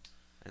at.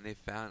 And they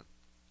found...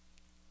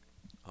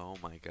 Oh,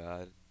 my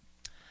God.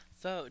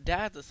 So,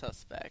 Dad's a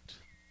suspect.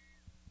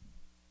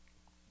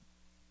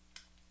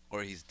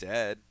 Or he's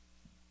dead.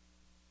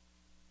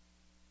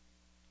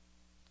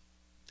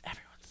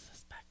 Everyone's a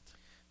suspect.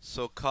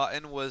 So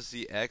Cotton was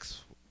the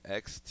ex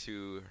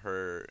to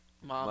her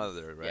Mom's,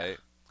 mother, yeah. right?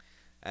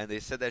 And they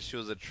said that she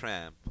was a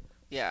tramp.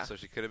 Yeah. So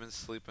she could have been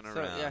sleeping So,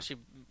 around yeah, she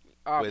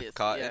obviously,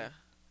 Cotton? yeah.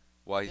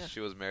 while yeah. she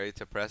was married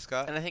to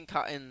Prescott. And I think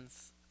Cotton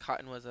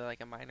was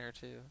like a minor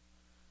too.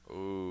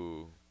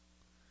 Ooh.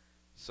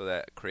 So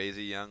that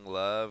crazy young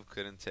love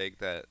couldn't take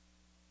that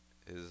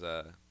his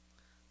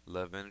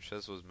love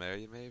interest was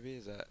married, maybe?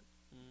 Is that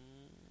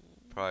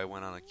probably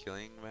went on a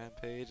killing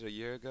rampage a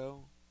year ago?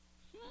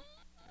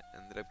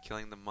 Ended up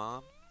killing the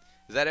mom?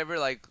 Is that ever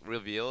like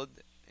revealed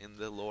in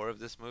the lore of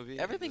this movie?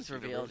 Everything's in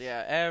this revealed,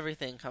 universe? yeah.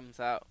 Everything comes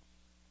out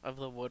of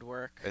the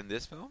woodwork. In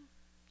this film?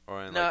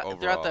 Or in No, like overall?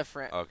 throughout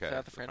the okay,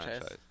 throughout the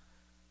franchise.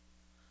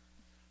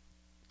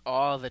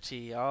 All the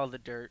tea, all the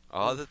dirt.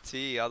 All the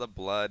tea, all the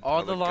blood,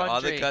 All the all the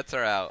laundry. guts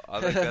are out.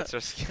 All the guts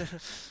are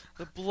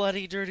The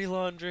bloody, dirty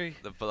laundry.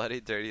 the bloody,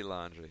 dirty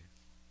laundry.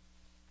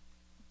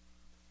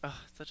 Oh,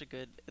 such a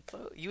good. It's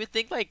so, you would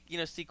think like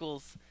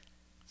sequels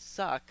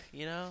suck,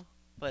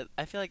 but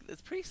I feel like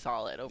it's pretty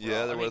solid overall.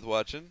 Yeah, they're I mean, worth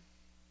watching.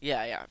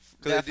 Yeah,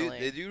 Because definitely.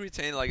 they do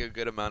retain like a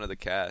good amount of the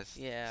cast.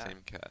 Yeah. Same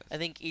cast. I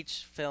think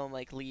each film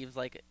like leaves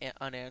like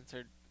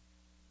unanswered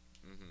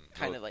Mm-hmm.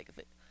 kind of like.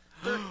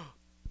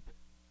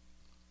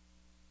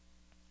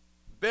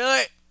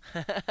 Billy.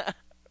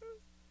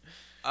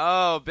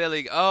 Oh,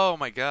 Billy. Oh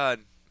my God.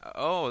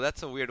 Oh,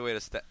 that's a weird way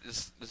to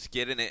just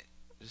get in it.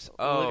 Just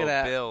Look at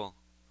that. Bill.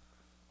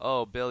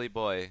 Oh, Billy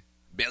boy.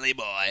 Billy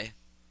boy.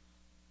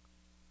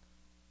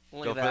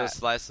 Look Go at for the that.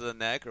 slice of the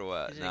neck or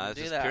what? He didn't Nah, even it's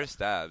do just that. pure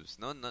stabs.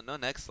 No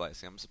neck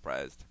slicing. I'm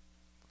surprised.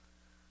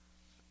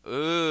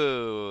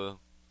 Ooh.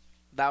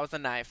 That was a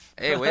knife.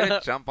 Hey, way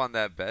to jump on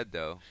that bed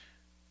though.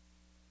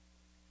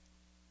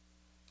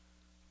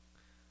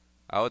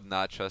 I would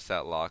not trust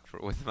that lock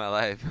with my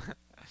life.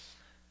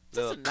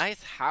 This is a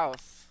nice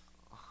house.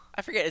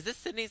 I forget. Is this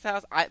Sydney's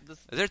house? Is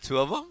there two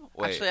of them?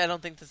 Wait. Actually, I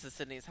don't think this is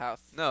Sydney's house.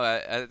 No,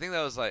 I think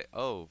that was like,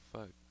 oh,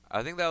 fuck.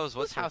 I think that was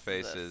what's her house is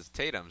face's? this?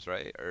 Tatum's,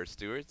 right? Or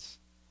Stewart's?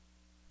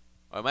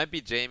 Or it might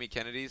be Jamie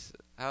Kennedy's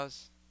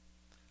house.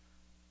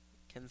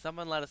 Can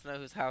someone let us know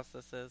whose house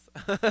this is?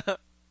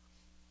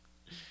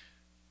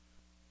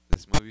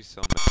 This movie's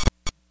so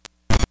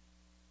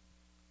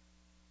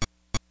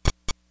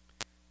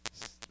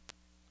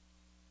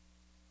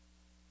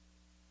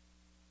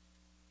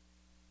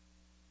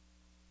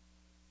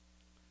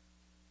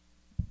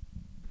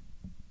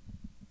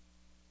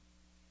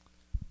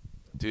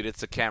Dude,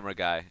 it's a camera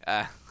guy.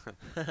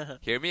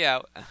 Hear me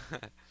out.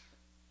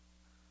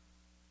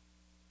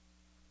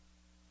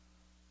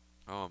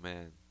 Oh,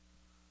 man.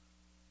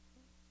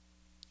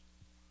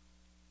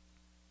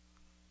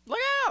 Look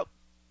out!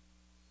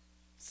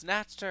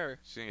 Snatched her.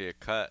 She's gonna get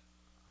cut.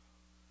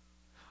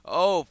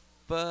 Oh,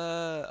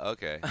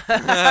 okay.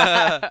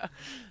 Thank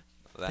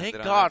Landed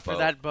on God for boat.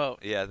 that boat.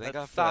 Yeah, thank That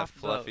God for that soft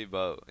fluffy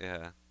boat.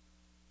 Yeah.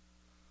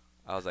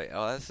 I was like,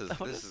 oh, this is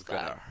is gonna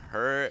that?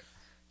 hurt.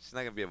 She's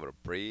not gonna be able to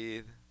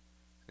breathe.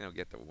 She's gonna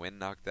get the wind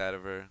knocked out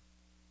of her.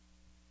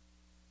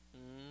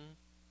 Mm.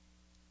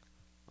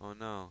 Oh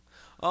no.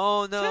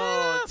 Oh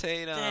no,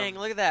 Tatum. Dang,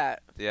 look at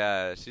that.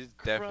 Yeah, she's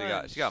definitely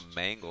got Crunched.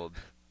 mangled.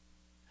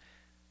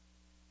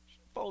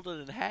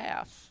 Folded in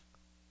half.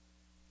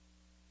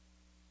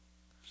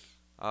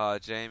 Oh,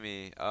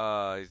 Jamie.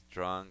 Oh, he's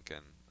drunk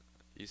and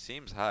he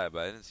seems high, but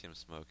I didn't see him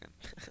smoking.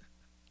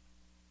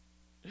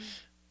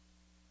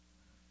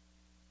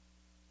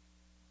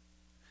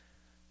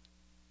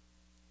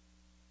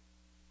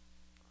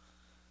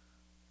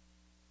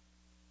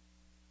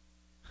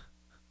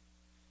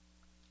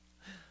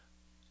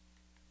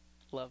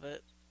 Love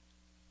it.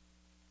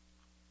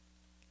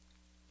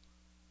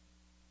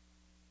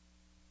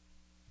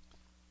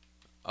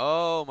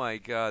 Oh my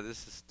God,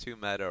 this is too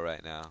meta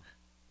right now.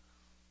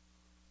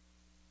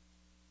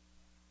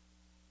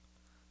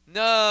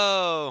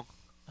 No!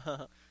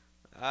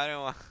 I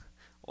don't want.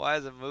 Why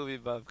is a movie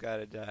buff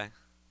gotta die?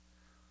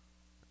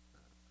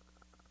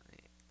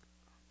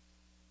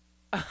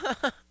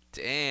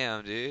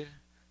 Damn, dude.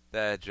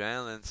 That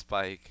adrenaline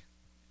spike.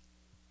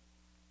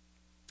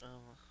 Oh.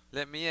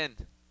 Let me in.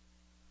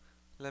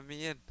 Let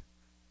me in.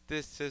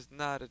 This is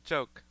not a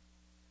joke.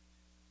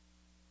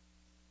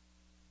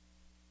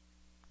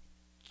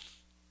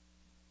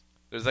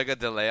 There's like a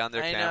delay on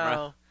their I camera.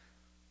 know.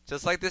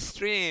 Just like the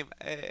stream.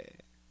 Hey.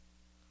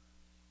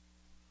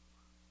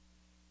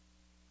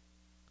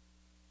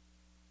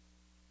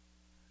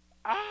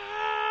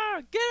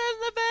 Ah! Get in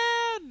the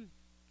van!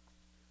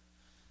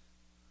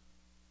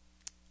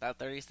 That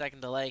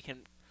 30-second delay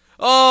can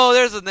Oh,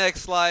 there's the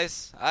next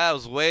slice. I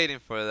was waiting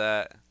for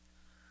that.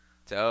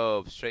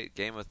 Dope. Straight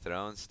Game of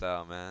Thrones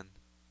style, man.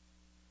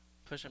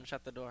 Push him,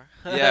 shut the door.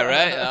 Yeah,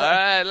 right?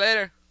 Alright,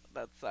 later.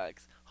 That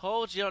sucks.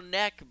 Hold your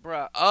neck,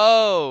 bruh.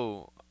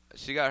 Oh!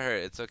 She got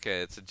hurt. It's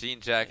okay. It's a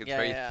jean jacket. It's Yeah,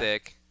 very yeah.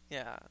 thick.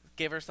 Yeah.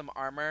 Give her some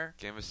armor.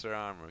 Give us her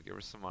armor. Give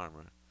her some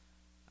armor.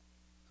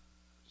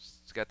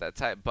 She's got that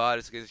tight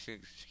body. She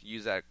can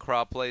use that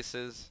crawl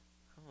places.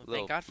 Oh,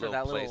 thank God for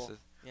that places. little.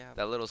 Yeah.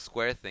 That little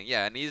square thing.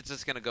 Yeah, and he's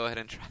just going to go ahead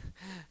and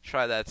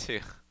try that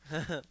too.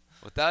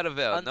 Without a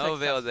veil. No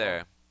veil Unsuccessful.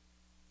 there.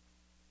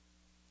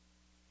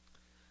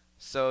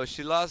 So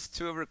she lost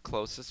two of her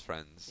closest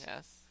friends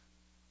Yes.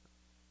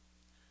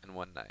 in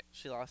one night.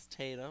 She lost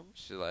Tatum,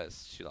 She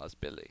lost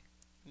Billy.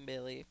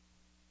 Billy.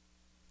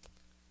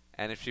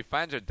 And if she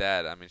finds her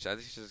dad, I mean, I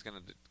think she's just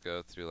going to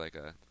go through like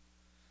a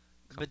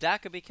But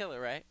that could be killer,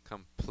 right?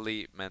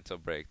 complete mental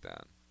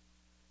breakdown.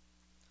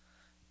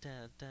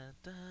 Dun, dun,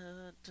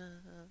 dun,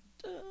 dun,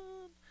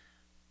 dun.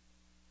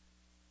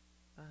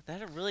 They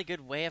had a really good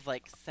way of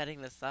like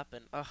setting this up,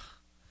 and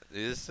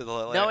This is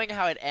hilarious. knowing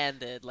how it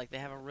ended, like they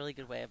have a really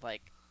good way of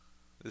like.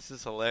 This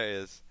is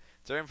hilarious.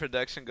 During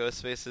production,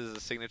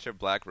 Ghostface's signature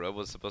black robe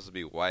was supposed to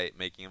be white,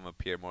 making him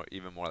appear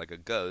even more like a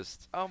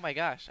ghost. Oh my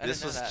gosh! I This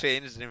didn't know was that.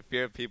 changed in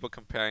fear of people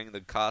comparing the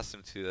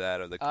costume to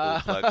that of the Ku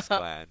Klux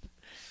Klan.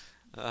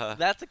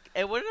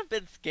 It wouldn't have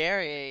been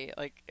scary.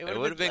 Like it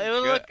would have been. been It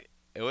would good. look.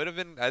 It would have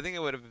been. I think it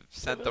would have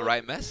sent the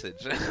right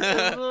message.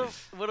 It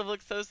would have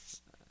looked so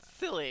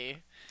silly.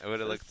 It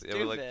would have so looked. It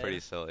would look stupid. pretty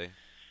silly.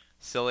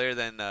 Sillier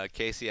than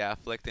Casey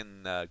Affleck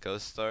in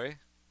Ghost Story.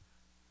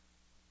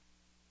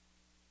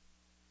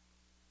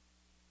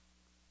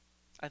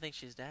 I think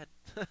she's dead.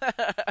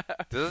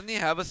 Doesn't he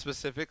have a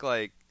specific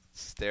like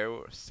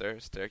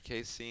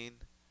staircase scene?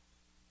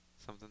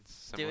 Something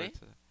similar he?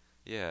 to.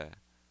 Yeah.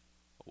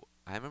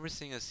 I remember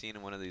seeing a scene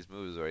in one of these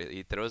movies where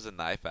he throws a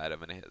knife at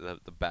him and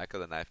the back of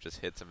the knife just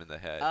hits him in the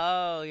head.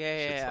 Oh yeah,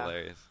 Shit's yeah.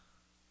 hilarious.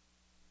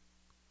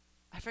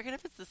 I forget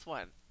if it's this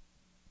one.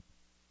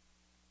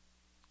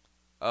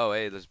 Oh,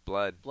 hey, there's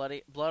blood. Blood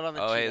on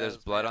the. Oh, hey, there's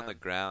Cheetos, blood man. on the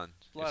ground.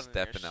 Blood You're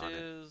stepping on on your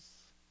it. shoes.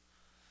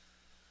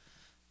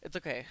 It's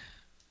okay.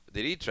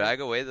 Did he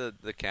drag away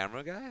the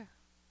camera guy?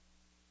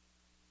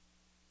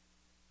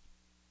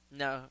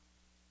 No.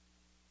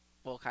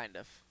 Well, kind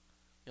of.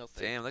 You'll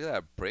see. Damn, look at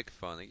that brick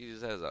phone. I think he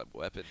used that as a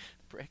weapon.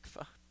 Brick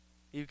phone.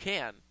 You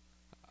can.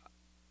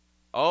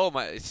 Oh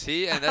my!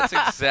 See, and that's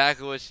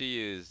exactly what she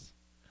used.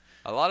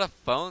 A lot of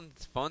phone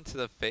to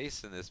the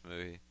face in this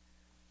movie.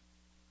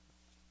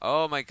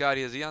 Oh my God!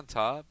 Is he on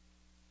top?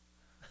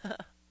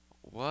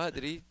 What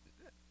did he?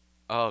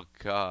 Oh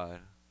God!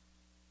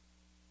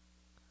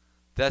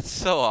 That's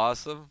so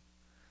awesome.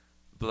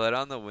 Blood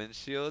on the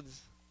windshields.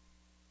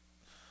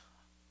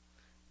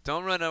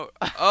 Don't run over.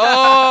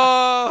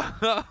 Oh!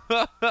 I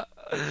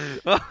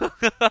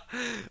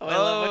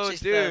love what she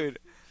says. dude.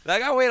 That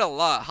guy weighed a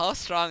lot. How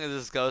strong is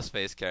this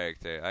Ghostface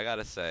character? I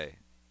gotta say.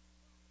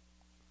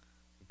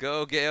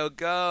 Go, Gale,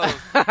 go.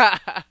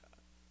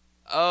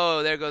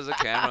 Oh, there goes the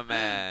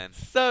cameraman.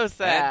 So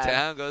sad. And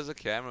down goes the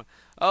camera.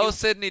 Oh,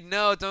 Sydney,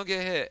 no, don't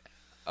get hit.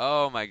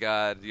 Oh, my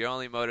God. Your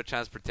only mode of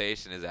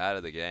transportation is out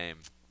of the game.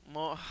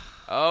 More.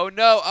 Oh,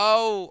 no.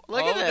 Oh,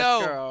 Look oh, at this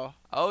no. girl.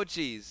 Oh,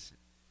 jeez.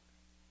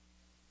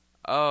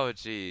 Oh,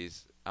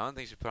 jeez. I don't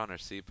think she put on her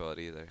seatbelt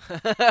either.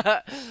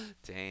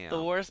 Damn.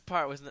 The worst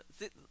part was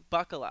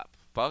buckle up.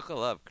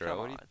 Buckle up, girl. Come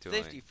What are you on. doing?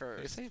 Safety first.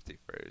 Your safety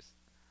first.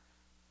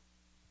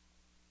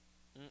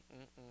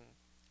 Mm-mm-mm.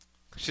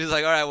 She's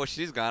like, all right, well,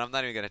 she's gone. I'm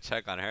not even going to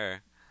check on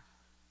her.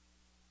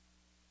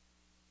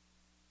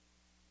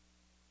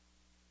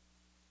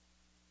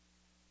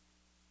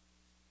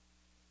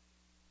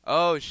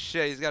 Oh,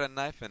 shit. He's got a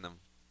knife in him.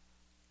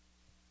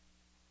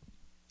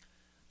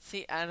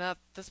 See, and at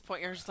this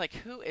point, you're just like,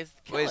 who is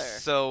the killer? Wait,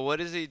 so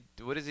what is he?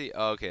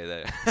 Oh, okay,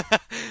 there.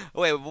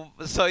 Wait,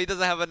 so he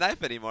doesn't have a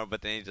knife anymore,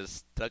 but then he just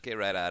stuck it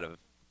right out of.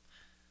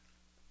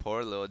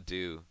 Poor little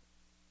Dew.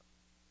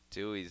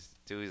 Dewey's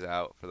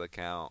out for the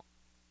count.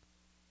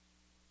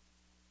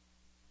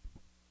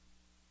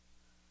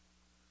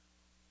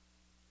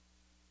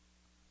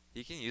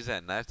 He can use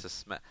that knife to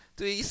smash.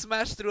 Dude, he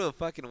smashed through a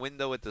fucking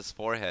window with his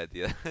forehead.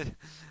 Yeah.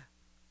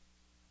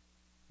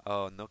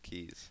 Oh, no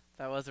keys.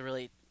 That was a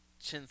really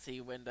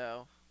chintzy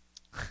window.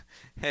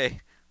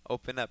 Hey,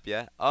 open up,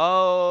 yeah?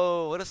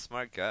 Oh, what a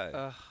smart guy.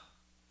 Ugh.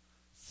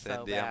 So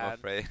Cindy, bad. I'm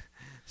afraid.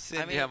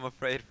 Cindy, mean- I'm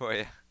afraid for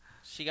you.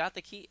 She got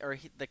the key, or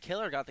the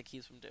killer got the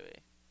keys from Dewey.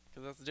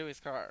 Because that's Dewey's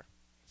car.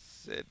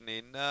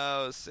 Sydney,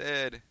 no,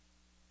 Sid.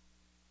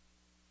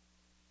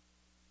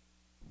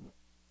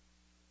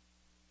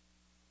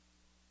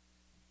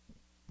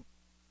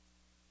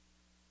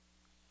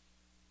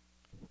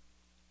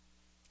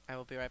 I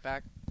will be right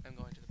back. I'm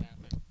going to the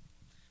bathroom.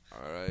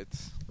 All right.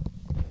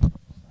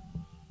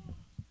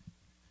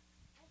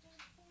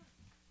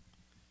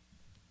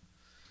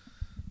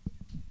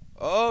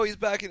 Oh, he's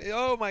back in.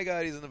 Oh my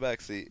God, he's in the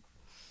back seat.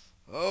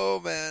 Oh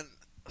man,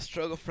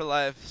 struggle for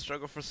life,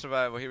 struggle for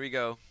survival. Here we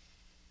go.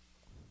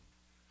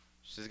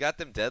 She's got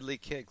them deadly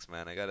kicks,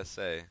 man. I gotta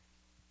say.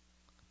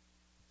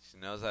 She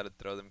knows how to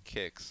throw them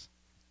kicks.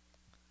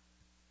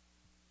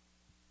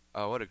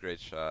 Oh, what a great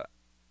shot.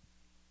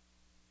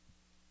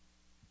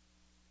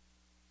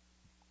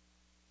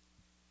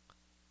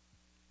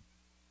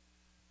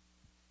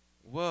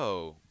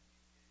 Whoa.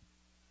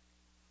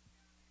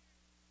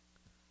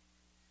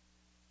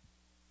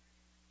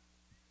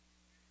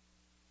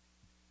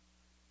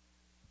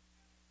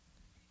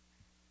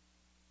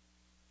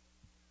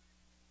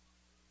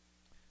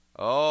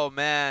 Oh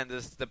man,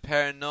 the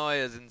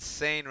paranoia is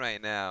insane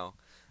right now.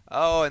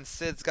 Oh, and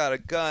Sid's got a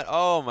gun.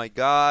 Oh my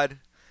god.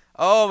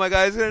 Oh my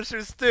god, he's gonna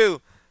shoot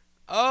Stu.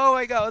 Oh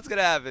my god, what's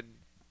gonna happen?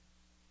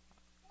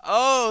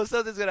 Oh,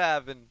 something's gonna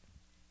happen.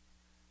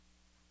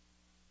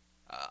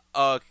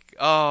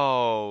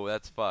 Oh,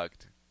 that's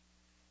fucked.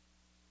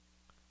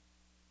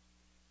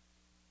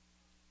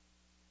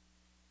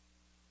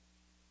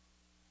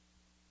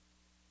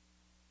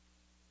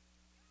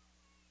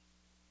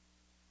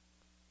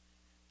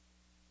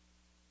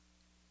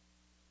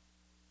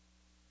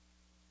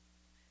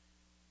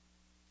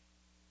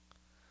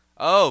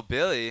 Oh,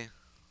 Billy.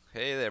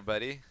 Hey there,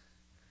 buddy.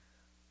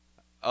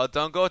 Oh,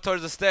 don't go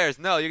towards the stairs.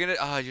 No, you're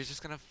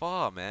just gonna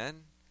fall,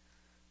 man.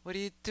 What are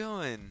you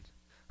doing?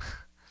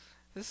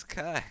 This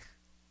guy.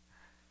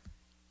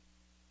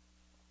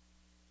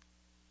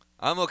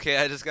 I'm okay.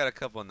 I just got a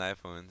couple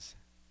knife wounds.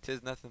 Tis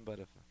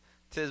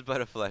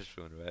but a flesh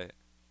wound, right?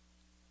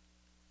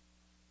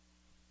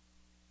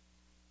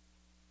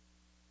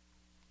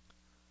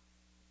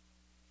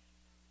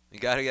 You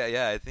gotta get.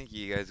 Yeah, I think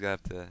you guys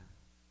got to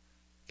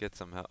get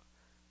some help.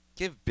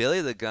 Give Billy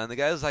the gun. The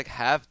guy was like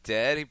half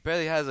dead. He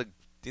barely has a.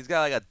 He's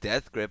got like a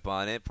death grip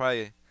on it.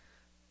 Probably.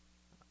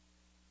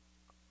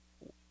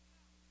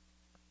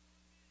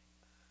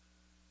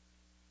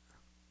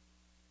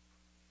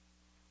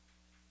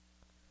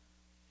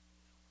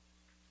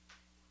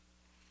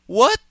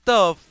 What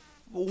the?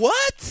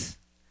 What?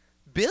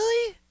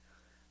 Billy?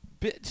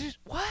 Just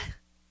what?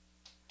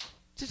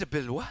 Just a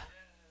Billy what?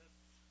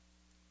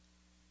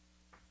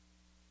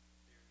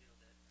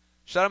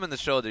 Shot him in the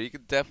shoulder. You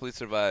could definitely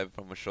survive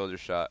from a shoulder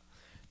shot.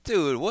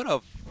 Dude, what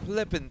a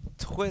flippin'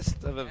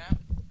 twist of a... Yeah.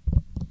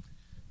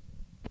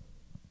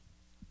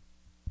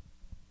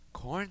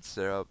 Corn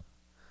syrup.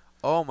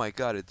 Oh my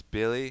god, it's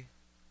Billy.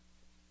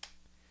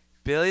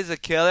 Billy's a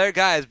killer?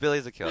 Guys,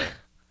 Billy's a killer.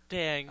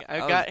 Dang, I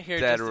I got was here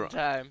dead just in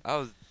time. I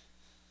was...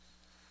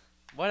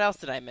 What else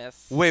did I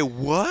miss? Wait,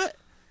 what?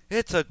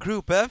 It's a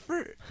group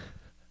effort?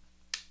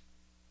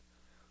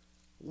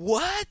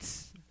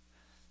 What?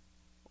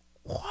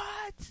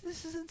 What?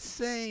 This is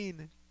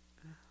insane.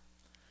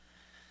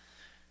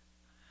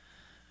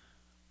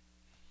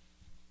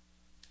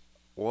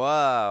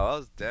 Wow, I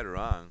was dead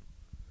wrong.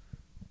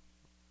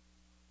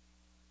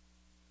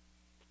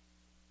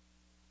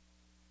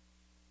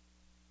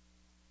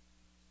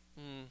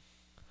 Hmm.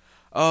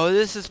 Oh,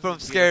 this is from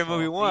Scary Beautiful.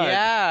 Movie 1.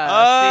 Yeah.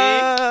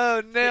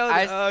 Oh, nailed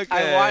it.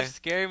 Okay. I watched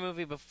Scary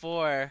Movie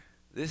before.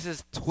 This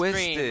is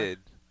twisted.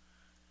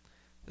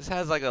 This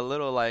has like a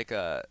little like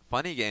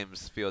funny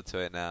games feel to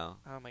it now.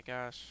 Oh my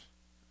gosh.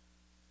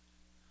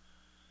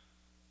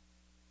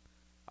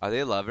 Are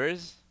they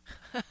lovers?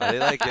 Are they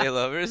like gay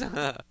lovers?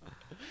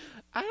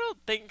 I don't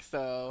think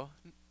so.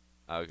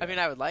 Okay. I mean,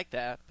 I would like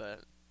that,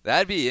 but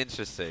That'd be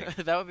interesting.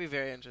 that would be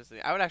very interesting.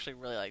 I would actually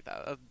really like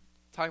that.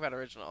 Talk about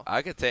original.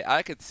 I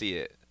could see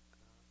it.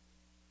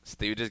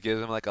 Steve just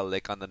gives him like a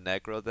lick on the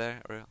neck right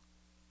there.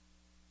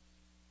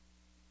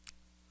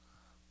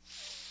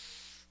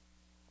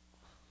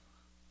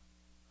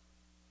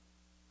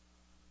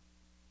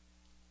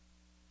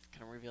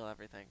 Gonna reveal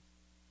everything.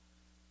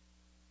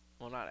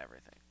 Well, not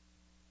everything.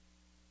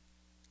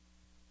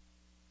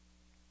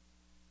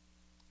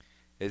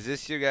 Is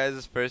this your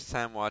guys' first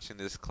time watching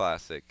this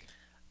classic?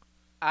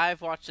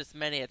 I've watched this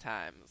many a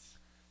times.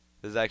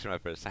 This is actually my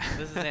first time.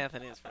 This is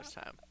Anthony's first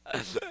time.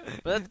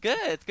 But that's good.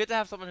 It's good to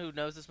have someone who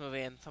knows this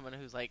movie and someone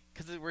who's like,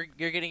 because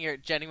you're getting your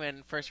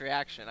genuine first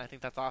reaction. I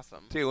think that's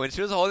awesome. Dude, when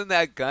she was holding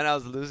that gun, I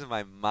was losing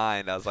my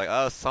mind. I was like,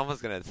 oh,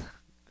 someone's gonna...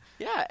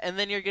 Yeah, and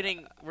then we're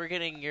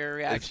getting your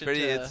reaction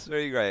It's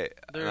pretty great.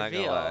 the I'm not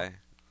reveal. gonna lie.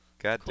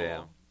 God Cool.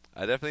 damn.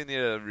 I definitely need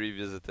to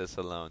revisit this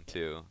alone,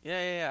 too.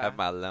 Yeah. Have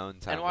my alone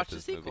time And watch the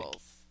with this movie.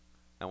 sequels.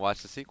 And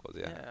watch the sequels,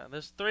 yeah. Yeah,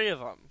 there's 3 of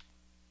them.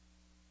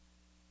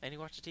 And you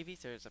watch the TV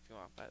series if you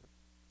want, but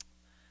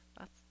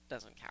that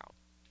doesn't count.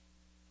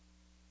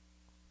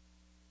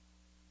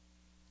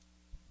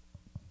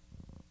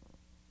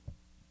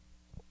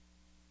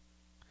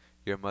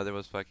 Your mother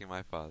was fucking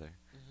my father.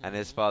 And Mhm.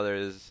 his father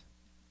is...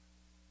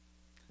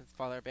 His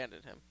father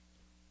abandoned him.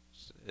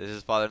 Is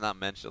his father not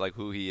mentioned, like,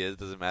 who he is?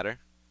 Does it matter?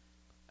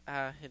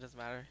 It doesn't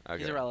matter. Okay.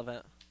 He's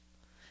irrelevant.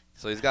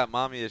 So he's got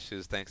mommy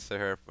issues thanks to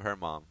her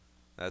mom.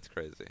 That's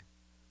crazy.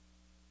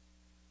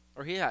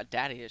 Or he had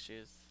daddy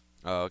issues.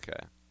 Oh, okay.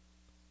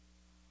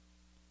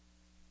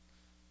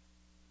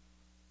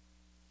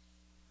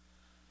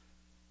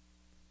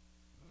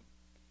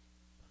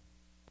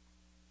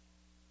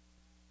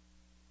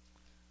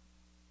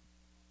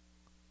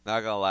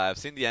 Not gonna lie, I've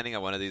seen the ending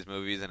of one of these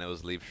movies and it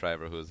was Liev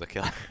Schreiber who was the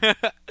killer.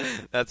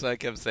 That's why I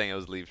kept saying it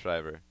was Liev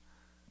Schreiber.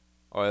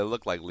 Or it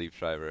looked like Leaf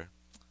Schreiber.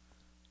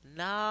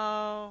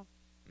 No.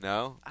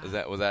 No? Was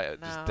that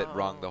just dead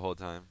wrong No. the whole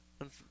time?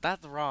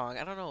 That's wrong.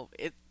 I don't know.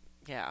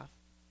 Yeah.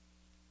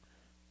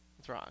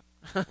 It's wrong.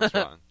 What's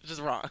wrong? It's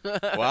just wrong.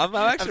 Well, I'm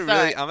actually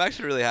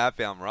really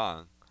happy I'm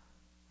wrong.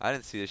 I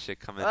didn't see this shit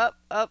coming Up.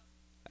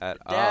 at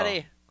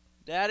Daddy.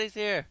 Daddy's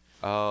here.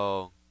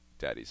 Oh,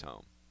 Daddy's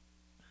home.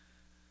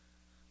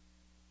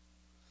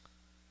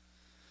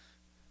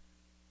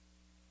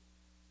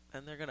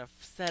 And they're going to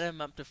set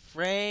him up to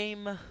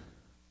frame.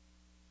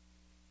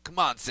 Come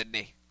on,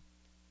 Sydney.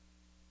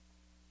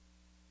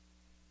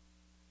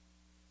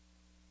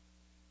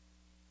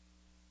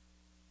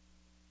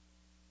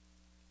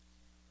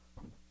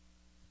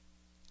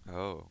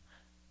 Oh.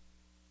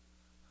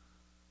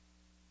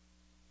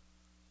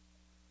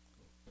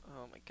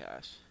 Oh my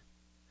gosh.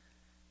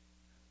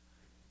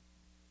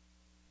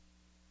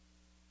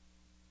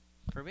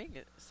 For being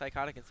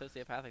psychotic and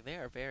sociopathic, they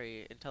are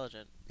very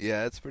intelligent.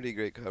 Yeah, it's a pretty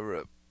great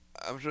cover-up.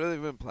 I'm sure they've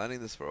been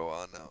planning this for a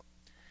while now.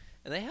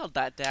 And they held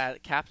that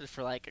dad captive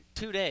for like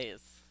 2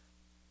 days.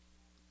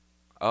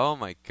 Oh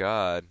my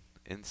god.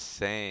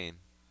 Insane.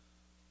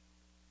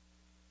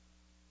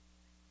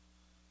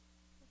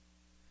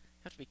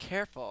 You have to be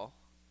careful.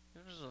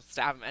 You don't just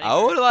stab him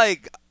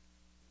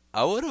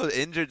I would have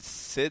injured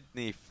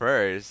Sydney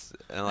first,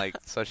 and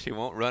so she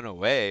won't run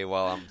away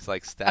while I'm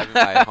stabbing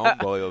my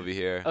homeboy over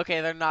here.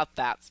 Okay, they're not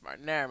that smart.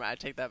 Never mind, I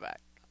take that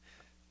back.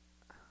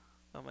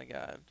 Oh my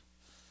god.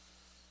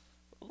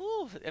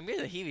 Ooh, I'm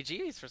getting the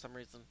heebie-jeebies for some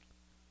reason.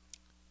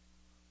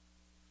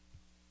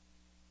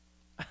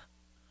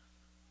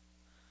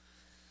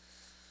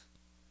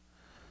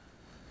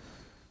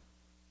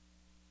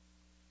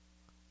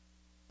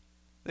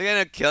 They're gonna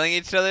end up killing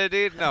each other,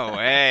 dude? No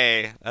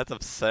way. That's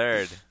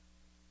absurd.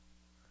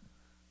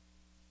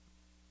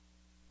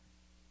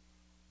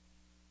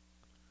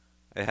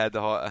 It had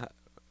the whole... This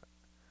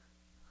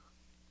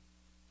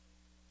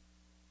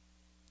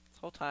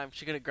whole time,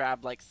 she could have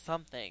grabbed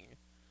something.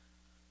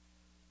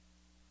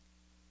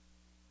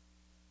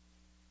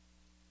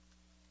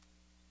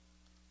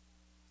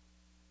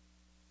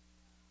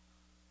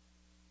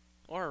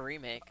 Or a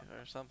remake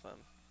or something.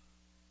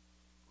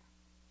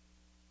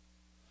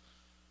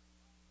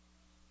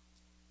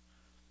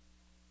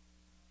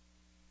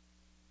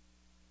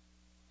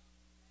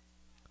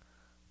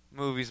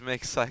 Movies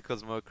make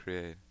cycles more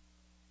creative.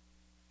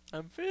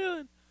 I'm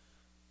feeling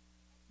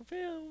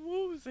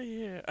woozy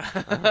here.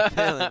 I'm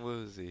feeling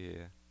woozy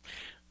here.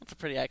 That's a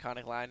pretty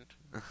iconic line.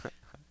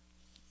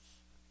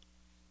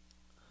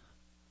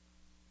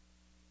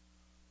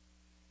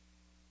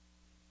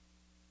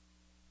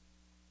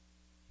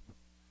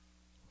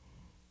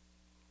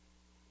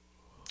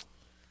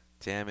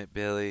 Damn it,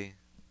 Billy.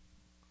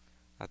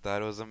 I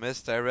thought it was a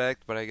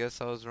misdirect, but I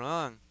guess I was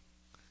wrong.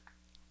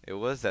 It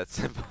was that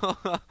simple.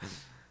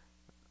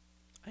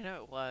 I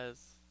know it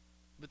was.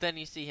 But then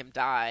you see him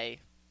die,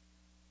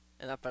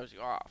 and that throws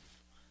you off.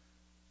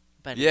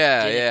 But he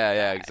yeah, didn't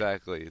die.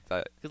 exactly.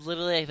 Because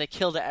literally,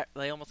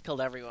 they almost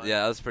killed everyone.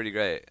 Yeah, that was pretty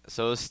great.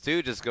 So it was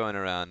Stu just going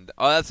around.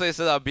 Oh, that's why he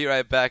said I'll be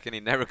right back, and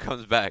he never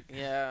comes back.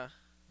 Yeah.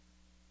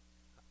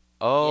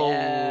 Oh,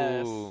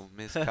 Yes.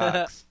 Miss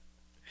Cox.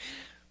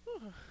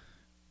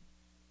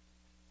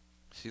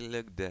 She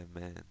looked dead,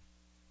 man.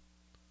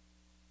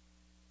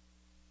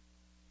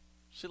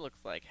 She looks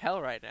like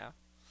hell right now.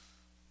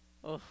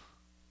 Oh.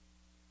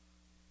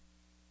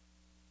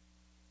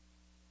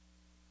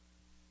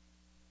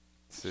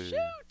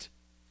 Shoot!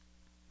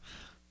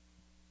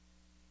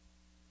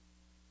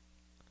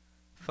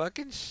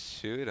 Fucking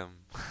shoot him.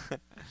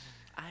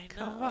 I know.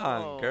 Come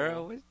on,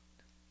 girl. What?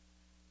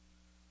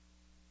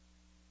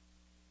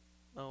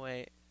 Oh,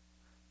 wait.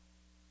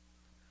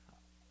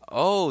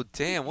 Oh,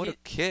 damn. What a He-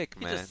 kick,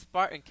 He man. just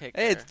Spartan kicked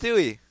Hey, her. it's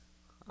Dewey.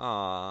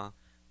 Aw.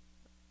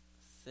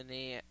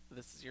 Sydney,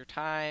 this is your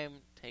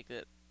time. Take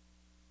it.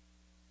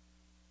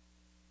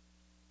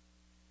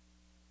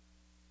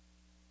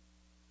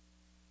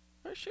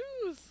 Her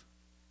shoes.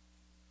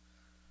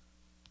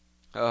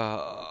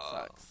 Oh.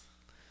 Sucks.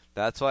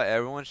 That's why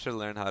everyone should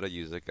learn how to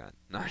use a gun.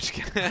 No, I'm just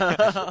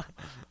kidding.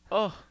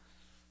 Oh.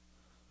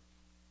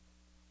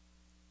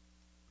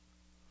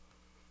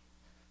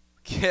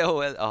 Kill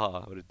with.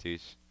 Oh, what a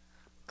douche.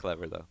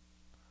 Clever, though.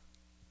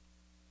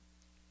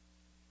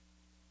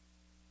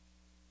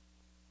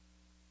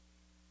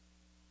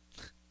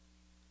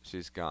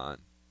 She's gone.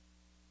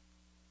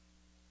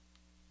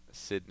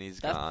 Sydney's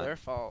That's gone. their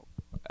fault.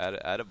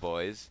 At a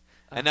boys.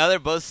 And now they're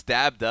both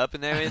stabbed up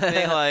and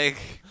everything.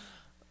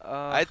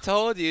 I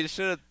told you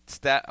should have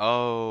stabbed.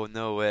 Oh,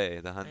 no way.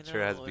 The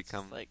hunter has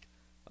become.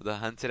 The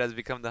hunted has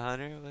become the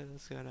hunter?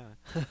 What's going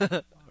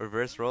on?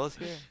 Reverse roles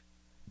here?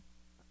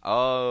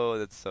 Oh,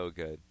 that's so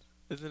good.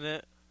 Isn't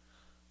it?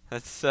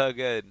 That's so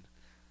good.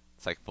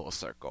 It's like full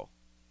circle.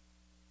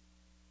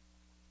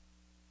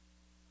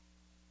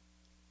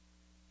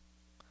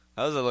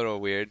 That was a little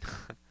weird.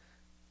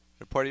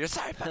 Reporter, you're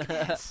sorry, fucking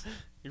ass.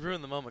 You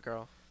ruined the moment,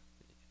 girl.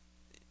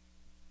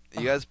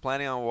 You guys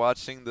planning on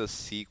watching the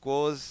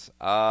sequels?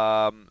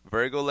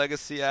 Virgo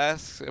Legacy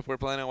asks if we're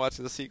planning on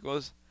watching the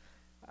sequels.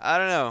 I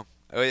don't know.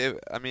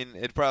 I mean,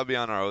 it'd probably be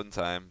on our own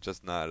time,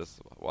 just not as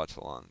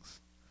watch-alongs.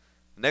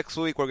 Next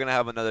week we're gonna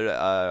have another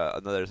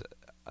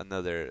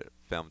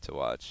film to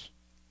watch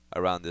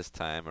around this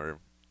time, or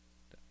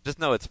just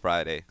know it's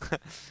Friday,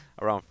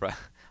 around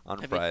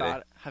on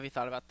Friday. Have you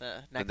thought about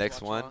the The next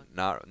next watch one,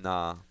 along?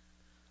 nah.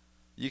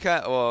 You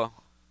kind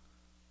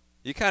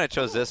of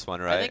chose this one,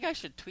 right? I think I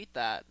should tweet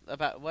that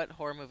about what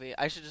horror movie.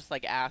 I should just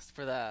like ask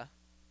for the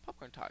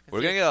popcorn talk. And We're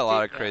see gonna if- get a see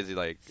lot if- of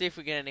crazy See if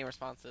we get any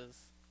responses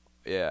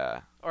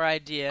yeah. or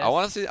ideas. I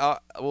want to see.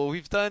 Well,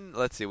 we've done.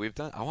 Let's see.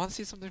 I want to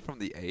see something from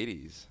the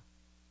 '80s.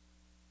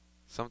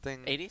 Something.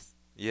 80s.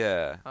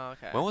 Yeah. Oh,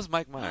 okay. When was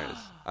Mike Myers?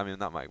 I mean,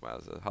 not Mike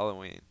Myers.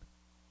 Halloween.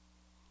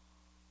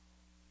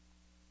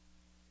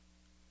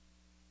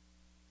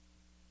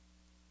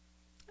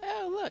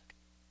 Oh, look.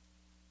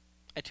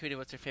 I tweeted,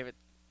 "What's your favorite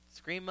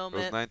Scream It was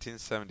moment?"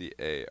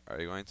 1978. Are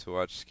you going to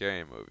watch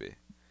Scary Movie?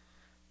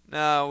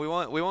 No, we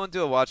won't. We won't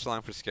do a watch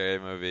along for Scary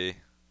Movie.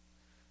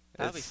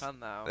 That'd be fun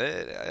though.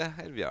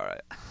 It'd be all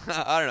right.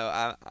 I don't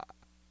know.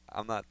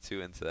 I'm not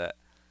too into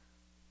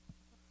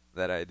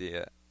that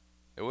idea.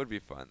 It would be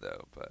fun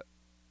though, but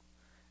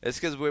it's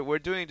because we're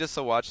doing just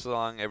a watch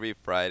along every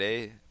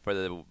Friday for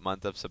the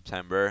month of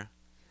September.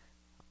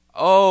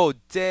 Oh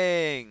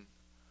dang!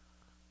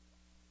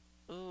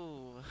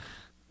 Ooh.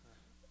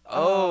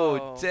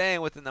 Oh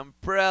dang! With an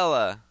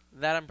umbrella.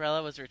 That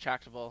umbrella was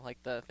retractable,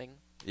 like the thing.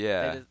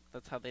 Yeah,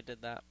 That's how they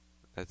did that.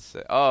 that's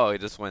it. Oh, he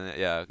just went.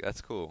 Yeah,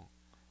 that's cool.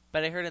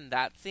 But I heard in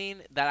that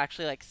scene that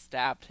actually like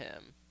stabbed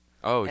him,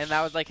 Oh, and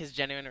that was like his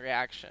genuine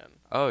reaction.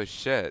 oh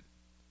shit.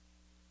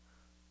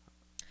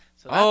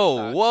 So that Oh,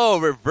 sucks. whoa,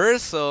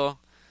 reversal.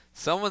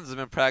 Someone's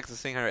been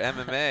practicing her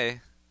MMA.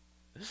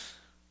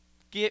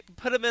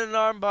 Put him in an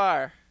arm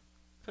bar.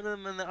 Put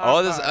him in the arm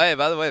Oh, this. bar. Hey,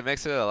 by the way, it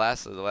makes her the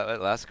last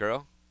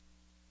girl,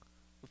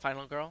 The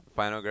final girl.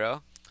 final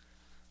girl.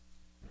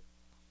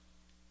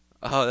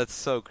 Oh, that's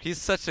so. He's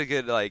such a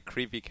good like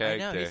creepy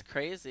character. I know, he's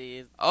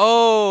crazy.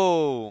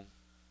 Oh.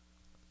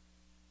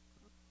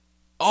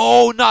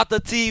 Oh, not the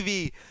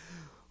TV.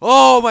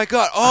 Oh my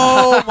god.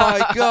 Oh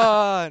my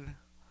god.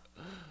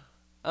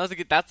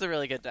 That's a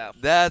really good death.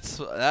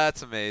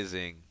 That's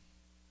amazing.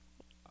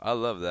 I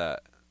love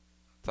that.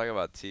 Talk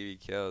about TV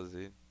kills,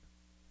 dude.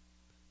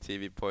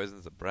 TV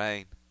poisons the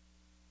brain.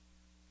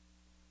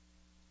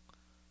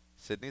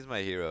 Sydney's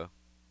my hero.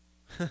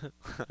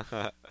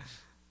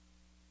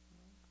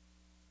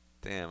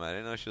 Damn, I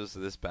didn't know she was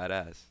this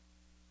badass.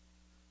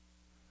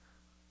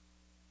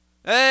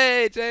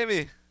 Hey,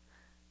 Jamie!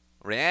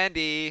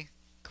 Randy!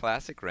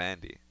 Classic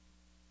Randy.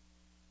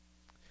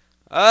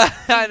 I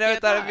never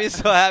Get thought I'd be that.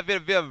 so happy to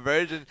be a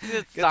virgin. You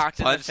get Gets socked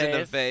in the punched in the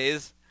face.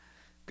 face.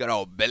 Good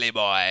old Billy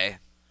boy.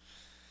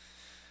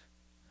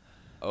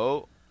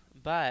 Oh,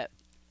 But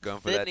going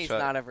for Sydney's that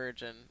shot. not a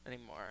virgin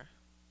anymore.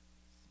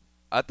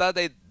 I thought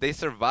they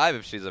survive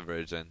if she's a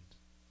virgin.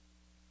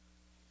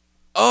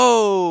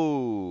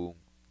 Oh!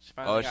 She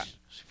finally Oh, got,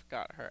 she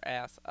got her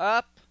ass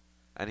up.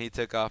 And he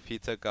took off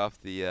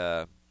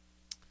the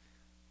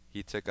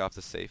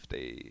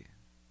safety.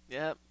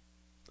 Yep.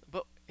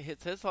 But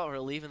it's his fault for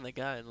leaving the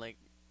gun, like,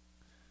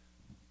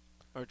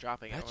 or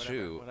dropping That's it,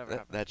 true. whatever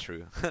happened. That's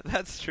true.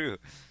 That's true.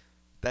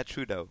 That's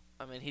true though.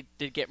 I mean, he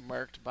did get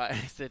murked by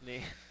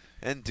Sydney.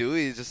 And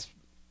Dewey just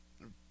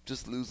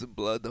losing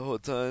blood the whole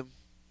time,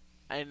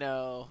 I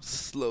know.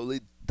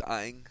 slowly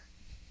dying.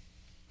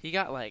 He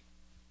got, like,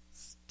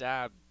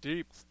 stabbed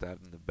deep.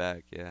 Stabbed in the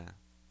back, yeah.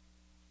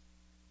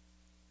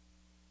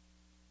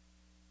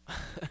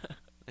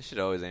 I should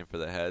always aim for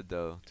the head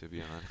though, to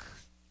be honest.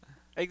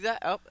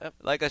 Exactly. Oh,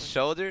 Like a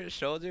shoulder. I mean,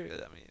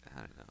 I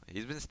don't know.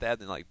 He's been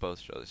stabbed in like both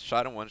shoulders.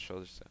 Shot in one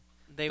shoulder, so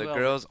they the will.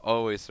 girls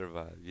always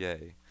survive.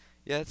 Yay.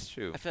 Yeah, it's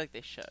true. I feel like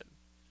they should.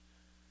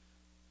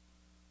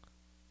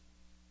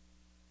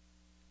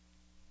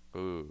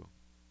 Ooh.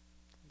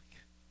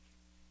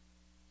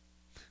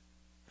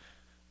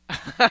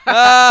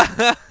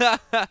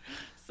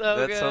 So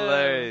That's good.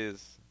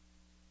 hilarious.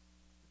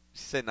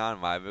 She said not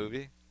in my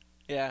movie.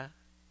 Yeah.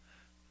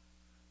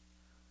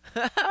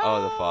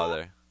 Oh, the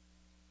father.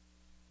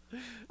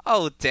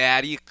 Oh,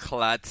 Dad, you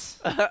klutz.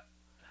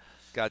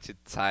 Got you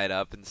tied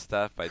up and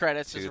stuff by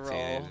Credits two just roll.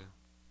 teenagers.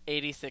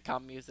 80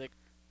 sitcom music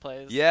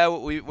plays. Yeah,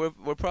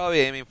 we're probably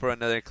aiming for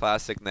another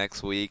classic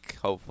next week,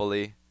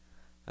 hopefully.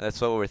 That's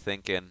what we're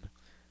thinking.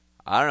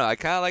 I don't know. I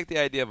kind of like the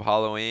idea of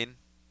Halloween.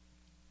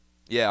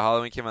 Yeah,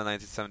 Halloween came out in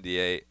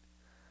 1978.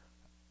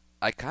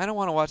 I kind of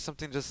want to watch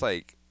something just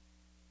like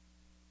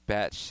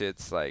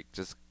batshit's like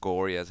just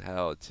gory as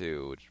hell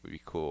too, which would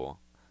be cool.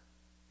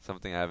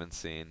 Something I haven't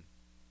seen.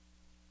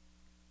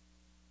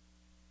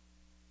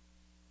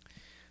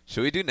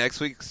 Should we do next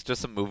week's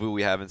just a movie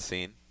we haven't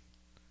seen?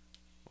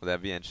 Would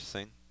that be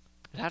interesting?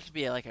 It'd have to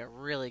be like a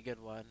really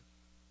good one.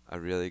 A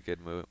really good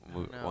No,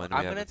 one.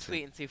 I'm gonna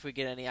tweet and see if we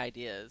get any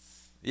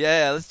ideas.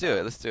 Yeah, let's do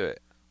it. Let's do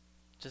it.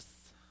 Just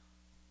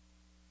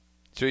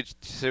Should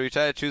we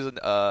try to choose an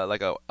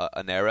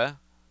era?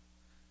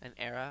 an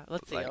era.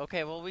 Let's see. Like-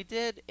 Okay, well we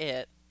did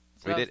it.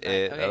 So we that did was ni-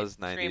 it. Okay, That was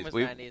Scream 90s. was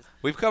We've 90s.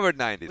 we've covered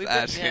 90s We've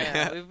actually. been,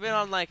 yeah, we've been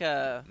on like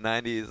a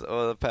 90s.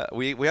 Oh,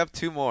 we have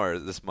 2 more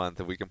this month.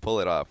 If we can pull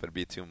it off, it'd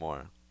be 2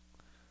 more.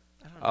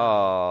 I don't know.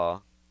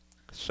 Oh,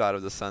 shot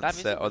of the music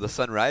sunset or the was-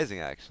 sun rising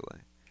actually.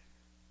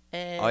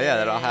 Oh yeah,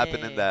 that all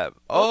happened in that.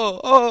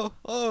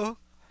 Oh.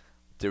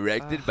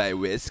 Directed by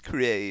Wes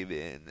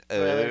Craven.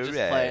 Trailer just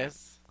Alright.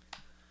 plays.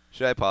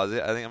 Should I pause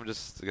it? I think I'm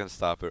just gonna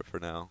stop it for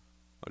now.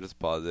 I'll just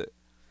pause it.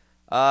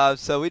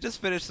 So we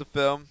just finished the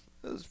film.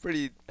 It was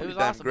pretty It was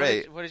damn awesome.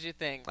 great. What did you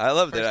think? I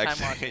loved it First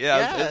time actually. watching.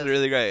 Yeah, it was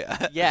really great.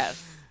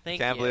 Yes. Thank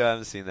Can't you. believe I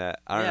haven't seen that.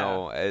 I don't Yeah.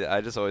 know.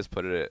 I just always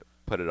put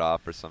it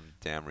off for some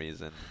damn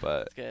reason,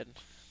 but It's good.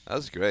 that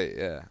was great.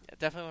 Yeah. Yeah,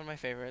 definitely one of my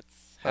favorites.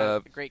 Had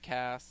Uh, a great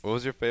cast. What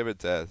was your favorite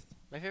death?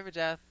 My favorite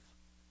death.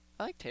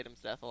 I like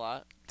Tatum's death a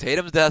lot.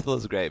 Tatum's death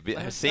was great.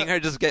 Like, Seeing so- her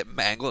just get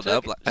mangled Took,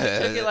 up like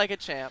she took it like a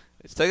champ.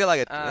 She took it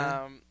like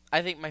a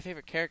I think my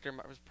favorite character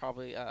was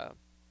probably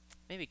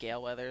maybe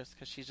Gail Weathers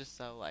because she's just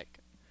so like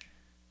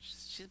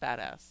she's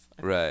badass. I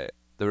think. right.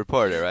 The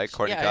reporter, She's- right?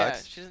 Courtney yeah,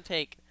 Cox. Yeah. She doesn't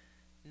take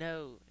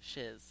no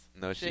shiz.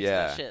 No, She she takes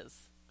yeah. no shiz.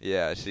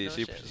 Yeah, she No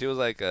she shit. she was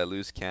like a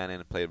loose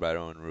cannon, played by her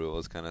own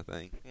rules kind of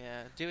thing.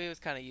 Yeah, Dewey was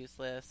kind of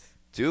useless.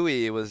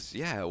 Dewey was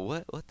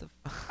what the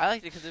I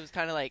liked it because it was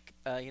kind of like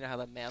you know how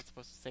the man's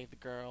supposed to save the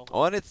girl.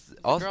 Oh, and it's The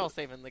also girl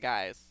saving the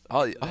guys.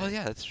 oh at the end.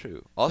 yeah, that's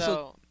true. Also,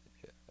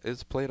 So,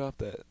 it's played off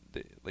that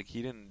they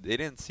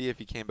didn't see if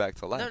he came back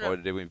to life, No. or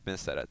did we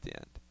miss that at the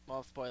end?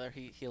 well, spoiler,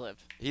 he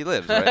lived. He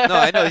lives, right? No,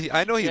 I know he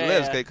Yeah,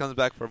 lives. yeah. 'Cause he comes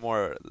back for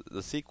more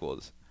the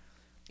sequels.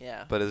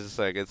 Yeah. But it's just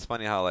like it's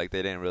funny how like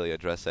they didn't really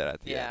address that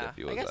at the end. Yeah. If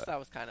he I was guess that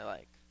was kind of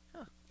like.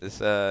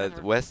 this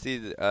Remember.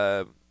 Westy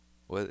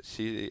what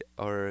she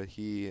or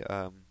he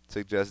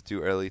suggests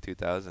do early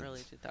 2000s.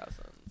 Early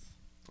 2000s.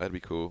 That'd be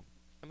cool.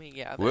 I mean,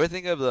 yeah. We were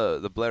thinking of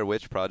the Blair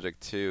Witch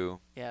Project too.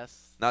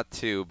 Yes. Not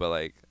 2, but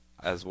like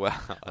as well.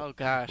 Oh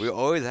gosh. We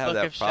always have Book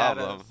that of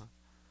problem. Shadows.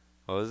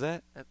 What was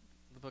that? The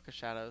Book of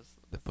Shadows.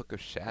 The Book of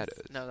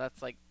Shadows. No,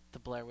 that's like the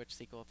Blair Witch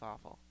sequel. It's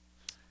awful.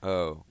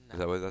 Oh, No. is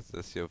that what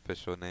that's the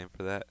official name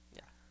for that?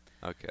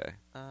 Yeah. Okay.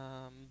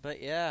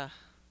 But yeah.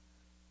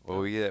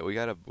 Well, we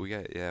gotta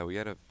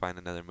find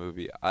another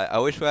movie. I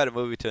wish we had a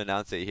movie to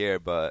announce it here,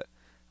 but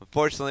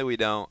unfortunately we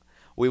don't.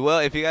 We will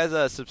if you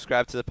guys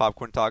subscribe to the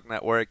Popcorn Talk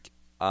Network.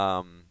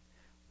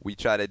 We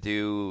try to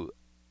do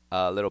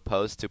a little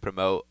post to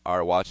promote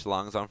our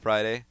watch-alongs on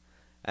Friday,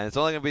 and it's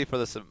only gonna be for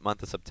the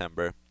month of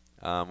September.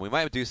 We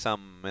might do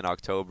some in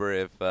October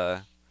if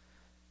I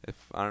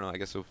don't know. I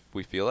guess if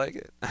we feel like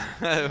it.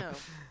 Yeah,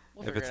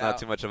 we'll if figure it's it not out.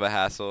 too much of a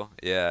hassle,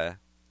 yeah.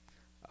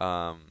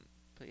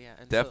 But yeah,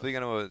 and Definitely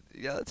gonna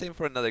let's aim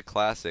for another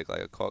classic,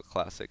 like a cult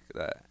classic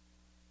that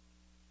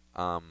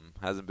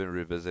hasn't been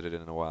revisited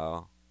in a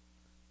while.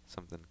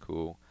 Something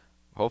cool.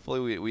 Hopefully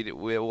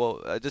we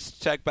will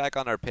just check back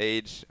on our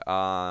page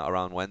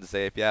around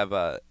Wednesday. If you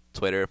have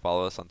Twitter,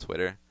 follow us on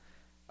Twitter.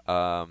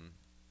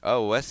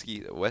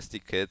 Westy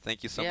Kid,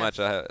 thank you so Yeah. much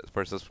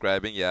for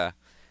subscribing. Yeah,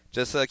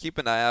 just keep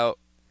an eye out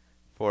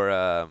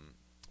for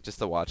just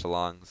the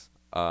watch-alongs.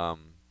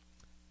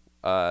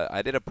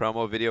 I did a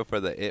promo video for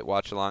the It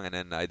watch along, and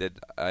then I didn't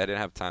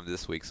have time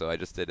this week, so I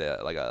just did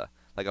like a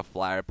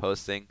flyer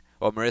posting.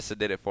 Well, Marissa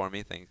did it for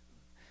me.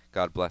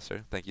 God bless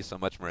her. Thank you so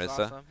much, That's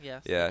Marissa. awesome.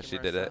 Yes, Yeah, thank you, she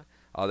did Marissa. it.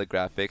 All the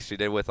graphics she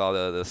did with all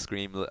the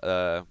Scream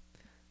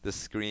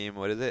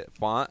what is it,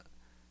 font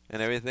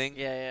and everything.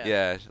 Yeah.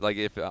 Yeah, like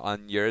if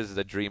on yours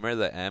the Dreamer,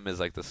 the M is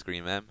like the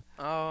Scream M.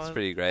 Oh, It's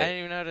pretty great. I didn't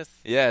even notice.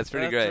 Yeah, it's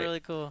pretty That's great. really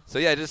cool. So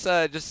yeah,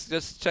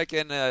 just check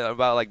in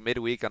about like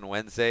midweek on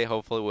Wednesday.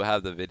 Hopefully we'll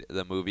have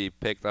the movie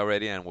picked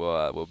already, and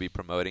we'll be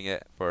promoting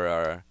it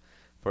for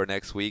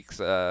next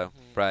week's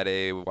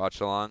Friday watch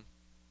along.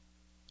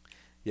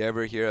 You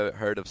ever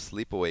heard of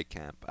Sleepaway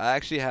Camp? I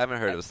actually haven't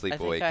heard of Sleepaway I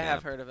think Camp. I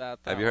have heard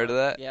about that. Have you heard of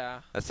that? Yeah.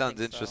 That sounds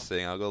think so.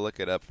 interesting. I'll go look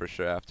it up for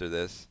sure after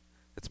this.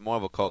 It's more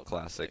of a cult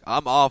classic.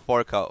 I'm all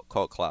for cult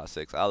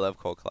classics. I love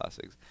cult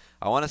classics.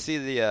 I want to see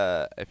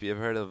the if you've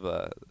heard of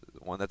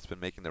one that's been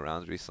making the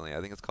rounds recently.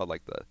 I think it's called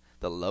like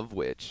the Love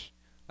Witch.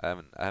 I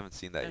haven't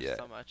seen that There's yet.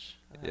 so much.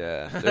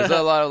 Yeah, there's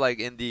a lot of like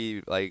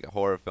indie like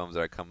horror films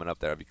that are coming up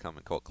that are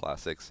becoming cult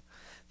classics.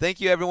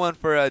 Thank you everyone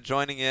for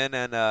joining in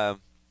and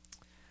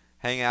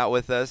hanging out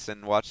with us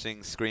and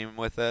watching Scream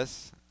with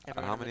us.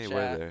 Everyone How in the many chat.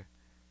 were there?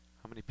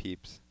 How many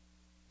peeps?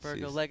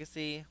 Virgo See.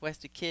 Legacy,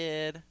 Westy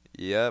Kid.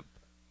 Yep.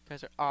 You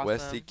guys are awesome.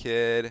 Westy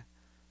Kid.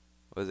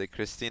 Was it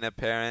Christina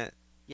Parent?